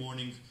up every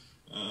morning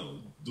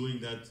doing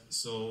that.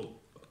 So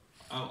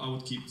I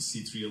would keep the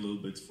C3 a little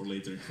bit for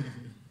later.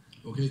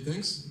 Okay,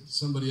 thanks.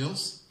 Somebody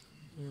else?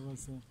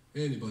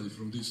 Anybody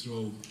from this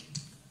row?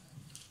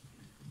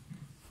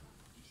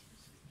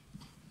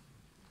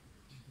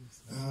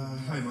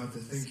 Hi, Mate.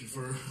 Thank you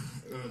for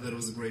that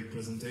was a great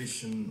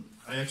presentation.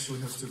 I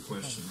actually have two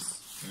questions.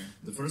 Okay.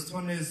 The first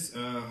one is,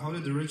 how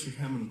did the Richard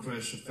Hammond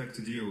crash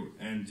affected you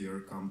and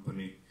your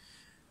company?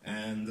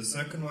 And the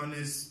second one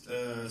is,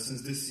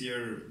 since this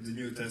year the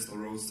new Tesla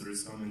Roadster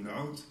is coming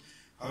out,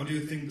 how do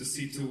you think the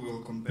C2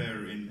 will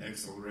compare in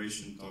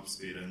acceleration, top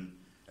speed, and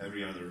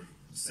every other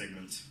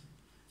segment?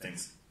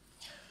 Thanks.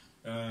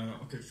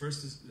 Okay,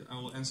 first I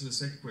will answer the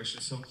second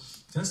question. So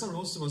Tesla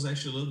Roadster was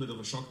actually a little bit of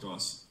a shock to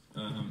us.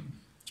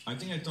 I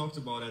think I talked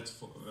about it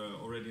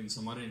already in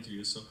some other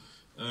interviews. So,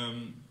 a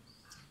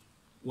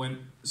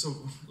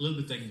little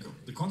bit technical.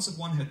 The Concept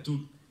 1 had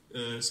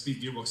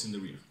two-speed gearbox in the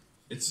rear.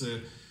 It's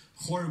a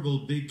horrible,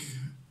 big,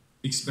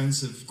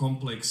 expensive,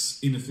 complex,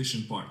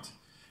 inefficient part.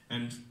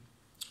 And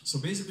so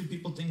basically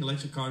people think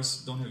electric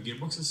cars don't have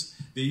gearboxes.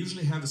 They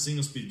usually have a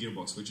single-speed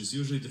gearbox, which is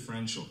usually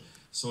differential.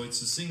 So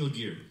it's a single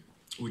gear,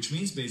 which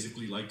means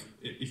basically, like,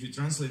 if you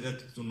translate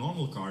that to a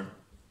normal car,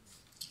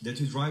 that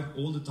you drive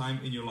all the time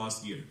in your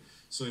last gear.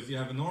 So if you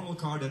have a normal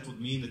car, that would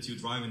mean that you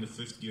drive in the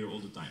fifth gear all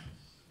the time.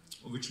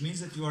 Which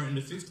means that you are in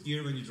the fifth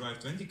gear when you drive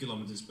 20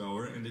 kilometers per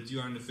hour, and that you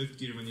are in the fifth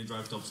gear when you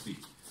drive top speed.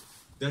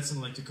 That's an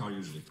electric car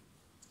usually.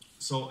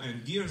 So,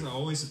 and gears are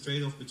always a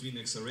trade-off between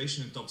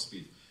acceleration and top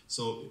speed.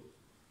 So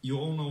you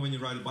all know when you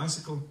ride a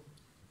bicycle,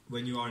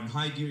 when you are in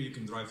high gear you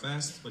can drive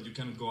fast, but you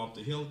cannot go up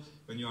the hill.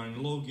 When you are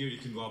in low gear you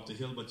can go up the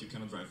hill, but you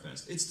cannot drive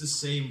fast. It's the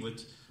same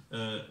with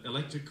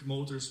electric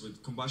motors,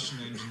 with combustion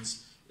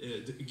engines.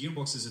 The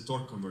gearbox is a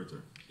torque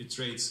converter. It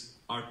trades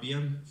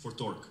RPM for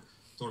torque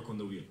on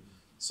the wheel.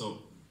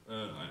 So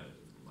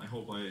I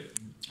hope I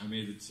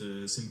made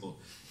it simple.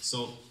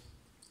 So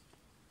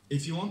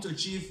if you want to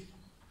achieve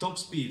top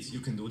speed, you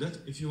can do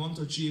that. If you want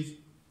to achieve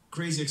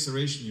crazy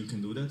acceleration, you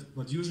can do that,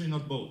 but usually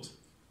not both.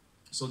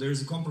 So there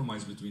is a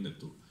compromise between the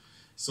two.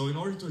 So in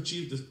order to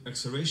achieve the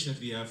acceleration that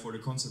we have for the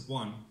Concept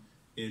 1,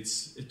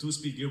 it's a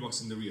two-speed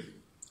gearbox in the rear.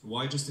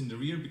 Why just in the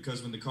rear?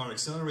 Because when the car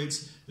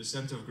accelerates, the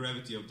center of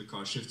gravity of the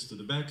car shifts to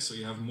the back, so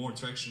you have more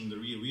traction on the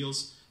rear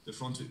wheels, the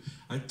front wheel.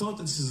 I thought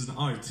that this is an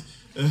art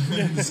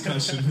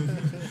discussion.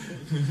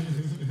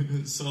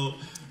 So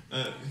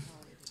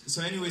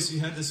anyways, we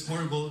had this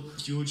horrible,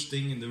 huge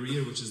thing in the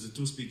rear, which is the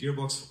two-speed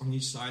gearbox on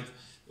each side,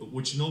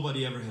 which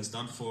nobody ever has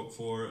done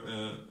for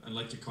an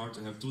electric car,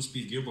 to have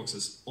two-speed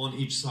gearboxes on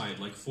each side,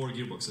 like 4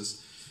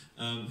 gearboxes.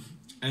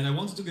 And I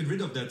wanted to get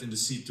rid of that in the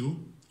C2.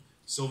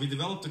 So we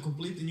developed a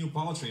completely new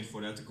powertrain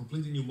for that, a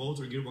completely new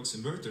motor, gearbox,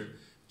 inverter,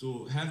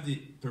 to have the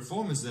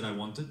performance that I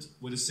wanted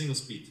with a single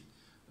speed.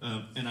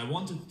 And I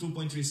wanted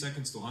 2.3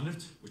 seconds to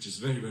 100, which is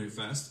very, very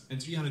fast,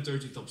 and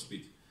 330 top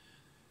speed.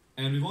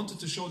 And we wanted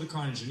to show the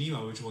car in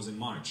Geneva, which was in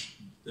March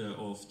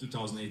of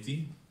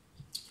 2018.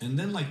 And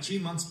then, like 3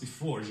 months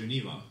before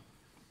Geneva,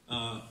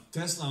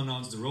 Tesla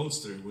announced the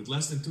Roadster with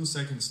less than 2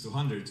 seconds to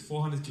 100,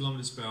 400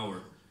 kilometers per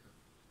hour.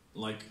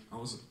 Like, I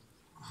was,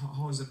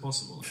 how is that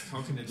possible? Like,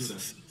 how can they do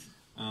that?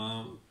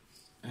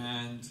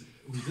 And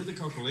we did the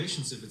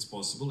calculations if it's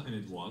possible, and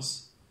it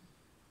was.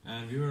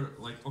 And we were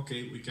like,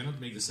 okay, we cannot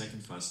make the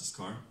second fastest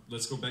car.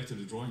 Let's go back to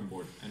the drawing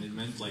board. And it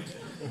meant like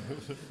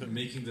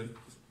making the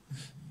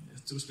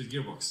two-speed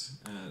gearbox.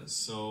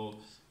 So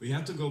we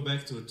had to go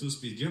back to a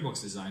two-speed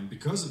gearbox design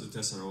because of the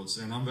Tesla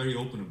Roadster, and I'm very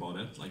open about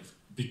it. Like,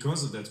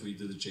 because of that, we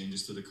did the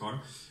changes to the car,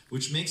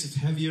 which makes it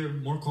heavier,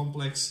 more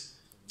complex.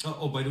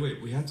 Oh, by the way,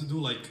 we had to do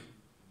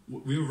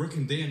we were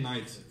working day and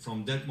night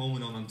from that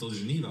moment on until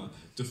Geneva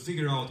to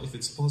figure out if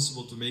it's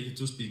possible to make a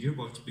two-speed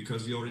gearbox,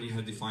 because we already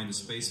had defined the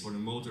space for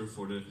the motor,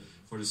 for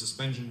the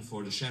suspension,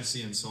 for the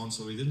chassis, and so on.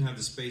 So we didn't have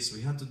the space. So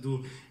we had to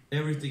do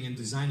everything and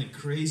design a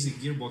crazy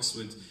gearbox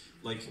with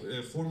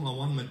Formula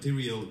 1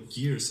 material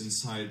gears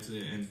inside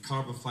and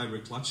carbon fiber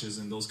clutches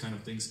and those kind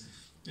of things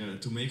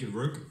to make it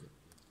work.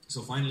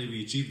 So finally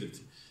we achieved it.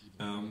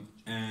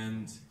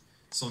 And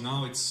so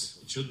now it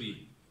should be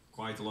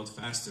quite a lot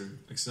faster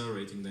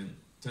accelerating than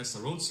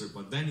Tesla Roadster.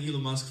 But then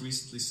Elon Musk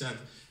recently said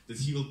that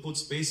he will put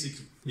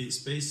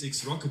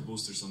SpaceX rocket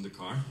boosters on the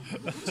car,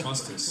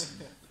 thrusters,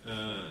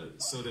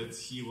 so that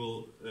he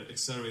will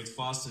accelerate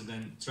faster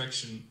than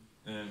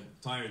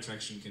tire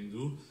traction can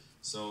do.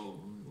 So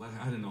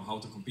I don't know how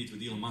to compete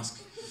with Elon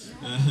Musk.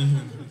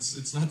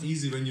 It's not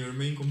easy when your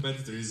main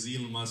competitor is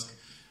Elon Musk.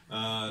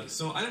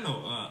 So I don't know.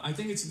 I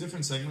think it's a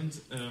different segment.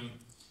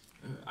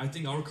 I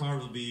think our car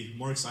will be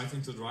more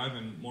exciting to drive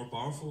and more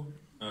powerful.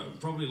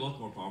 Probably a lot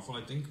more powerful,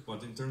 I think.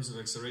 But in terms of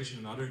acceleration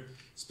and other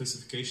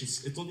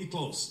specifications, it will be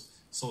close.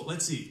 So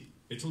let's see.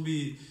 It will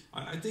be.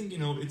 I think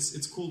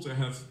it's cool to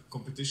have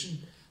competition.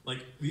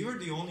 Like, we were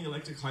the only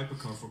electric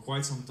hypercar for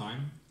quite some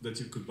time that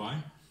you could buy,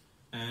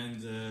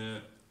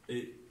 and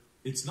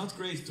it's not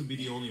great to be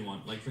the only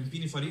one. Like, when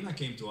Pininfarina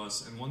came to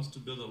us and wanted to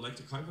build an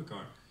electric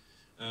hypercar,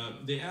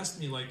 they asked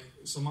me, like,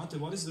 so Mate,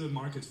 what is the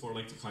market for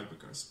electric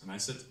hypercars? And I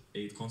said,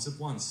 8 Concept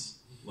 1s.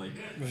 Like,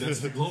 that's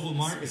the global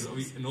market.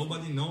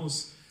 Nobody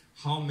knows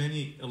how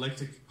many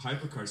electric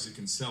hypercars you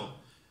can sell.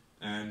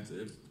 And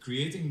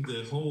creating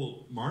the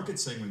whole market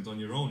segment on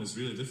your own is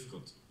really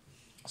difficult.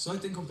 So I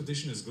think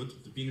competition is good.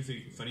 The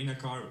Pininfarina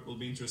car will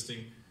be interesting.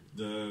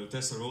 The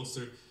Tesla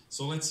Roadster.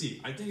 So let's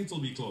see. I think it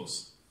will be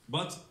close.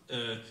 But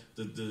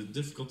the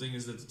difficult thing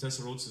is that the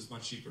Tesla Roadster is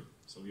much cheaper.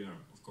 So we are,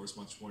 of course,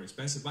 much more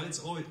expensive. But it's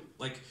always,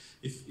 like,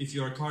 if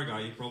you're a car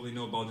guy, you probably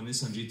know about the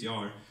Nissan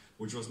GTR,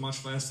 which was much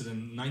faster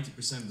than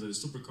 90% of the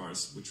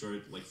supercars, which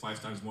were like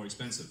 5 times more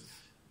expensive.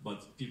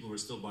 But people were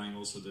still buying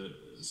also the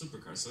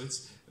supercars. So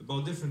it's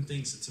about different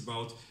things. It's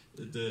about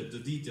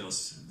the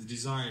details, the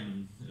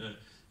design.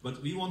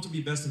 But we want to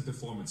be best in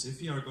performance.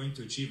 If we are going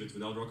to achieve it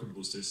without rocket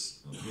boosters,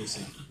 we'll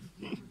see.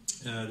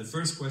 The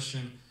first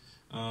question,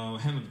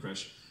 Hammond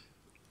crash.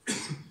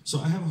 So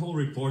I have a whole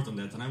report on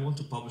that, and I want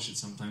to publish it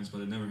sometimes,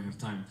 but I never have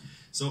time.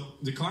 So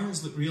the car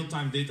has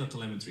real-time data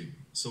telemetry.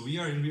 So we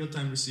are in real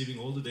time receiving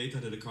all the data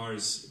that the car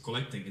is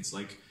collecting. It's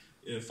like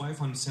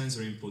 500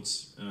 sensor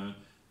inputs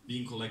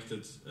being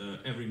collected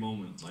every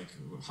moment, like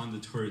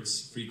 100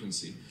 hertz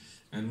frequency.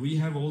 And we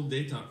have all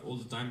data all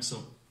the time. So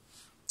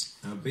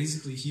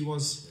basically he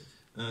was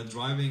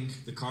driving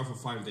the car for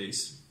 5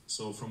 days.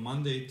 So from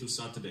Monday to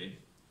Saturday,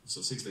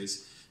 so 6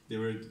 days, they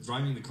were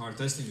driving the car,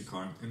 testing the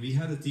car. And we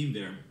had a team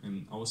there,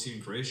 and I was here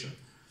in Croatia.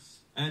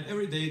 And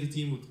every day the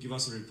team would give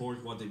us a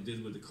report what they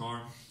did with the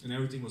car, and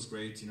everything was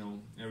great.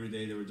 Every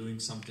day they were doing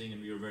something, and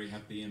we were very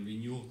happy. And we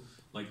knew,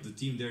 like, the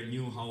team there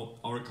knew how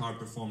our car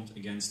performed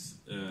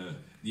against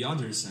the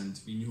others, and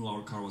we knew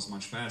our car was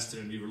much faster.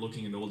 And we were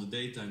looking at all the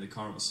data, and the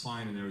car was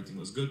fine, and everything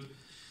was good.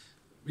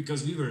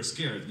 Because we were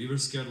scared. We were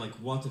scared, like,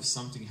 what if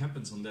something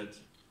happens on that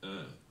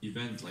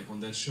event, like on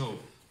that show?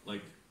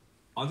 Like,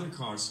 other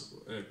cars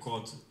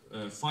caught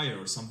fire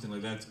or something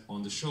like that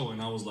on the show,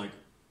 and I was like,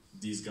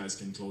 these guys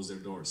can close their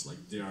doors,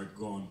 like, they are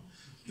gone.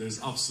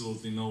 There's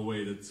absolutely no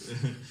way that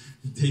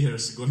they are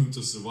going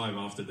to survive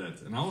after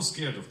that. And I was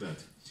scared of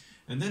that.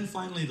 And then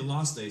finally, the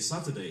last day,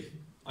 Saturday,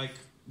 like,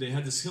 they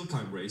had this hill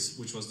climb race,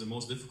 which was the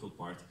most difficult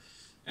part.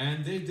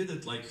 And they did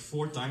it like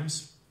 4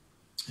 times.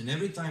 And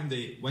every time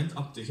they went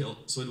up the hill,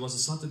 so it was a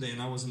Saturday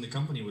and I was in the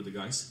company with the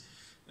guys,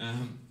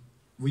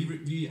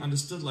 we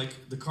understood,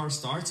 like, the car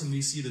starts and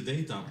we see the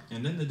data,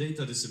 and then the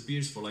data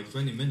disappears for like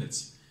 20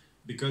 minutes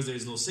because there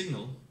is no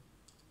signal.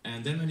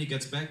 And then when he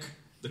gets back,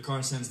 the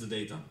car sends the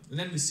data. And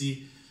then we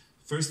see,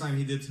 first time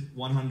he did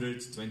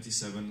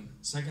 127,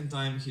 second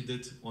time he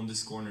did on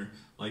this corner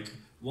like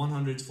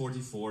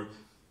 144,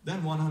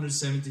 then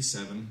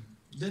 177,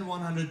 then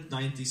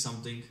 190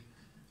 something,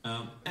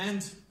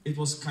 and it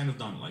was kind of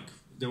done. Like,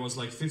 there was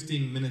like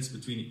 15 minutes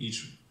between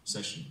each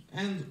session,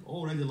 and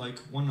already like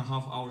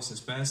 1.5 hours has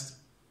passed,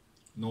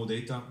 no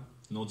data,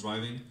 no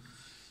driving.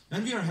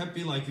 And we are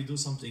happy, like, we do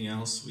something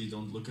else, we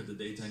don't look at the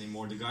data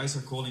anymore. The guys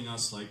are calling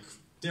us, like,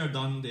 they are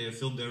done, they have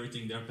filmed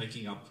everything, they are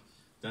packing up,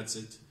 that's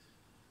it.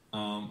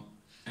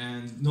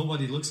 And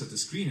nobody looks at the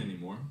screen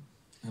anymore.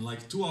 And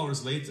like 2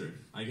 hours later,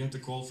 I get a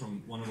call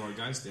from one of our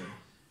guys there,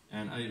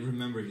 and I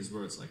remember his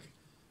words, like,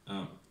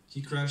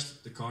 he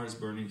crashed, the car is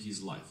burning,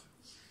 he's alive.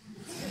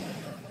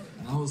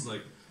 And I was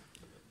like,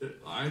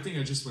 I think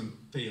I just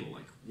went pale,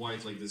 like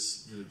white, like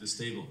this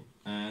table.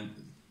 And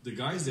the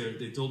guys there,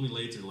 they told me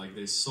later, like,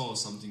 they saw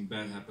something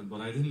bad happen,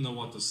 but I didn't know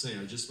what to say.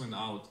 I just went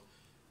out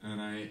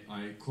and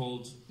I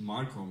called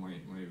Marco, my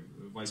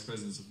vice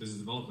president of business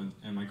development,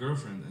 and my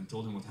girlfriend, and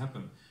told him what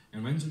happened,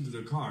 and went into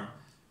the car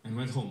and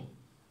went home.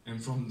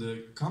 And from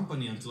the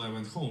company until I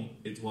went home,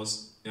 it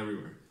was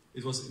everywhere.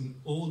 It was in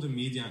all the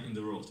media in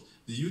the world.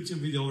 The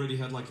YouTube video already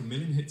had like 1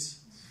 million hits.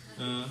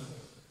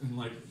 And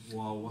like,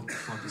 wow, what the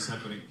fuck is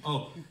happening?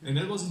 Oh, and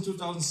that was in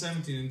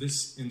 2017, in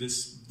this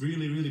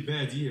really, really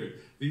bad year.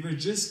 We were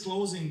just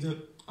closing the...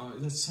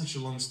 that's such a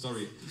long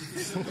story.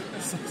 Keep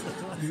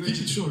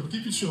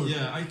it short.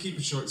 Yeah, I keep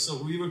it short.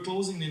 So we were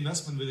closing the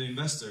investment with an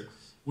investor,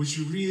 which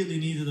really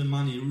needed the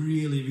money.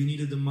 Really, we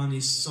needed the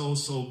money so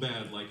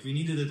bad. Like, we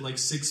needed it like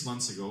 6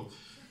 months ago.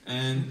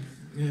 And,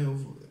 you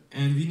know,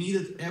 and we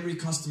needed every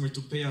customer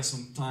to pay us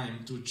on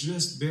time to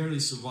just barely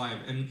survive,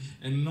 and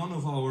none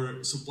of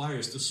our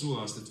suppliers to sue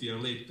us that we are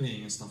late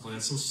paying and stuff like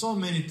that. So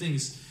many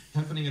things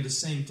happening at the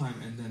same time,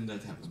 and then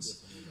that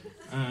happens.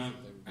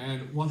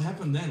 And what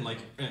happened then? Like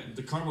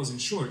the car was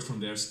insured from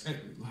there.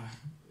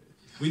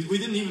 We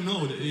didn't even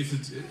know if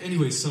it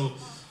anyway. So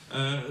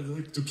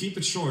to keep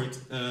it short,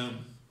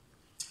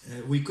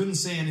 we couldn't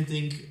say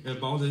anything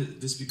about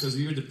this because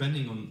we were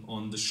depending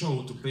on the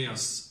show to pay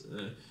us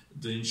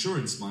the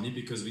insurance money,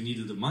 because we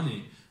needed the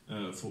money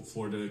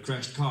for the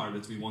crashed car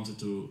that we wanted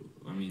to,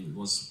 I mean, it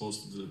was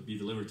supposed to be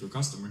delivered to a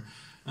customer.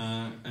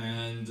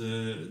 And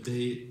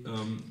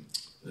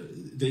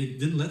they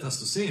didn't let us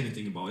to say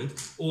anything about it.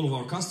 All of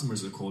our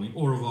customers were calling,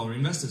 all of our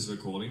investors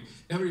were calling.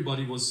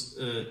 Everybody was,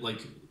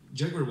 like,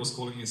 Jaguar was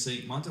calling and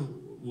saying, Mate,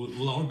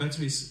 will our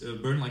batteries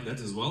burn like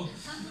that as well?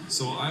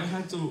 So I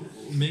had to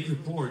make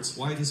reports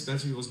why this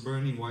battery was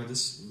burning, why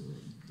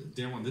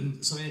their one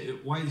didn't, so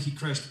why he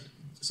crashed.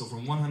 So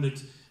from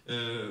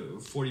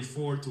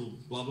 144 to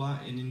blah blah,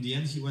 and in the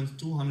end he went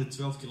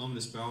 212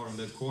 kilometers per hour on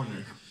that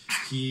corner.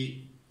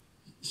 He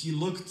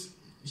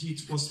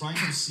was trying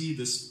to see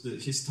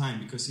his time,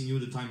 because he knew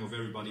the time of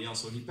everybody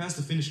else. So he passed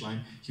the finish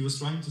line. He was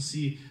trying to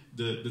see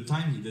the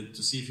time he did,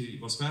 to see if he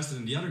was faster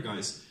than the other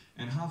guys.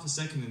 And half a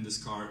second in this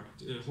car,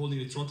 holding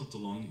the throttle too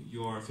long,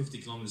 you are 50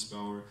 kilometers per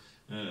hour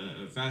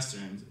faster.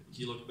 And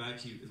he looked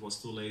back, it was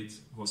too late,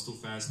 it was too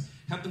fast.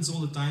 Happens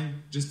all the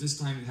time. Just this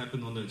time it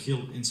happened on the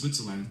hill in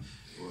Switzerland.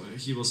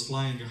 He was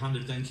flying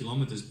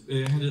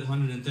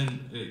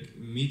 110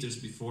 meters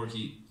before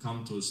he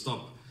come to a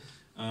stop.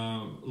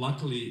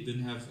 Luckily,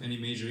 didn't have any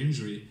major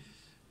injury.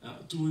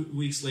 2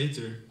 weeks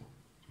later,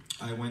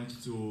 I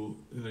went to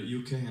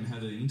UK and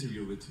had an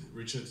interview with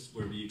Richard,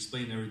 where we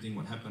explained everything,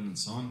 what happened and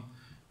so on.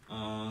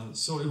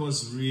 So it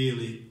was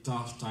really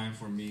tough time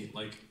for me.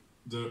 Like,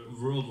 the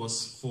world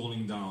was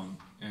falling down,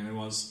 and it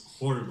was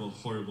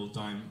horrible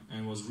time,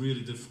 and it was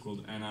really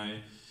difficult, and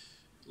I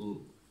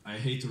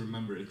hate to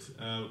remember it.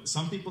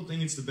 Some people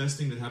think it's the best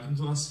thing that happened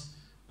to us.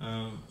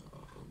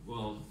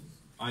 Well,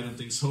 I don't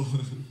think so.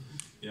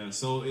 Yeah,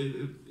 so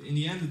in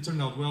the end it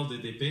turned out well.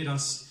 They paid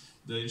us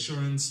the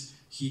insurance.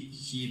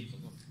 He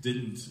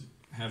didn't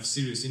have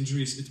serious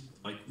injuries.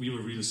 Like, we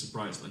were really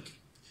surprised. Like,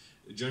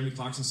 Jeremy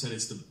Clarkson said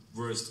it's the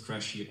worst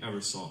crash he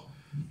ever saw.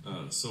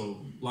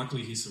 So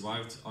luckily he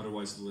survived.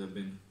 Otherwise it would have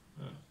been,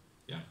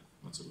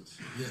 not so good.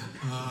 Yeah.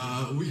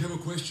 We have a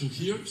question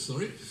here.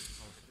 Sorry.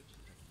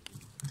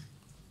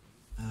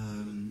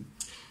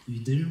 You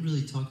didn't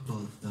really talk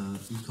about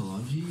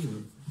ecology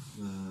or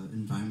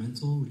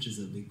environmental, which is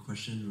a big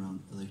question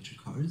around electric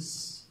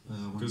cars.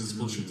 Because it's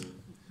bullshit.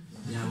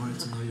 I wanted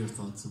to know your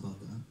thoughts about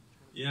that.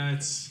 Yeah,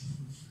 it's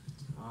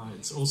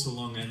also a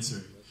long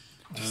answer.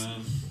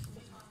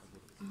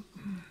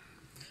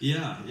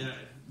 Yeah,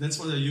 that's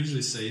what I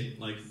usually say.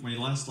 Like, my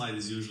last slide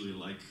is usually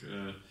like,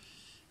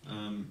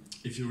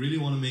 if you really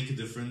want to make a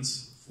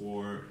difference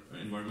for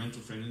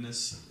environmental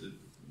friendliness,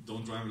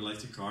 don't drive an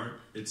electric car.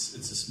 It's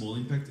a small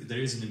impact.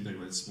 There is an impact,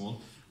 but it's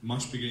small.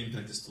 Much bigger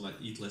impact is to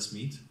eat less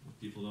meat. What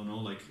people don't know,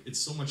 like, it's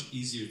so much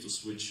easier to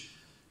switch,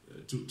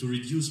 to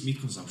reduce meat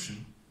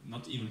consumption.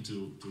 Not even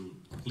to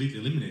completely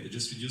eliminate it,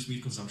 just reduce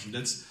meat consumption.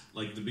 That's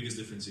like the biggest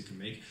difference you can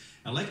make.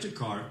 Electric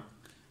car,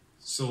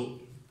 so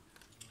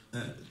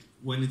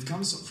when it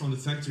comes from the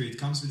factory, it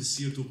comes with a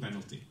CO2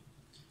 penalty.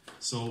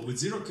 So with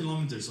 0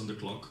 kilometers on the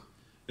clock,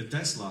 a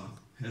Tesla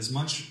has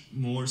much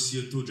more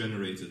CO2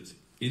 generated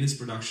in its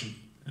production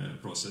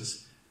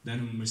process than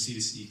a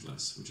Mercedes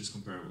E-Class, which is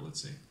comparable,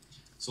 let's say.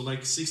 So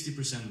like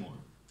 60% more.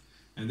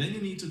 And then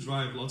you need to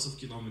drive lots of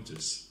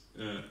kilometers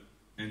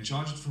and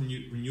charge it from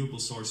renewable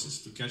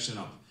sources to catch that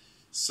up.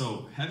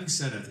 So, having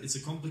said that, it's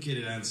a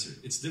complicated answer.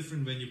 It's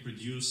different when you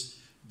produce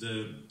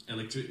the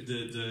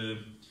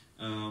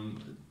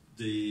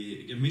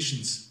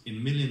emissions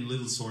in million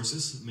little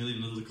sources,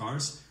 million little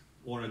cars,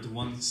 or at the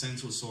one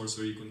central source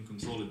where you can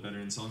control it better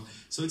and so on.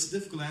 So it's a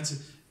difficult answer.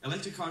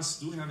 Electric cars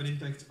do have an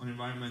impact on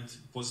environment,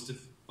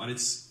 positive, but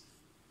it's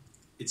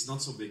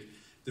not so big.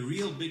 The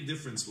real big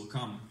difference will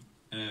come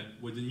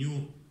with the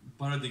new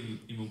paradigm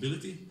in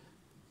mobility,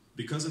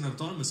 because an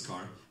autonomous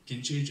car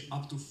can change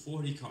up to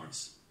 40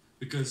 cars.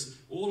 Because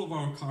all of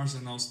our cars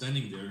are now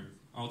standing there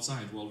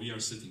outside while we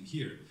are sitting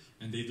here.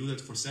 And they do that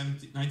for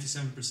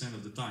 97%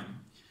 of the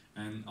time.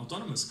 An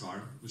autonomous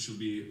car, which will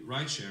be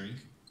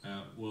ride-sharing,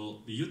 will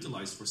be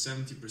utilized for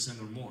 70%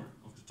 or more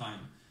of the time.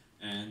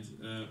 And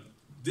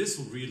this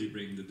will really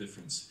bring the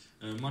difference.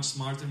 Much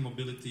smarter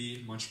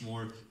mobility, much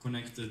more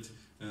connected,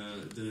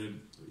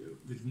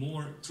 with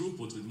more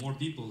throughput, with more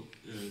people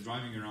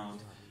driving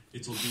around.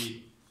 It will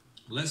be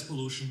less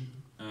pollution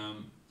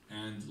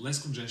and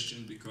less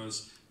congestion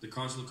because the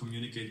cars will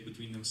communicate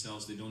between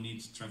themselves. They don't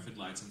need traffic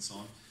lights and so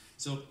on.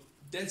 So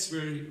that's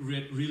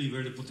really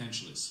where the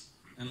potential is.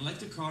 An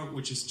electric car,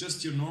 which is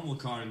just your normal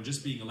car and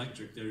just being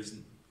electric,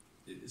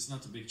 it's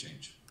not a big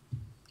change.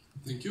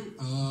 Thank you.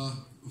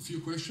 A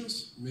few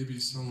questions. Maybe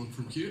someone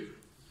from here.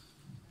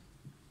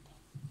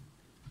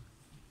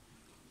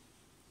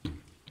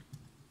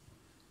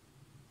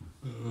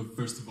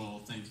 First of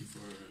all, thank you for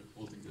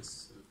holding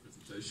this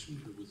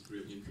presentation. It was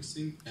really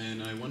interesting.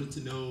 And I wanted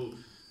to know,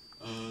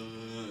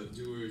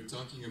 you were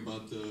talking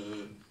about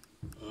the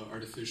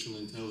artificial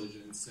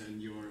intelligence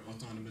and your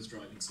autonomous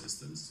driving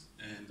systems.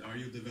 And are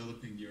you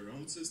developing your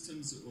own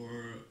systems, or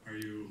are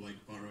you like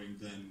borrowing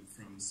them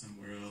from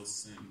somewhere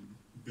else and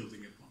building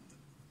upon them?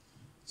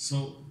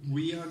 So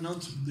we are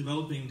not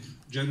developing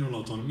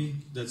general autonomy.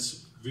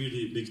 That's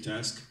really a big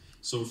task.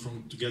 So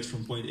to get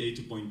from point A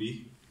to point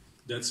B,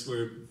 that's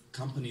where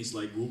companies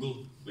like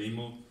Google,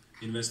 Waymo,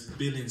 invest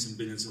billions and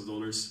billions of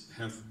dollars,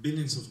 have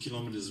billions of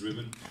kilometers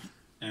driven,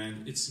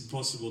 and it's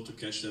impossible to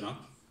catch that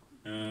up.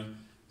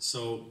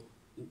 So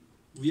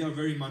we are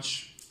very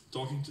much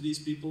talking to these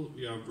people.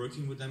 We are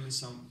working with them in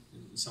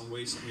some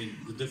ways. I mean,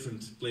 the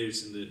different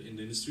players in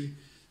the industry,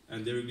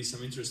 and there will be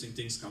some interesting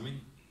things coming.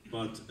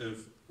 But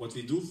what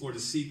we do for the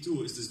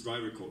C2 is this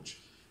driver coach,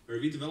 where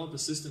we develop a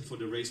system for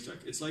the racetrack.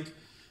 It's like,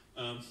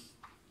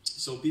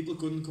 so people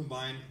couldn't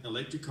combine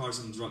electric cars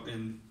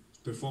and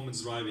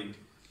performance driving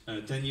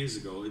 10 years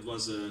ago. It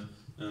was an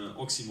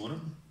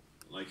oxymoron,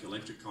 like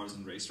electric cars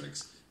and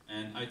racetracks.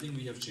 And I think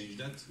we have changed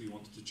that. We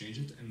wanted to change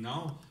it. And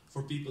now,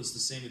 for people, it's the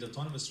same with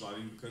autonomous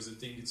driving, because they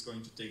think it's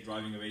going to take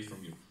driving away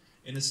from you.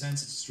 In a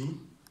sense, it's true.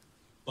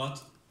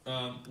 But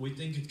we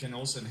think it can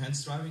also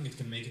enhance driving. It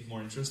can make it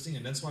more interesting.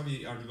 And that's why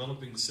we are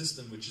developing the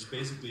system, which is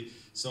basically,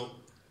 so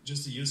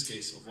just a use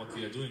case of what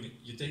we are doing.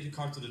 You take the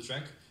car to the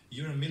track.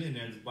 You're a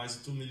millionaire that buys a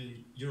 €2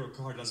 million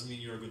car, doesn't mean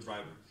you're a good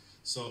driver.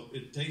 So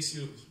it takes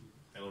you,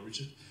 hello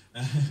Richard,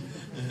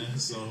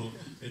 so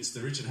it's the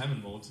Richard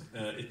Hammond mode.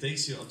 It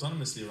takes you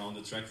autonomously around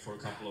the track for a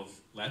couple of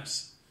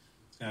laps,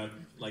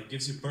 like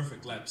gives you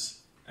perfect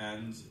laps.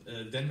 And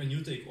then when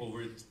you take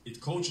over,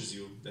 it coaches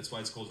you, that's why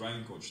it's called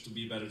driving coach, to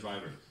be a better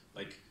driver.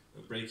 Like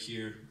brake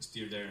here,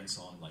 steer there and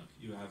so on. Like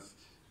you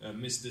have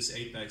missed this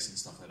apex and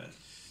stuff like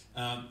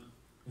that.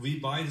 We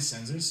buy the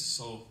sensors,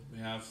 so we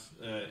have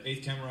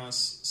 8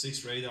 cameras,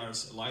 6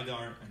 radars, a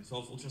LiDAR, and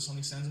 12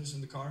 ultrasonic sensors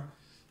in the car.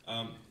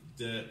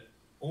 The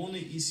only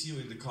ECU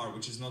in the car,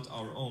 which is not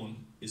our own,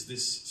 is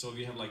this. So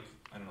we have like,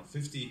 I don't know,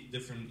 50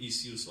 different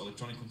ECUs,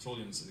 electronic control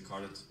units in the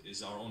car that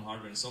is our own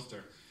hardware and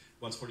software.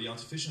 But for the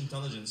artificial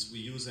intelligence, we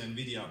use an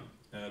NVIDIA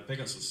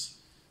Pegasus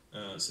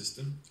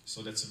system.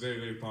 So that's a very,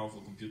 very powerful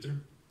computer,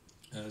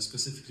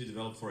 specifically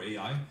developed for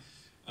AI.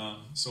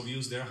 So we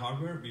use their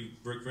hardware. We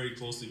work very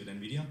closely with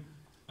NVIDIA.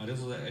 That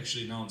was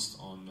actually announced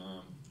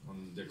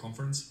on their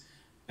conference.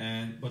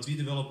 But we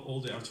develop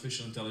all the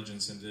artificial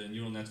intelligence and the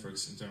neural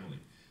networks internally.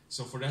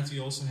 So for that, we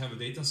also have a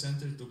data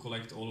center to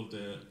collect all of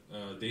the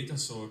data.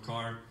 So a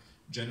car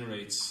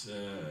generates,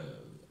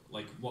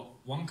 like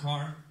one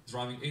car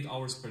driving 8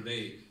 hours per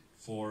day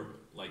for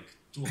like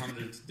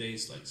 200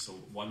 days, like so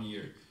 1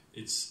 year.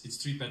 It's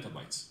 3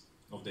 petabytes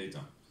of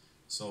data.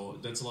 So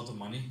that's a lot of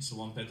money. So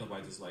 1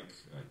 petabyte is like,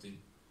 I think,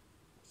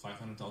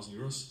 500,000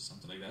 euros,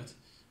 something like that,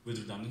 with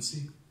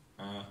redundancy.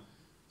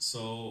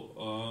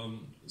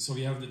 So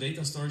we have the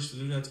data storage to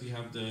do that. We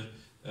have the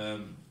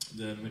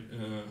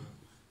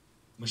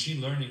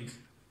machine learning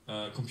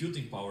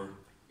computing power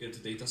at the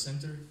data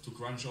center to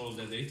crunch all of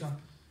that data.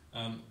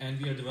 And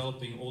we are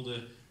developing all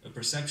the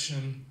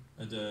perception,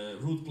 the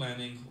route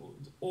planning,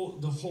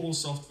 the whole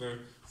software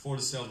for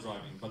the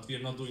self-driving. But we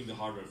are not doing the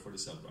hardware for the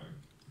self-driving.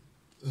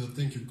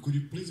 Thank you. Could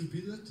you please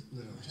repeat that?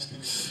 No, just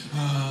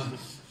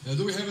kidding.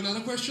 Do we have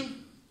another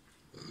question?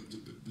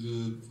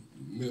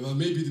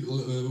 Maybe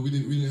we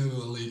didn't have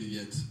a lady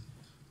yet.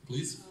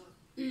 Please.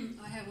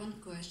 I have one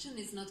question.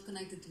 It's not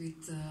connected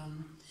with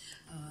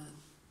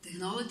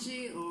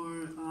technology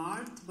or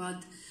art,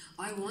 but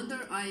I wonder,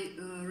 I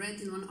read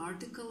in one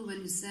article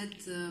when you said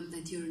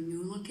at your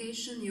new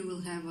location you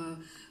will have a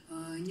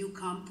new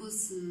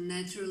campus,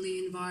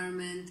 naturally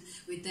environment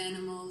with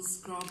animals,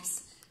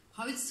 crops.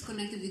 How it's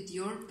connected with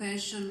your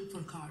passion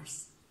for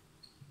cars?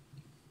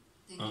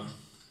 Thank you.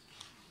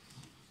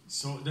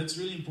 So that's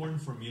really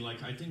important for me.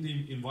 Like, I think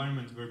the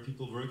environment where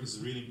people work is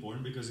really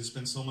important because you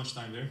spend so much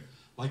time there.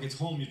 Like at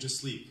home, you just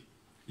sleep.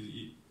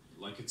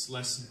 Like it's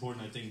less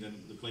important, I think, than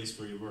the place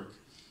where you work.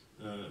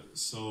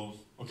 So,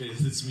 okay,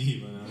 that's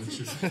me, but I'm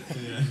sure.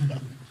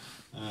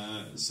 Yeah.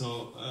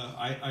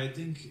 I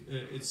think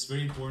it's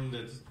very important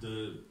that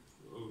the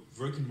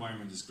work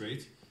environment is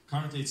great.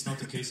 currently it's not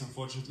the case,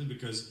 unfortunately,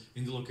 because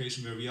in the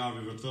location where we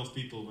were 12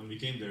 people when we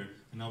came there,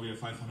 and now we are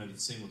 500 at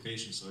the same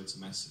location, so it's a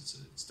mess.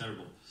 It's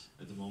terrible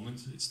at the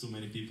moment. It's too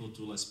many people,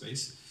 too less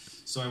space.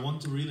 So I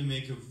want to really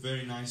make a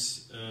very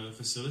nice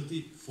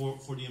facility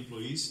for the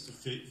employees to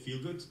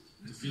feel good,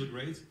 to feel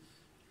great.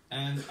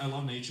 And I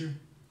love nature.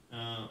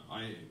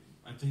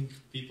 I think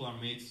people are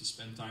made to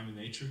spend time in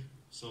nature.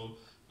 So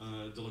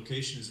the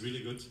location is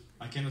really good.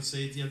 I cannot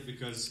say it yet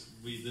because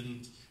we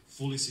didn't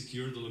fully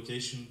secure the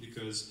location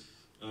because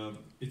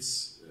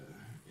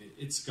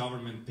it's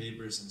government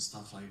papers and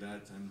stuff like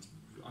that. And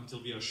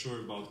until we are sure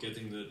about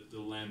getting the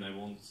land, I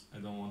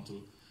don't want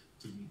to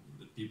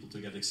people to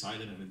get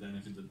excited, and then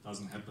if it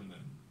doesn't happen, then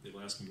they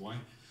will ask me why.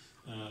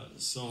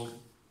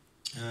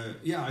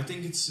 Yeah, I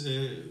think it's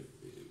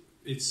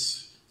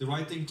the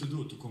right thing to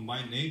do, to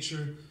combine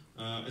nature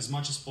as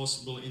much as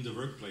possible in the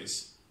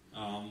workplace,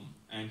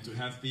 and to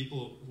have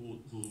people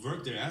who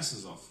work their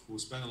asses off, who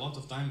spend a lot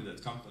of time in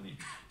that company,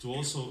 to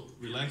also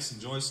relax,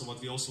 enjoy. So what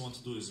we also want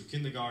to do is a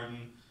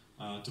kindergarten,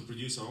 to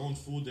produce our own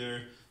food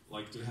there,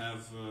 like to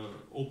have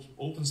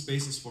open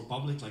spaces for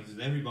public, like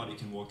that everybody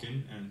can walk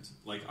in. And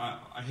like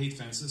I hate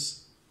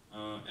fences.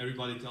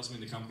 Everybody tells me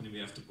in the company we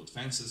have to put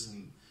fences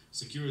and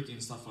security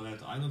and stuff like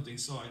that. I don't think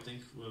so. I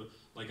think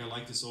I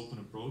like this open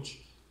approach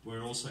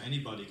where also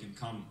anybody can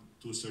come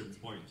to a certain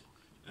point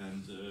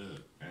and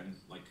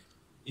like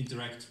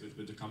interact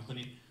with the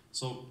company.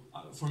 So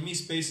for me,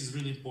 space is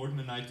really important,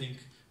 and I think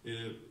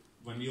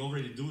when we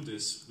already do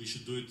this, we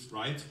should do it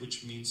right,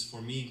 which means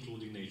for me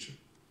including nature.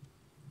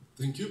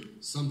 Thank you.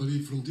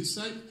 Somebody from this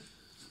side?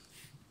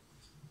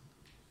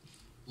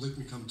 Let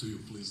me come to you,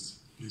 please.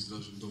 Please,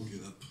 Dražen, don't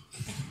get up.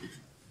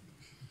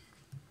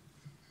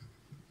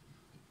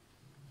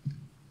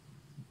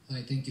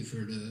 Hi, thank you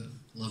for the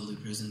lovely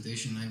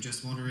presentation. I'm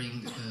just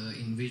wondering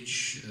in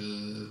which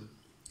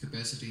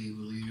capacity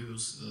will you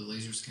use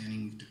laser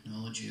scanning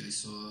technology? I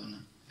saw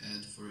an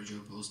ad for a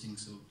job posting,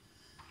 so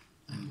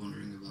I'm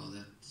wondering about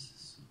that.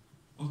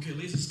 Okay,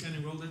 laser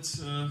scanning, well,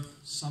 that's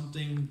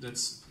something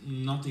that's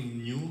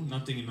nothing new,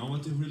 nothing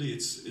innovative really.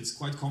 It's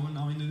quite common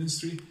now in the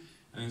industry.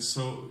 And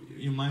so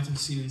you might have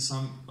seen in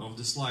some of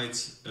the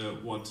slides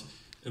what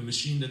a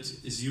machine that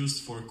is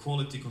used for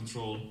quality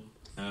control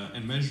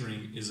and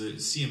measuring is a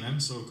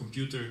CMM, so a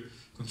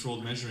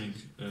computer-controlled measuring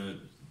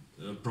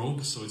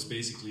probe. So it's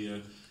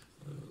basically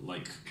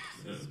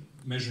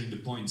measuring the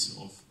points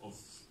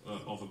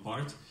of a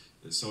part.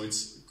 So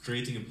it's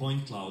creating a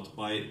point cloud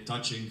by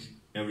touching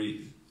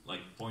every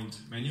point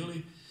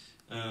manually.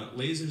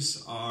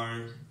 Lasers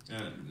are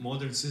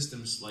modern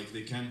systems, like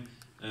they can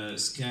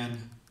scan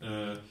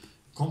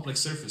complex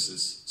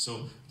surfaces.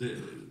 So the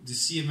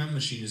CMM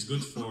machine is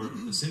good for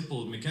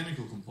simple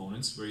mechanical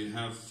components where you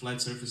have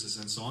flat surfaces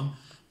and so on,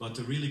 but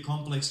a really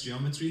complex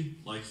geometry,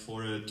 like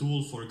for a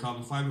tool for a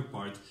carbon fiber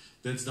part,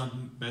 that's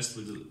done best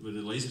with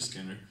a laser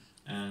scanner,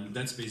 and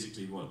that's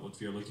basically what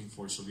we are looking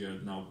for. So we are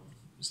now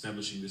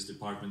establishing this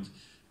department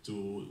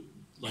to,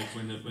 like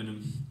when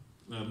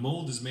a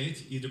mold is made,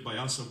 either by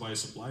us or by a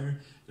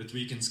supplier, that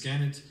we can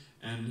scan it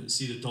and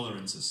see the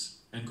tolerances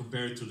and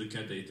compare it to the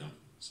CAD data.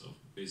 So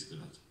basically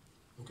that.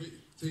 Okay,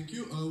 thank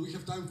you. We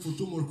have time for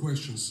 2 more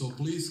questions, so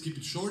please keep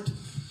it short.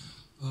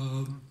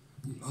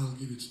 I'll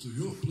give it to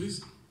you,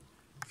 please.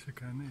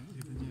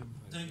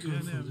 Thank you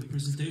for the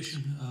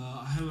presentation.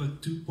 I have a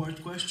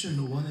 2-part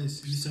question. One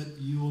is, you said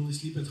you only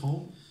sleep at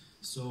home.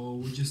 So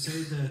would you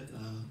say that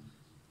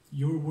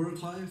your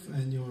work life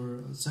and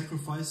your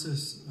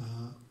sacrifices,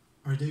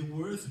 are they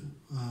worth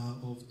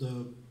of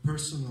the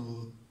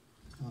personal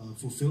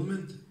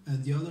fulfillment?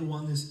 And the other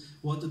one is,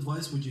 what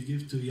advice would you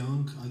give to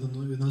young, I don't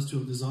know,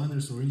 industrial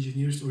designers or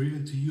engineers, or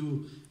even to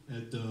you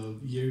at the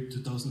year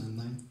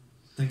 2009?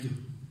 Thank you.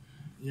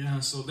 Yeah,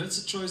 so that's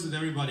a choice that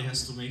everybody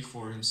has to make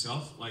for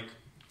himself. Like,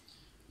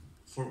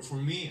 for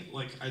me,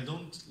 like, I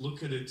don't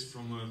look at it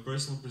from a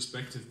personal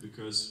perspective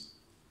because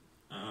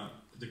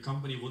the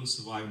company wouldn't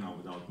survive now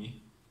without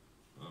me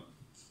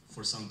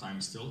for some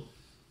time still.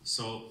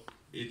 So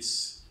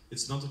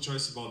it's not a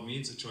choice about me,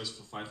 it's a choice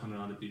for 500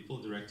 other people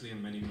directly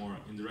and many more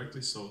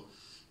indirectly. So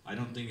I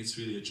don't think it's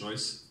really a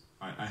choice.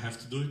 I have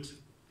to do it,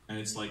 and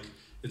it's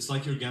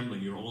like you're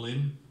gambling. You're all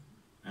in,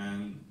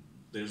 and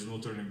there's no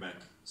turning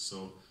back.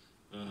 So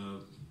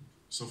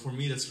so for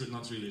me, that's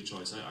not really a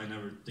choice. I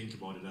never think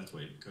about it that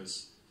way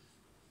because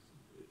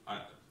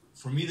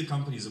for me, the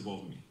company is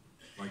above me,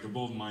 like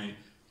above my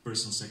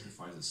personal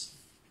sacrifices.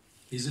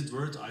 Is it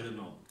worth? I don't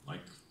know.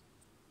 Like,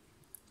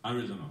 I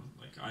really don't know.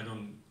 Like, I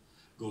don't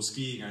go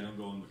skiing, I don't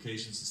go on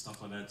vacations and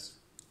stuff like that.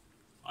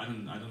 I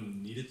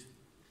don't need it.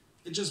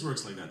 It just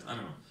works like that. I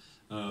don't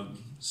know.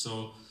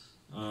 So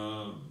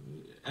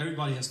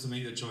everybody has to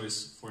make the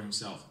choice for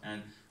himself.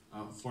 And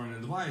for an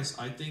advice,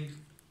 I think,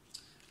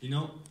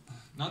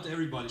 not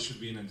everybody should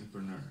be an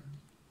entrepreneur.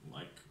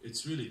 Like,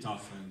 it's really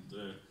tough,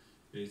 and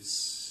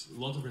it's a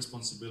lot of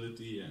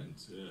responsibility, and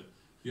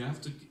you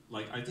have to,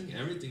 like, I think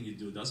everything you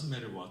do, doesn't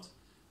matter what,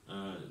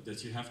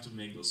 that you have to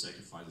make those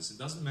sacrifices. It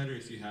doesn't matter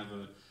if you have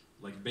a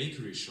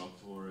bakery shop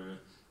or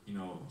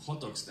a hot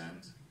dog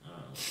stand.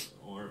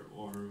 or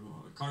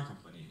a car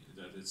company.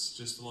 That it's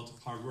just a lot of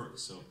hard work.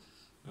 So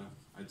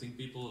I think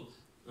people,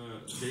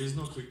 there is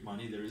no quick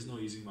money, there is no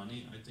easy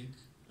money. I think,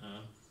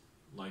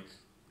 like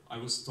I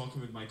was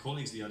talking with my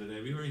colleagues the other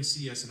day. We were in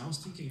CES, and I was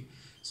thinking,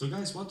 so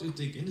guys, what do you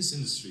think in this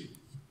industry?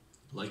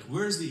 Like,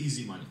 where's the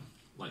easy money?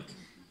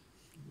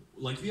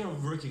 Like we are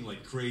working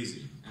like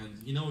crazy, and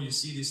you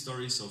see these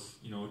stories of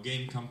a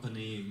game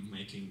company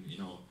making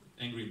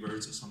Angry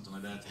Birds or something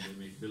like that, and they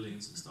make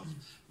billions and stuff,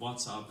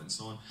 WhatsApp and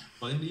so on.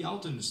 But in the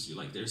auto industry,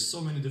 like there's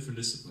so many different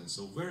disciplines.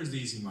 So where is the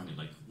easy money?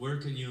 Like where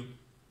can you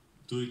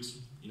do it,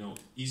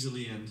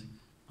 easily and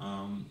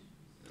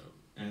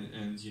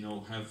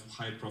have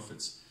high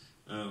profits?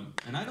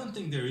 And I don't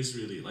think there is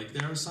really, like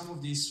there are some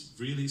of these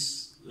really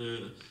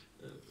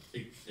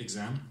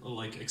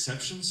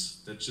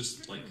exceptions that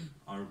just like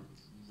are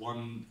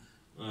one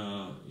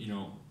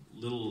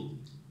little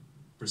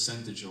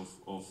percentage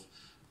of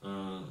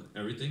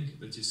everything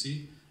that you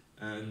see,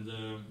 and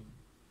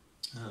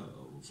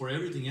for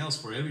everything else,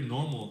 for every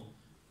normal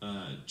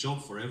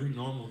job, for every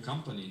normal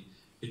company,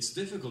 it's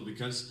difficult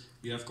because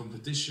you have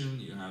competition,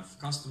 you have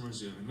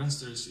customers, you have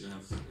investors, you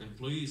have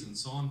employees, and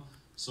so on.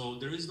 So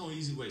there is no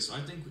easy way. So I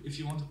think if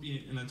you want to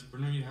be an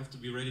entrepreneur, you have to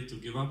be ready to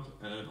give up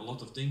a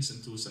lot of things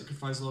and to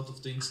sacrifice a lot of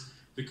things,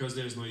 because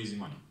there is no easy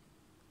money.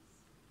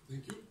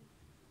 Thank you.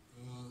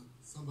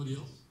 Somebody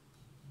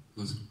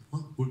else?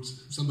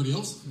 Somebody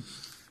else?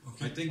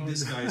 Okay. I think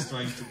this guy is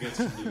trying to get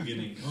from the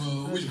beginning.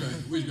 Which guy?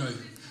 Which guy?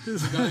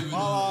 The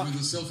guy with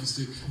the selfie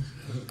stick.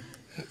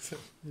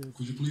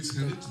 Could you please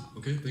hand it?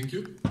 Okay, thank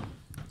you.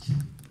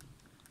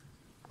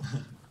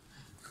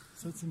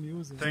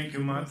 Thank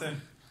you, Mate,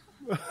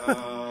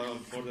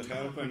 for the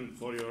help and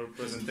for your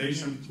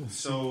presentation.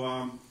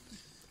 So,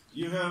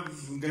 you have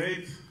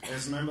Grape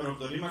as member of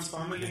the Rimac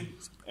family,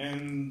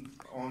 and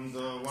on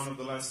one of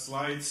the last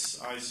slides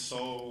I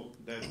saw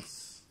that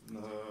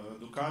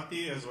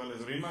Ducati as well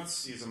as Rimac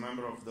is a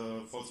member of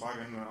the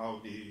Volkswagen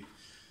Audi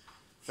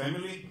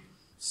family.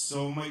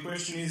 So my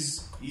question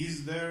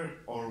is there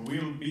or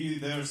will be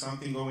there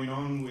something going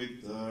on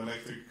with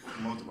electric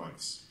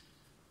motorbikes?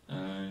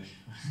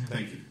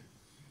 Thank you.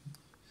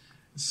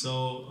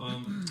 So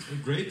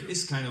Grape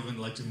is kind of an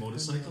electric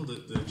motorcycle,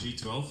 the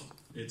G12.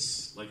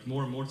 It's like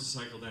more a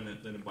motorcycle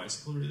than a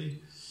bicycle, really.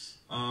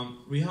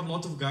 We have a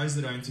lot of guys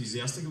that are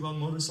enthusiastic about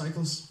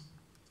motorcycles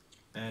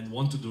and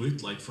want to do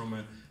it, like from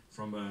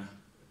a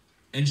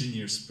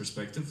engineer's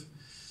perspective.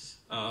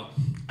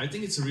 I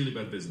think it's a really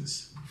bad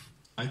business.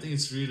 I think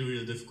it's really,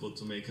 really difficult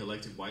to make an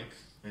electric bike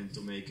and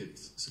to make it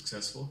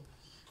successful.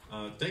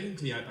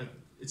 Technically,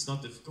 it's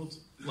not difficult.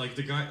 Like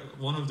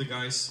one of the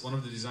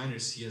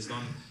designers, he has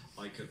done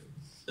like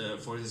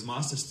for his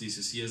master's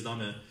thesis, he has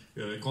done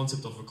a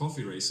concept of a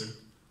coffee racer,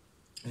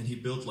 and he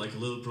built like a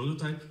little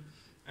prototype,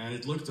 and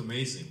it looked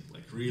amazing,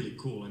 like really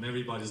cool, and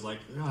everybody's like,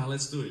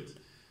 let's do it.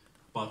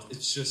 But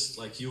it's just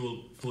like you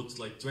will put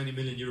like 20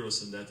 million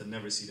euros in that and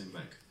never see them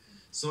back.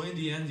 So in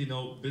the end,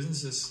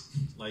 businesses,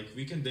 like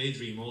we can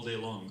daydream all day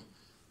long,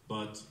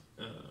 but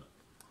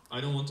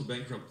I don't want to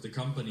bankrupt the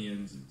company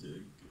and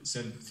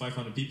send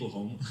 500 people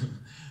home.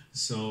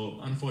 So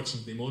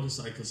unfortunately,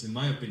 motorcycles, in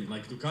my opinion,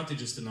 like Ducati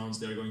just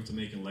announced they're going to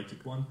make an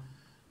electric one.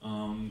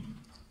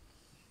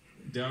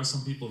 There are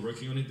some people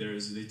working on it. There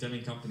is the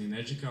Italian company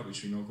Energica,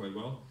 which we know quite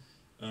well.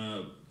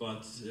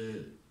 But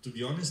to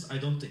be honest, I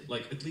don't think,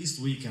 like at least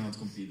we cannot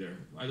compete there.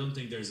 I don't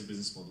think there's a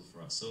business model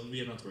for us, so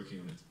we are not working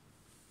on it.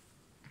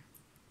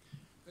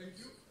 Thank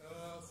you.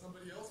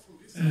 Somebody else from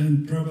this?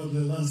 And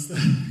probably the last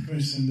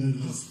question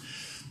that was,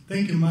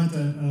 thank you,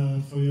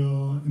 Mate, for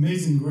your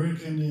amazing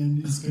work and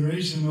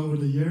inspiration over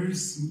the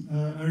years.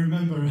 I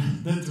remember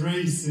that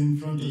race in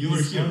front of you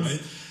were here, house.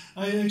 right?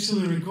 I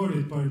actually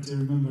recorded part, I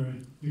remember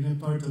you had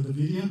part of the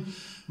video.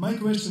 My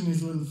question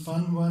is a little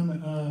fun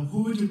one.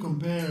 Who would you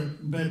compare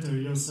better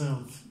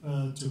yourself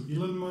to?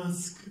 Elon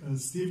Musk,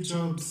 Steve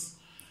Jobs,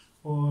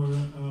 or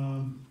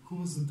who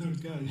was the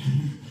third guy?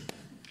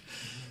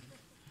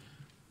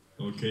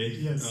 Okay.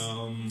 Yes.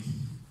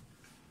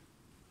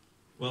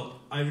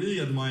 Well, I really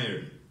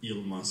admire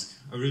Elon Musk.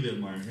 I really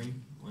admire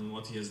him and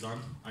what he has done.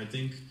 I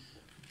think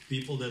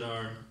people that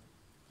are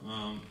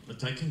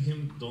attacking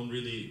him don't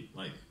really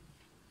like.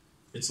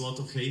 It's a lot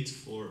of hate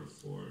for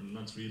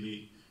not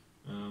really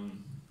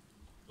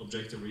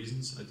objective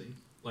reasons. I think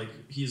like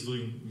he is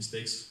doing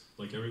mistakes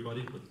like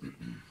everybody, but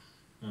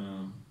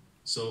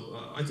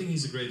I think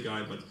he's a great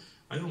guy. But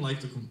I don't like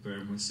to compare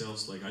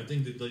myself. Like I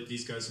think that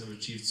these guys have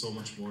achieved so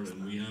much more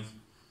than we have.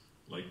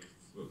 Like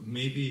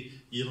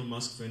maybe Elon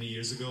Musk 20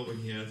 years ago when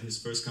he had his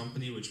first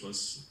company, which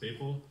was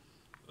PayPal.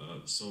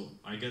 So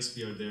I guess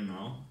we are there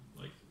now,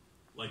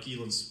 like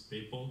Elon's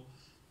PayPal.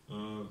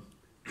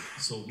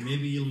 So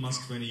maybe Elon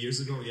Musk 20 years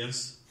ago,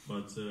 yes,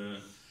 but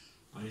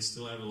I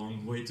still have a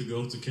long way to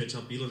go to catch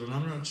up Elon, and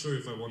I'm not sure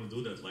if I want to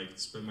do that, like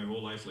spend my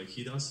whole life like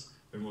he does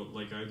and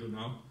like I do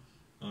now.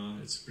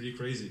 It's pretty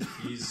crazy.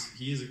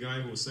 He is a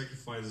guy who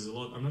sacrifices a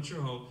lot. I'm not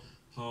sure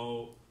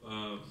how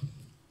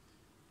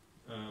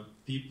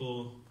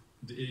people,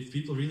 if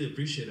people really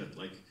appreciate it.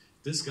 Like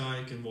this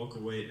guy can walk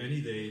away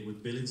any day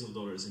with billions of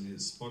dollars in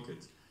his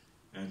pocket,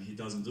 and he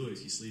doesn't do it.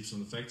 He sleeps on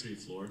the factory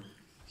floor.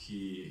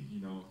 He,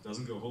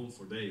 doesn't go home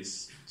for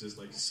days, just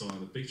like you saw in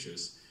the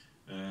pictures,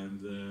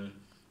 and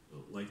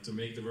like to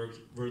make the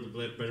world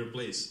a better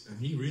place. And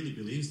he really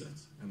believes that,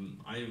 and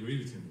I agree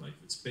with him. Like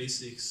with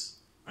SpaceX,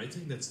 I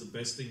think that's the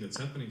best thing that's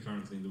happening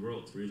currently in the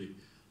world. Really,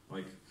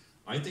 like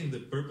I think the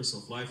purpose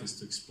of life is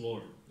to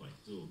explore, like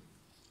to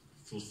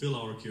fulfill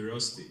our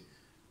curiosity.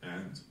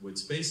 And with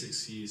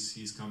SpaceX,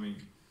 he's coming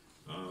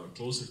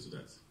closer to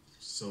that.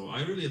 So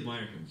I really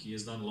admire him. He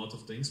has done a lot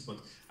of things, but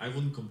I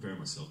wouldn't compare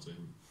myself to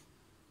him.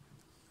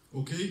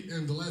 Okay,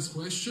 and the last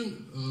question,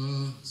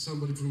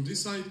 somebody from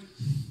this side.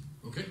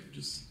 Okay,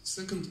 just a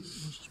second.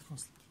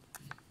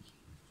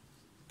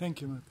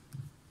 Thank you, Mate.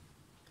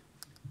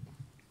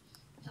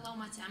 Hello,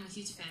 Mate. I'm a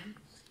huge fan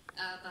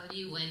about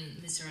you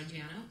and Mr.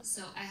 Adriano.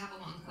 So I have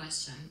one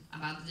question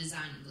about the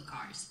design of the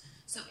cars.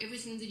 So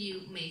everything that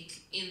you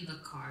make in the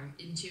car,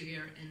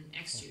 interior and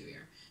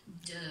exterior,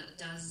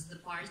 does the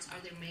parts,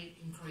 are they made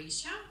in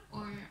Croatia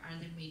or are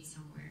they made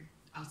somewhere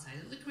outside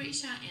of the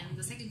Croatia? And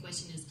the second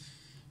question is,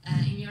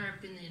 in your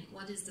opinion,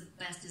 what is the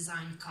best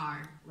designed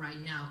car right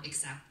now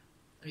except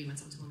Rimac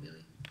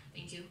Automobili?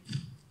 Thank you.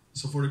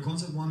 So for the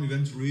concept one, we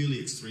went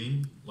really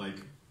extreme. Like,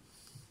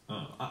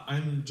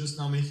 I'm just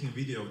now making a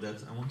video of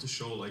that. I want to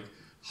show like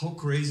how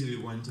crazy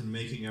we went in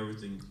making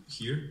everything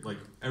here, like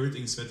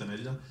everything in Sveta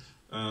Nedjelja.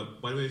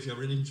 By the way, if you're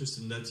really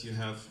interested in that, you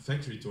have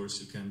factory tours.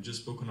 You can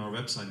just book on our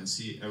website and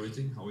see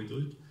everything, how we do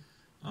it.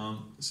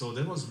 So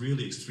that was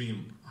really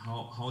extreme,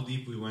 how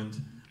deep we went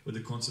with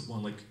the concept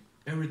one. Like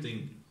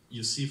everything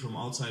you see from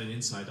outside and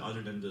inside,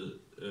 other than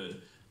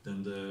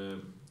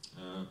the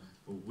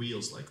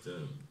wheels, like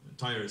the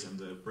tires and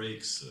the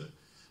brakes,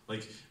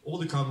 like all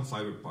the carbon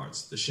fiber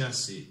parts, the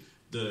chassis,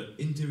 the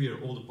interior,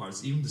 all the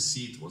parts, even the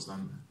seat was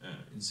done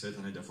in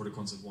Sveta Nedjelja for the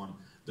concept one.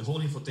 The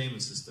whole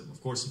infotainment system,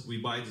 of course, we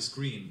buy the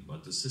screen,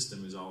 but the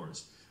system is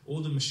ours.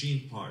 All the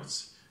machine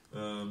parts,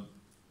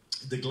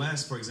 the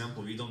glass, for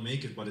example, we don't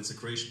make it, but it's a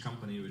Croatian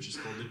company which is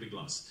called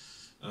Lipiglas.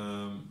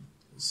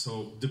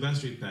 So the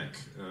battery pack,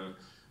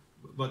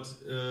 but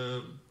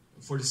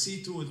for the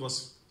C2, it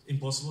was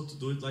impossible to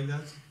do it like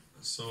that.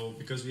 So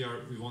because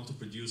we want to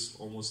produce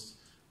almost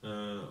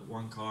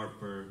one car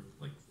per,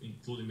 like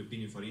including the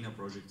Pininfarina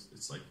project,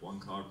 it's like one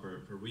car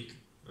per week,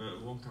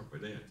 one car per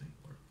day, I think,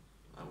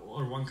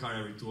 or one car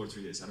every 2 or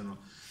 3 days, I don't know.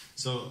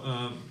 So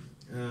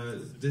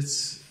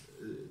this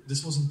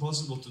was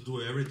impossible to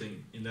do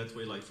everything in that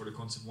way, like for the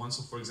concept one.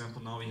 So for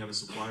example, now we have a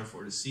supplier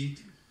for the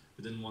seat.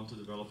 We didn't want to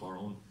develop our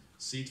own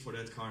seat for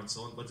that car and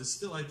so on, but it's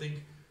still, I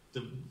think,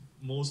 the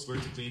most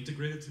vertically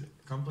integrated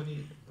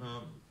company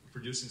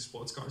producing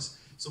sports cars.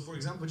 So for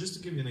example, just to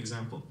give you an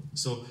example,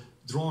 so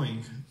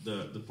drawing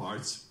the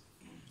parts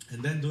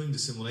and then doing the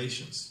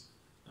simulations.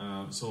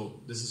 So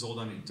this is all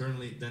done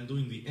internally, then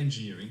doing the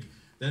engineering.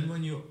 Then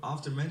when you,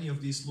 after many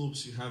of these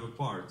loops, you have a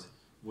part,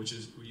 which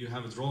is, you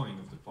have a drawing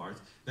of the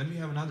part, then we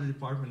have another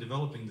department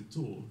developing the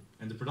tool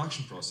and the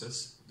production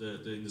process,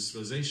 the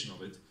industrialization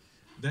of it.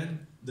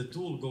 Then the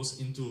tool goes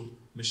into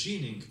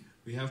machining.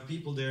 We have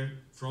people there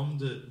from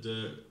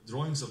the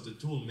drawings of the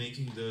tool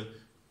making the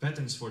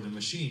patterns for the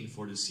machine,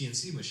 for the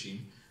CNC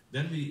machine.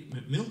 Then we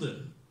mill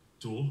the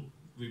tool,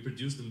 we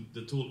produce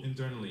the tool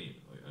internally.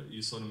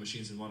 You saw the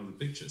machines in one of the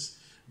pictures.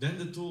 Then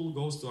the tool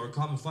goes to our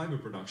carbon fiber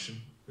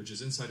production, which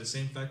is inside the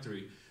same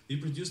factory. We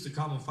produce the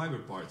carbon fiber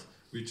part,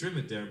 we trim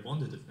it there,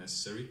 bond it if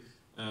necessary,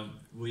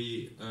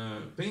 we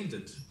paint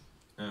it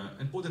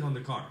and put it on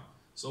the car.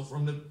 So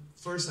from the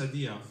first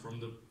idea, from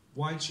the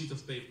white sheet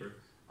of paper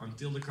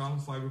until the carbon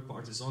fiber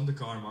part is on the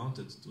car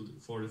mounted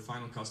for the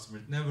final customer,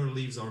 it never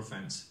leaves our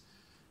fence.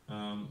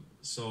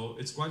 So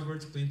it's quite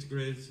vertically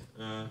integrated,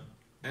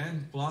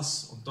 and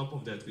plus on top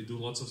of that we do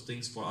lots of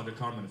things for other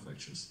car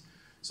manufacturers.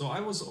 So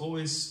I was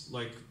always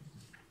like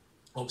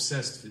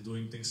obsessed with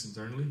doing things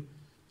internally.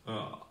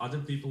 Other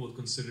people would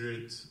consider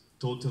it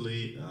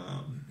totally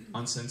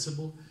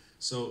unsensible.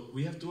 So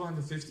we have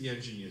 250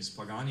 engineers.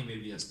 Pagani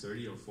maybe has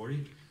 30 or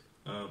 40,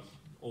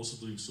 also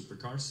doing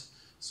supercars.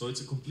 So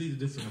it's a completely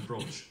different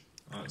approach.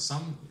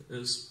 Some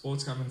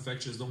sports car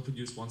manufacturers don't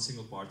produce one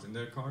single part in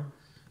their car,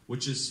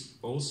 which is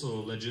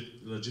also a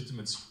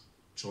legitimate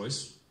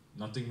choice.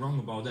 Nothing wrong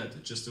about that.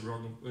 It's just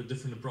a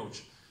different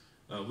approach.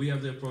 We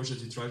have the approach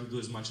that we try to do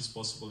as much as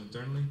possible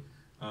internally,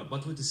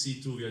 but with the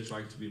C2 we are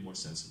trying to be more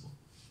sensible.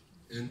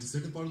 And the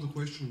second part of the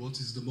question, what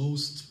is the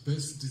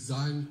best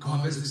design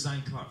car? Best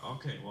design car.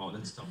 Okay, wow,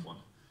 that's a tough one.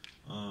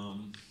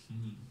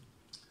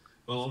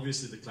 Well,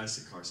 obviously the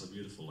classic cars are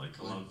beautiful, like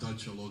a lot.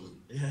 Dacia Logan.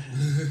 Yeah.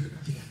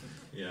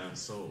 Yeah.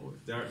 So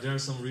there are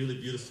some really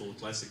beautiful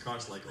classic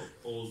cars, like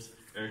old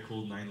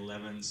air-cooled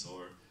 911s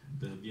or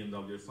the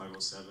BMW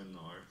 507,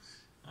 or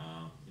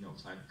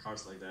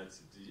cars like that.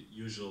 The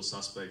usual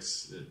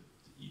suspects, the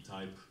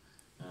E-Type,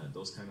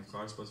 those kind of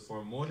cars. But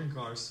for modern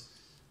cars,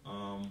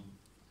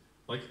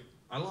 like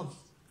I love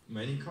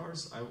many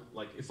cars.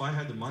 If I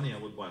had the money, I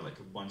would buy like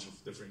a bunch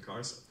of different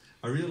cars.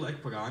 I really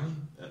like Pagani.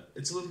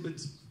 It's a little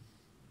bit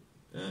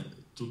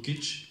too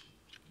kitsch,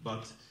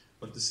 but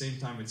but at the same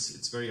time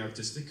it's very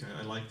artistic.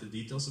 I like the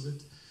details of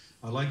it.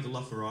 I like the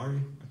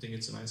LaFerrari. I think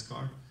it's a nice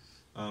car.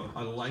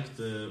 I like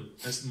the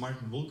Aston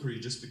Martin Valkyrie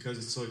just because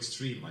it's so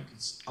extreme. Like,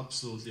 it's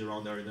absolutely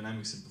around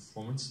aerodynamics and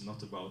performance,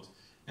 not about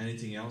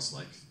anything else.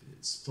 Like,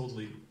 it's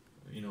totally,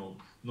 you know,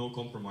 no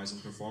compromise on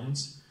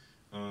performance.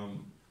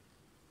 And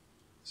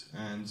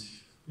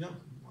yeah,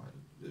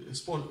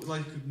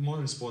 like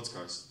modern sports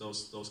cars.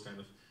 Those kind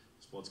of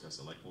sports cars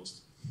I like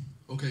most.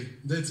 Okay,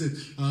 that's it.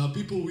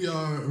 People, we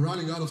are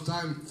running out of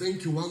time.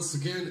 Thank you once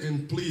again,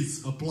 and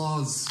please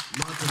applause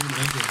Mate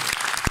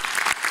Rimac.